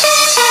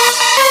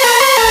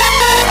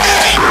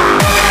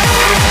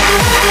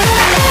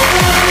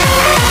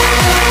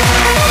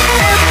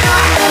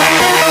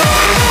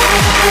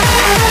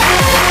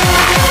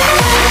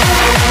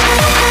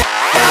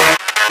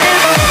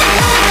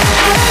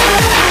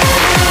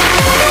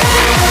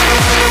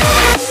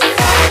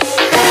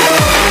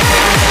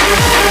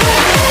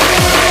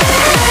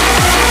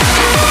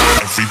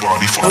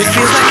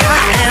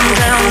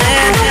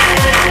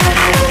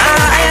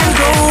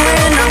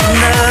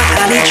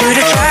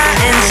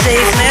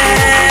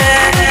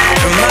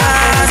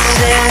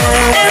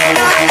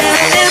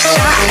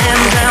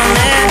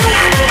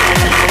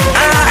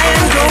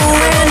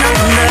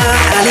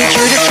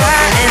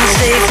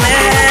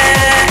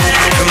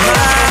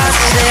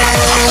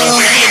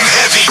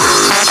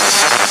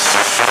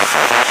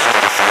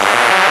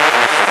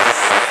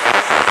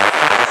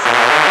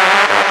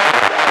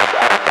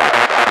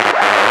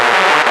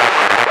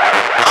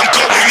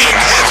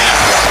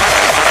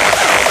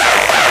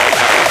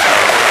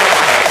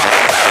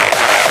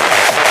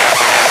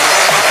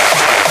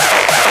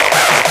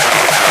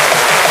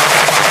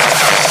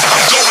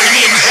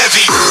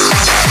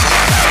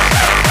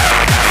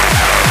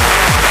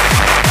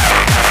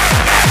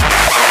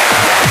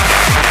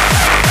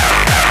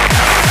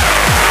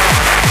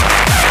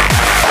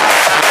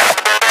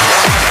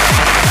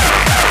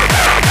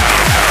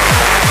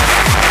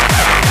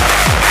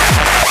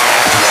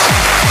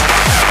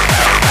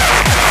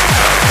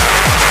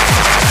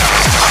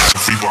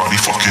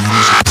 fucking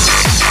lose it.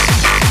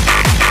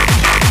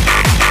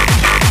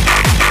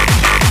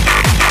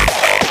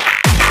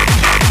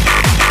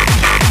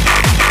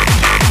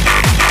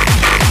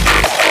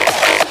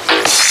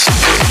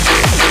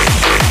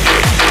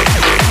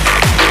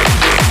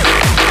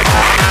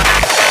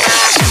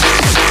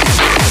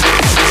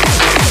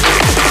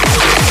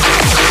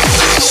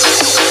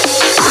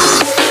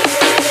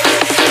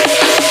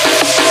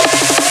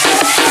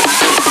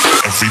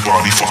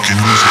 Everybody fucking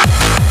lose it.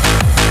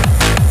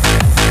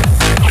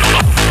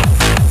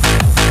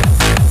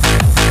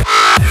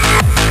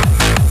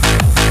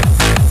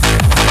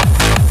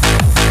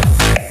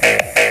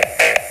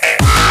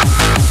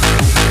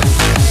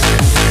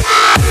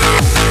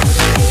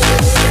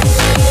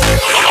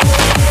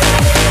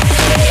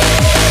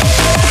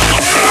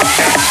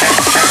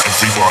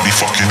 Everybody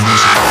fucking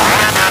lose it.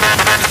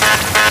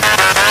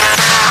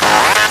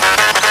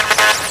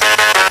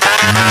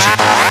 Fucking lose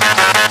it.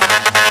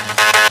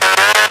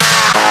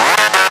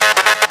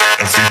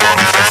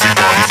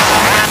 Everybody.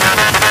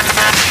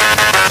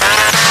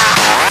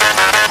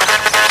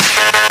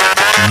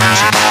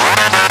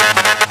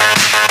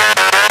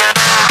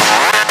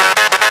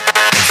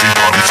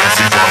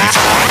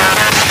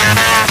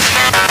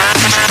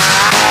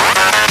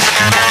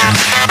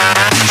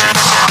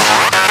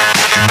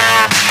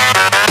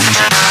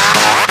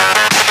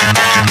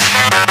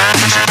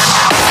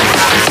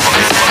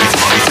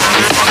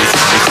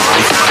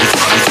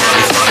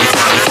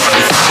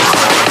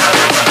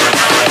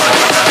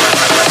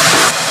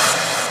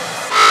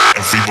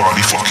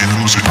 Everybody fucking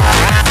lose it.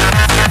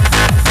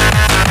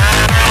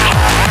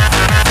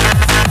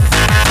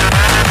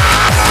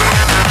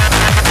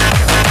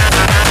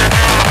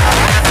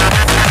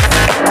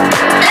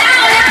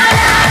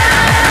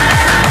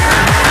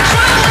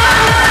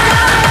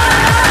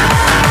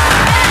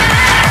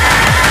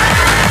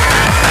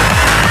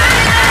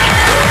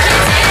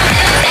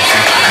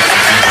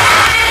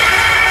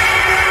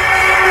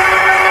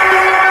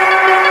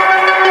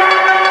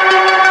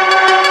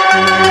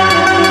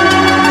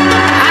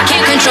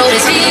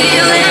 This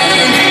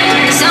feeling,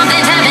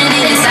 something's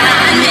happening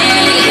inside me.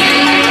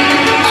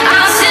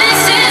 Our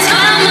senses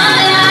come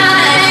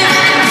alive.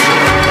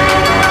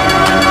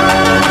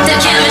 The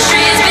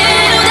chemistry is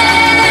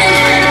building.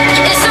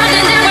 It's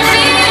something that we're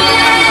feeling.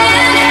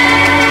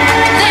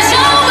 There's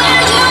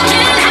nowhere you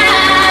can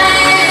hide.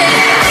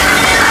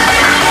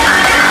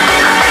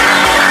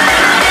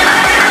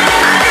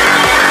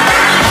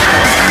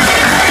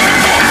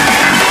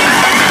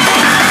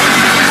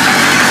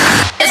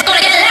 It's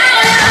gonna get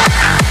louder.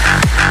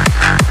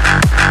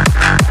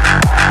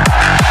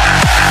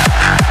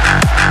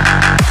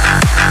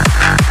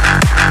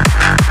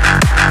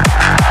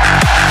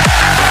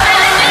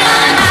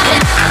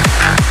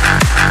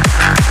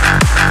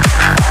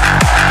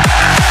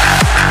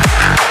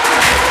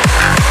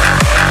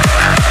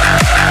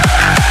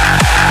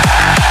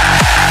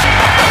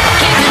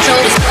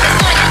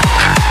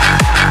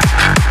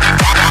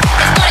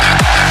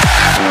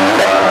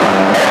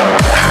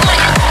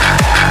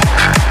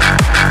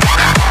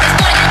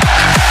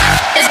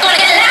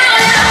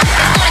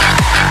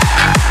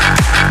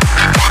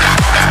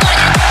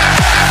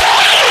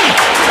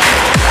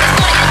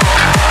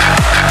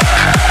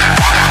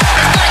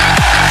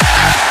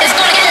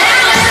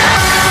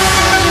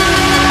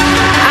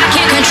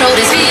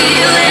 This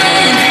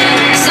feeling,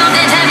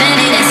 something's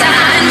happening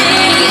inside me.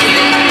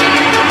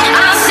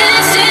 Our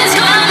senses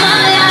come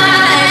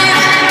alive.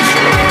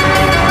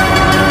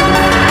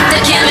 The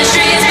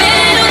chemistry is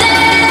building.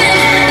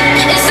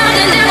 It's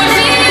something that we're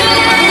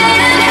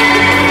feeling.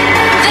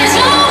 There's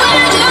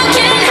nowhere you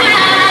can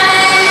hide.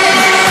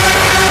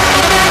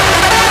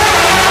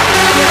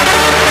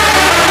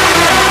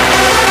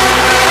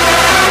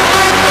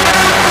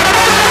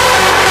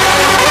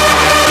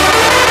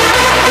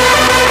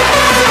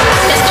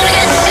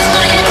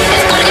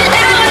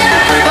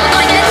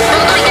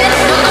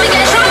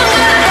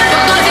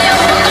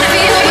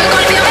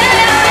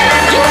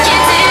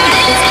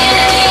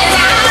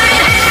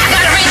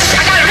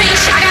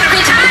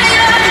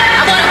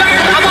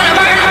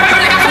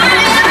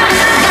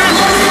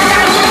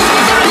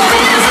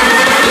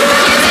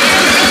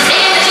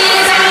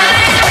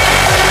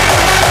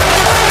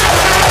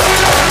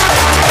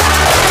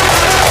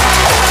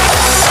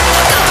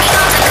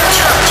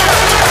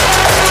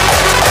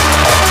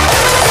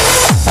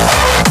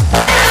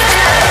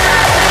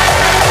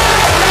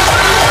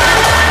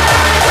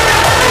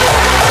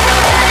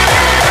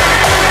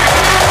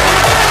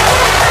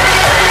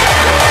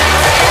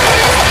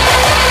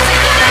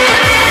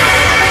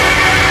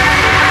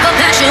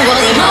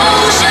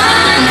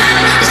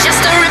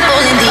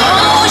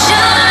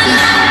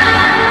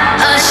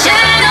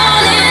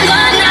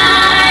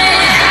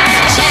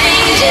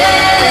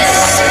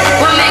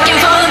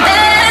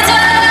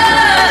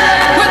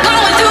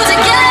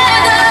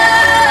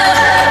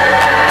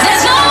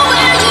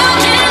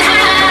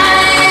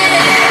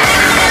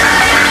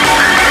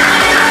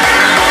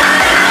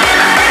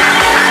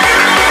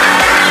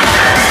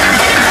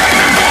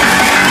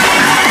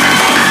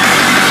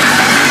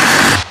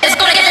 It's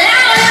gonna get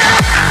louder.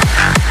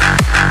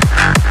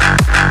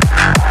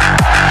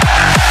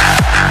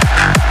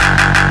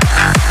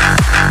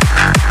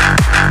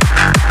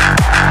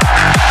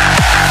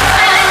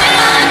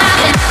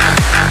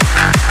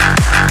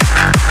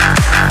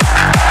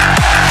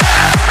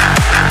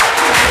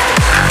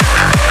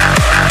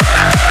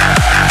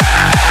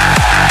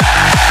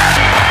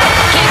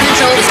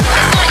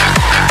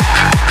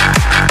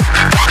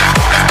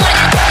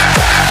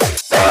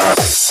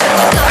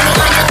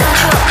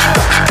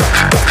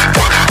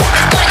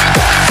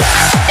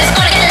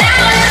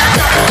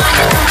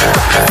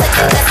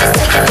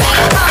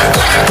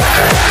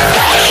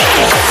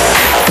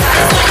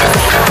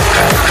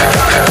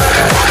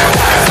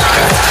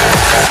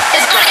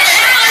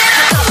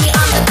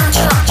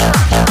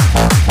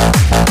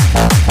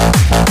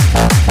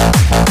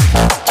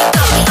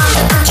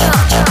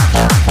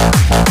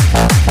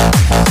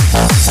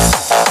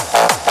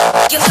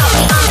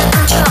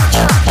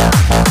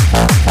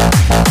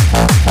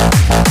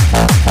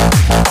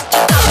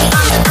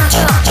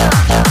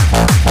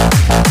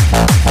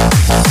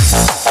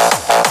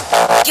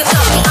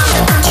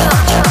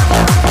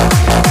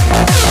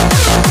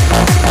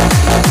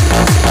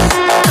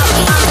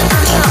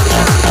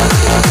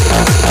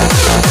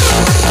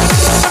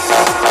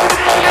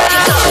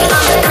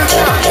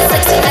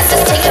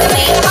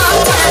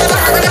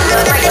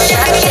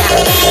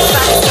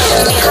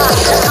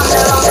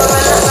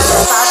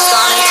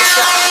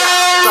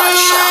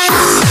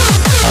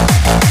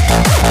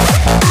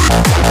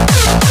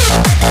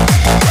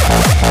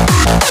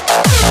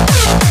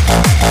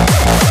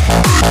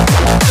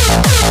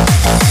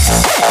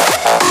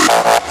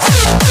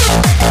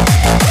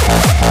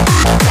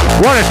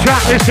 What a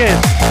track this is.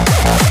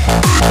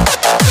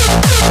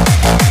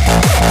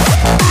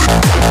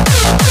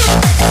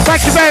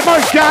 Thank you very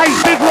much,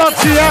 guys. Big love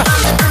to you.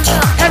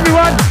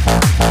 Everyone,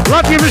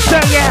 love you,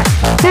 respect you.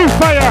 Boo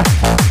fire.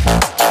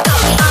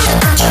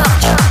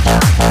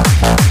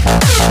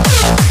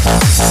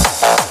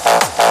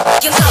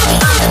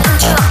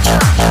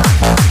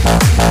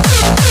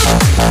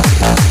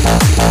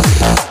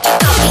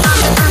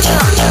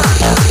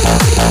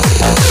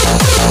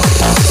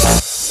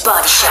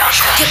 Body shot.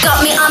 You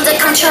got me under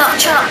control.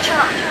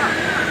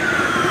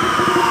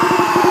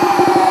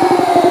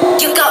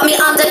 You got me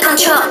under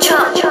control. You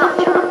got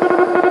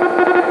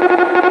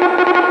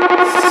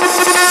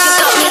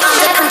me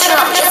under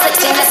control. Your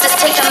sexiness is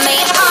taking me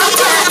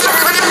under.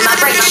 My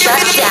brain is shut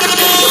down.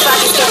 Your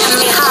body's getting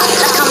me hot.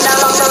 Like I'm no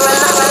longer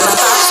alone. My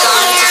body's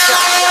going to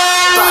shut.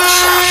 Body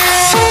shot.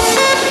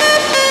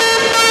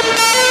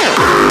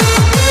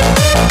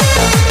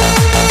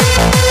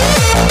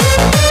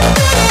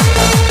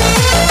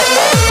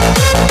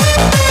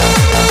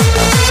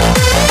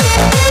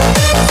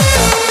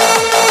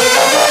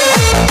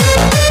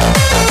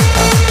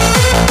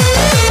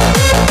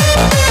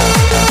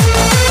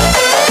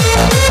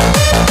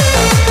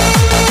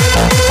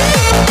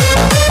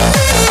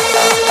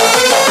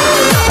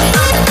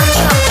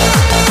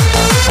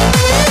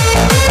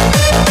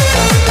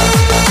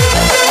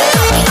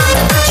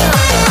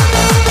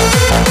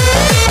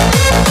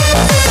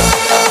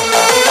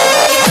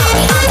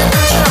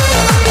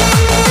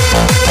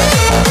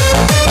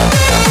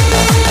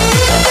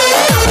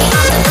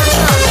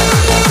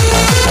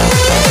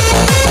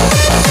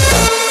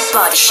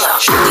 Body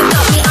shot. You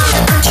got me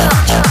under control.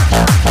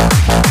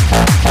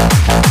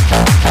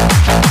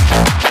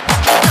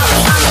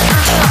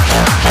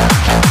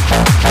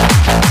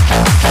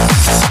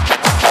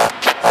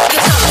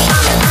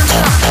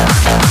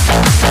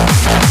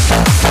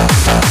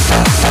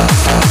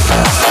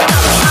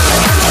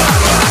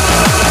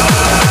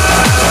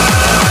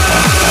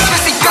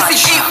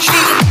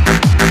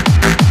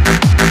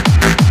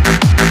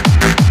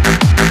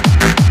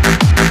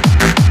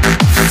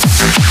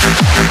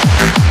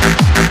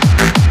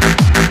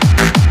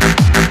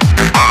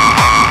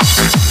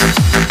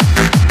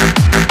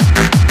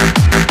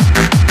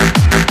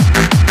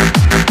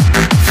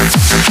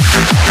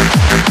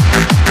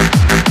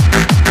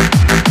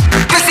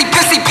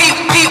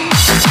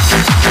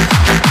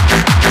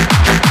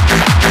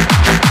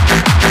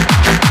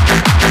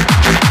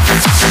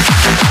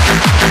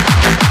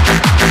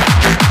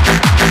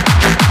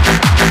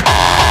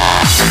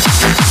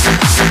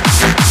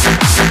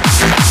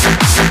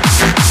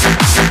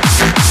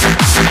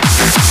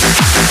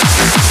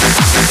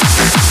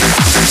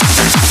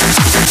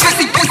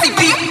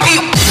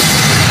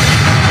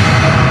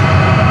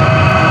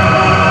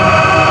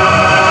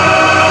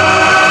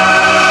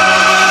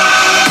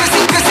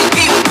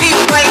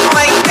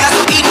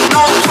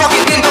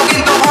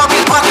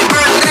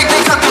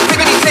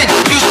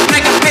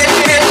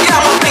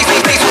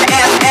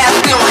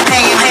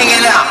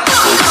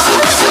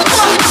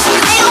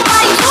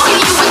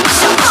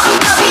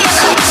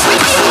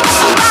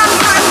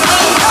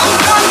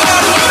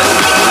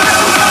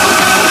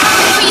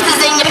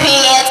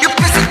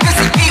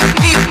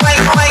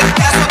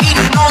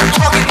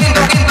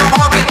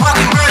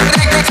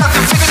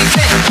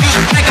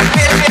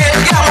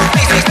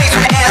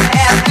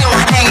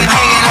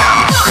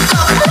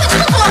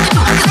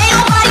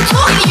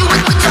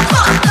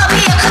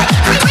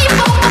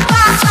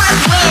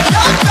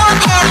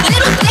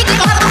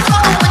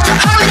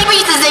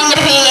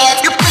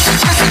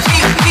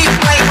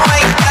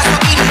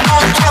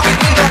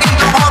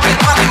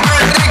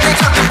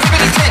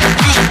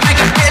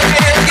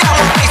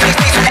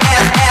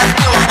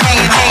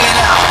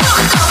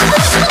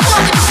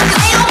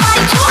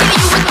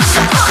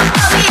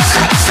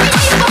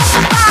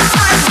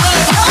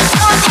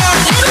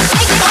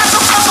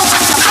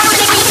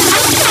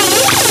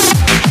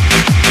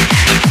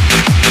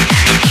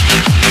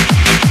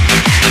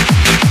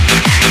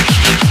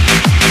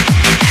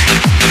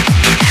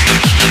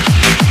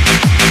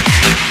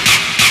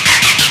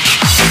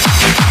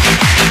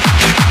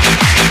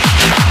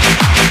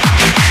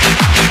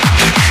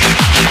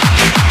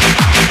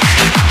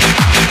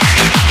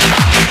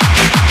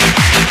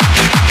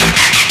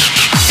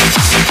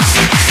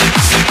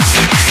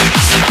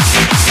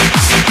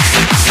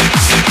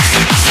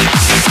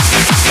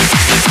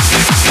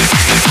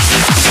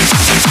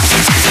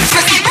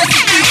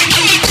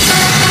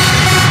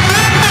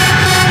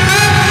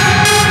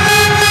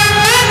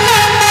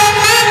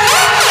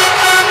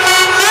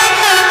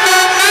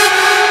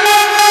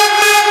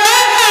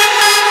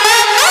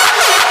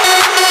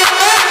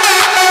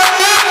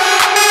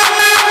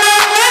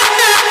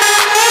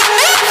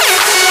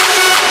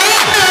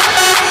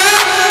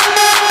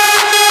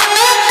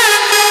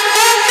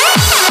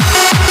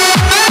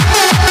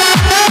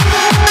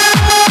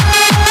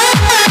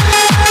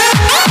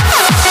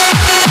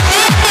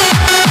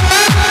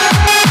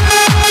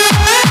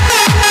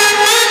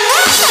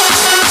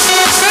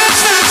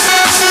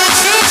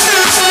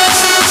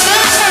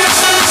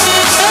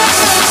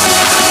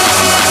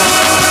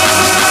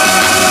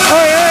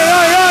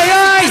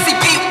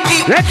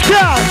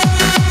 sound.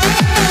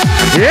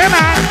 Yeah,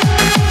 man.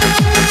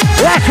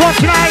 Last one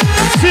tonight.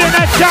 See you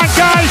next time,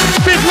 guys.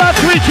 Big love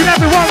to each and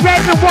every one.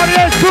 Raving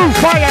Warriors,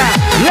 Fire.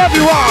 Love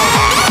you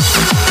all.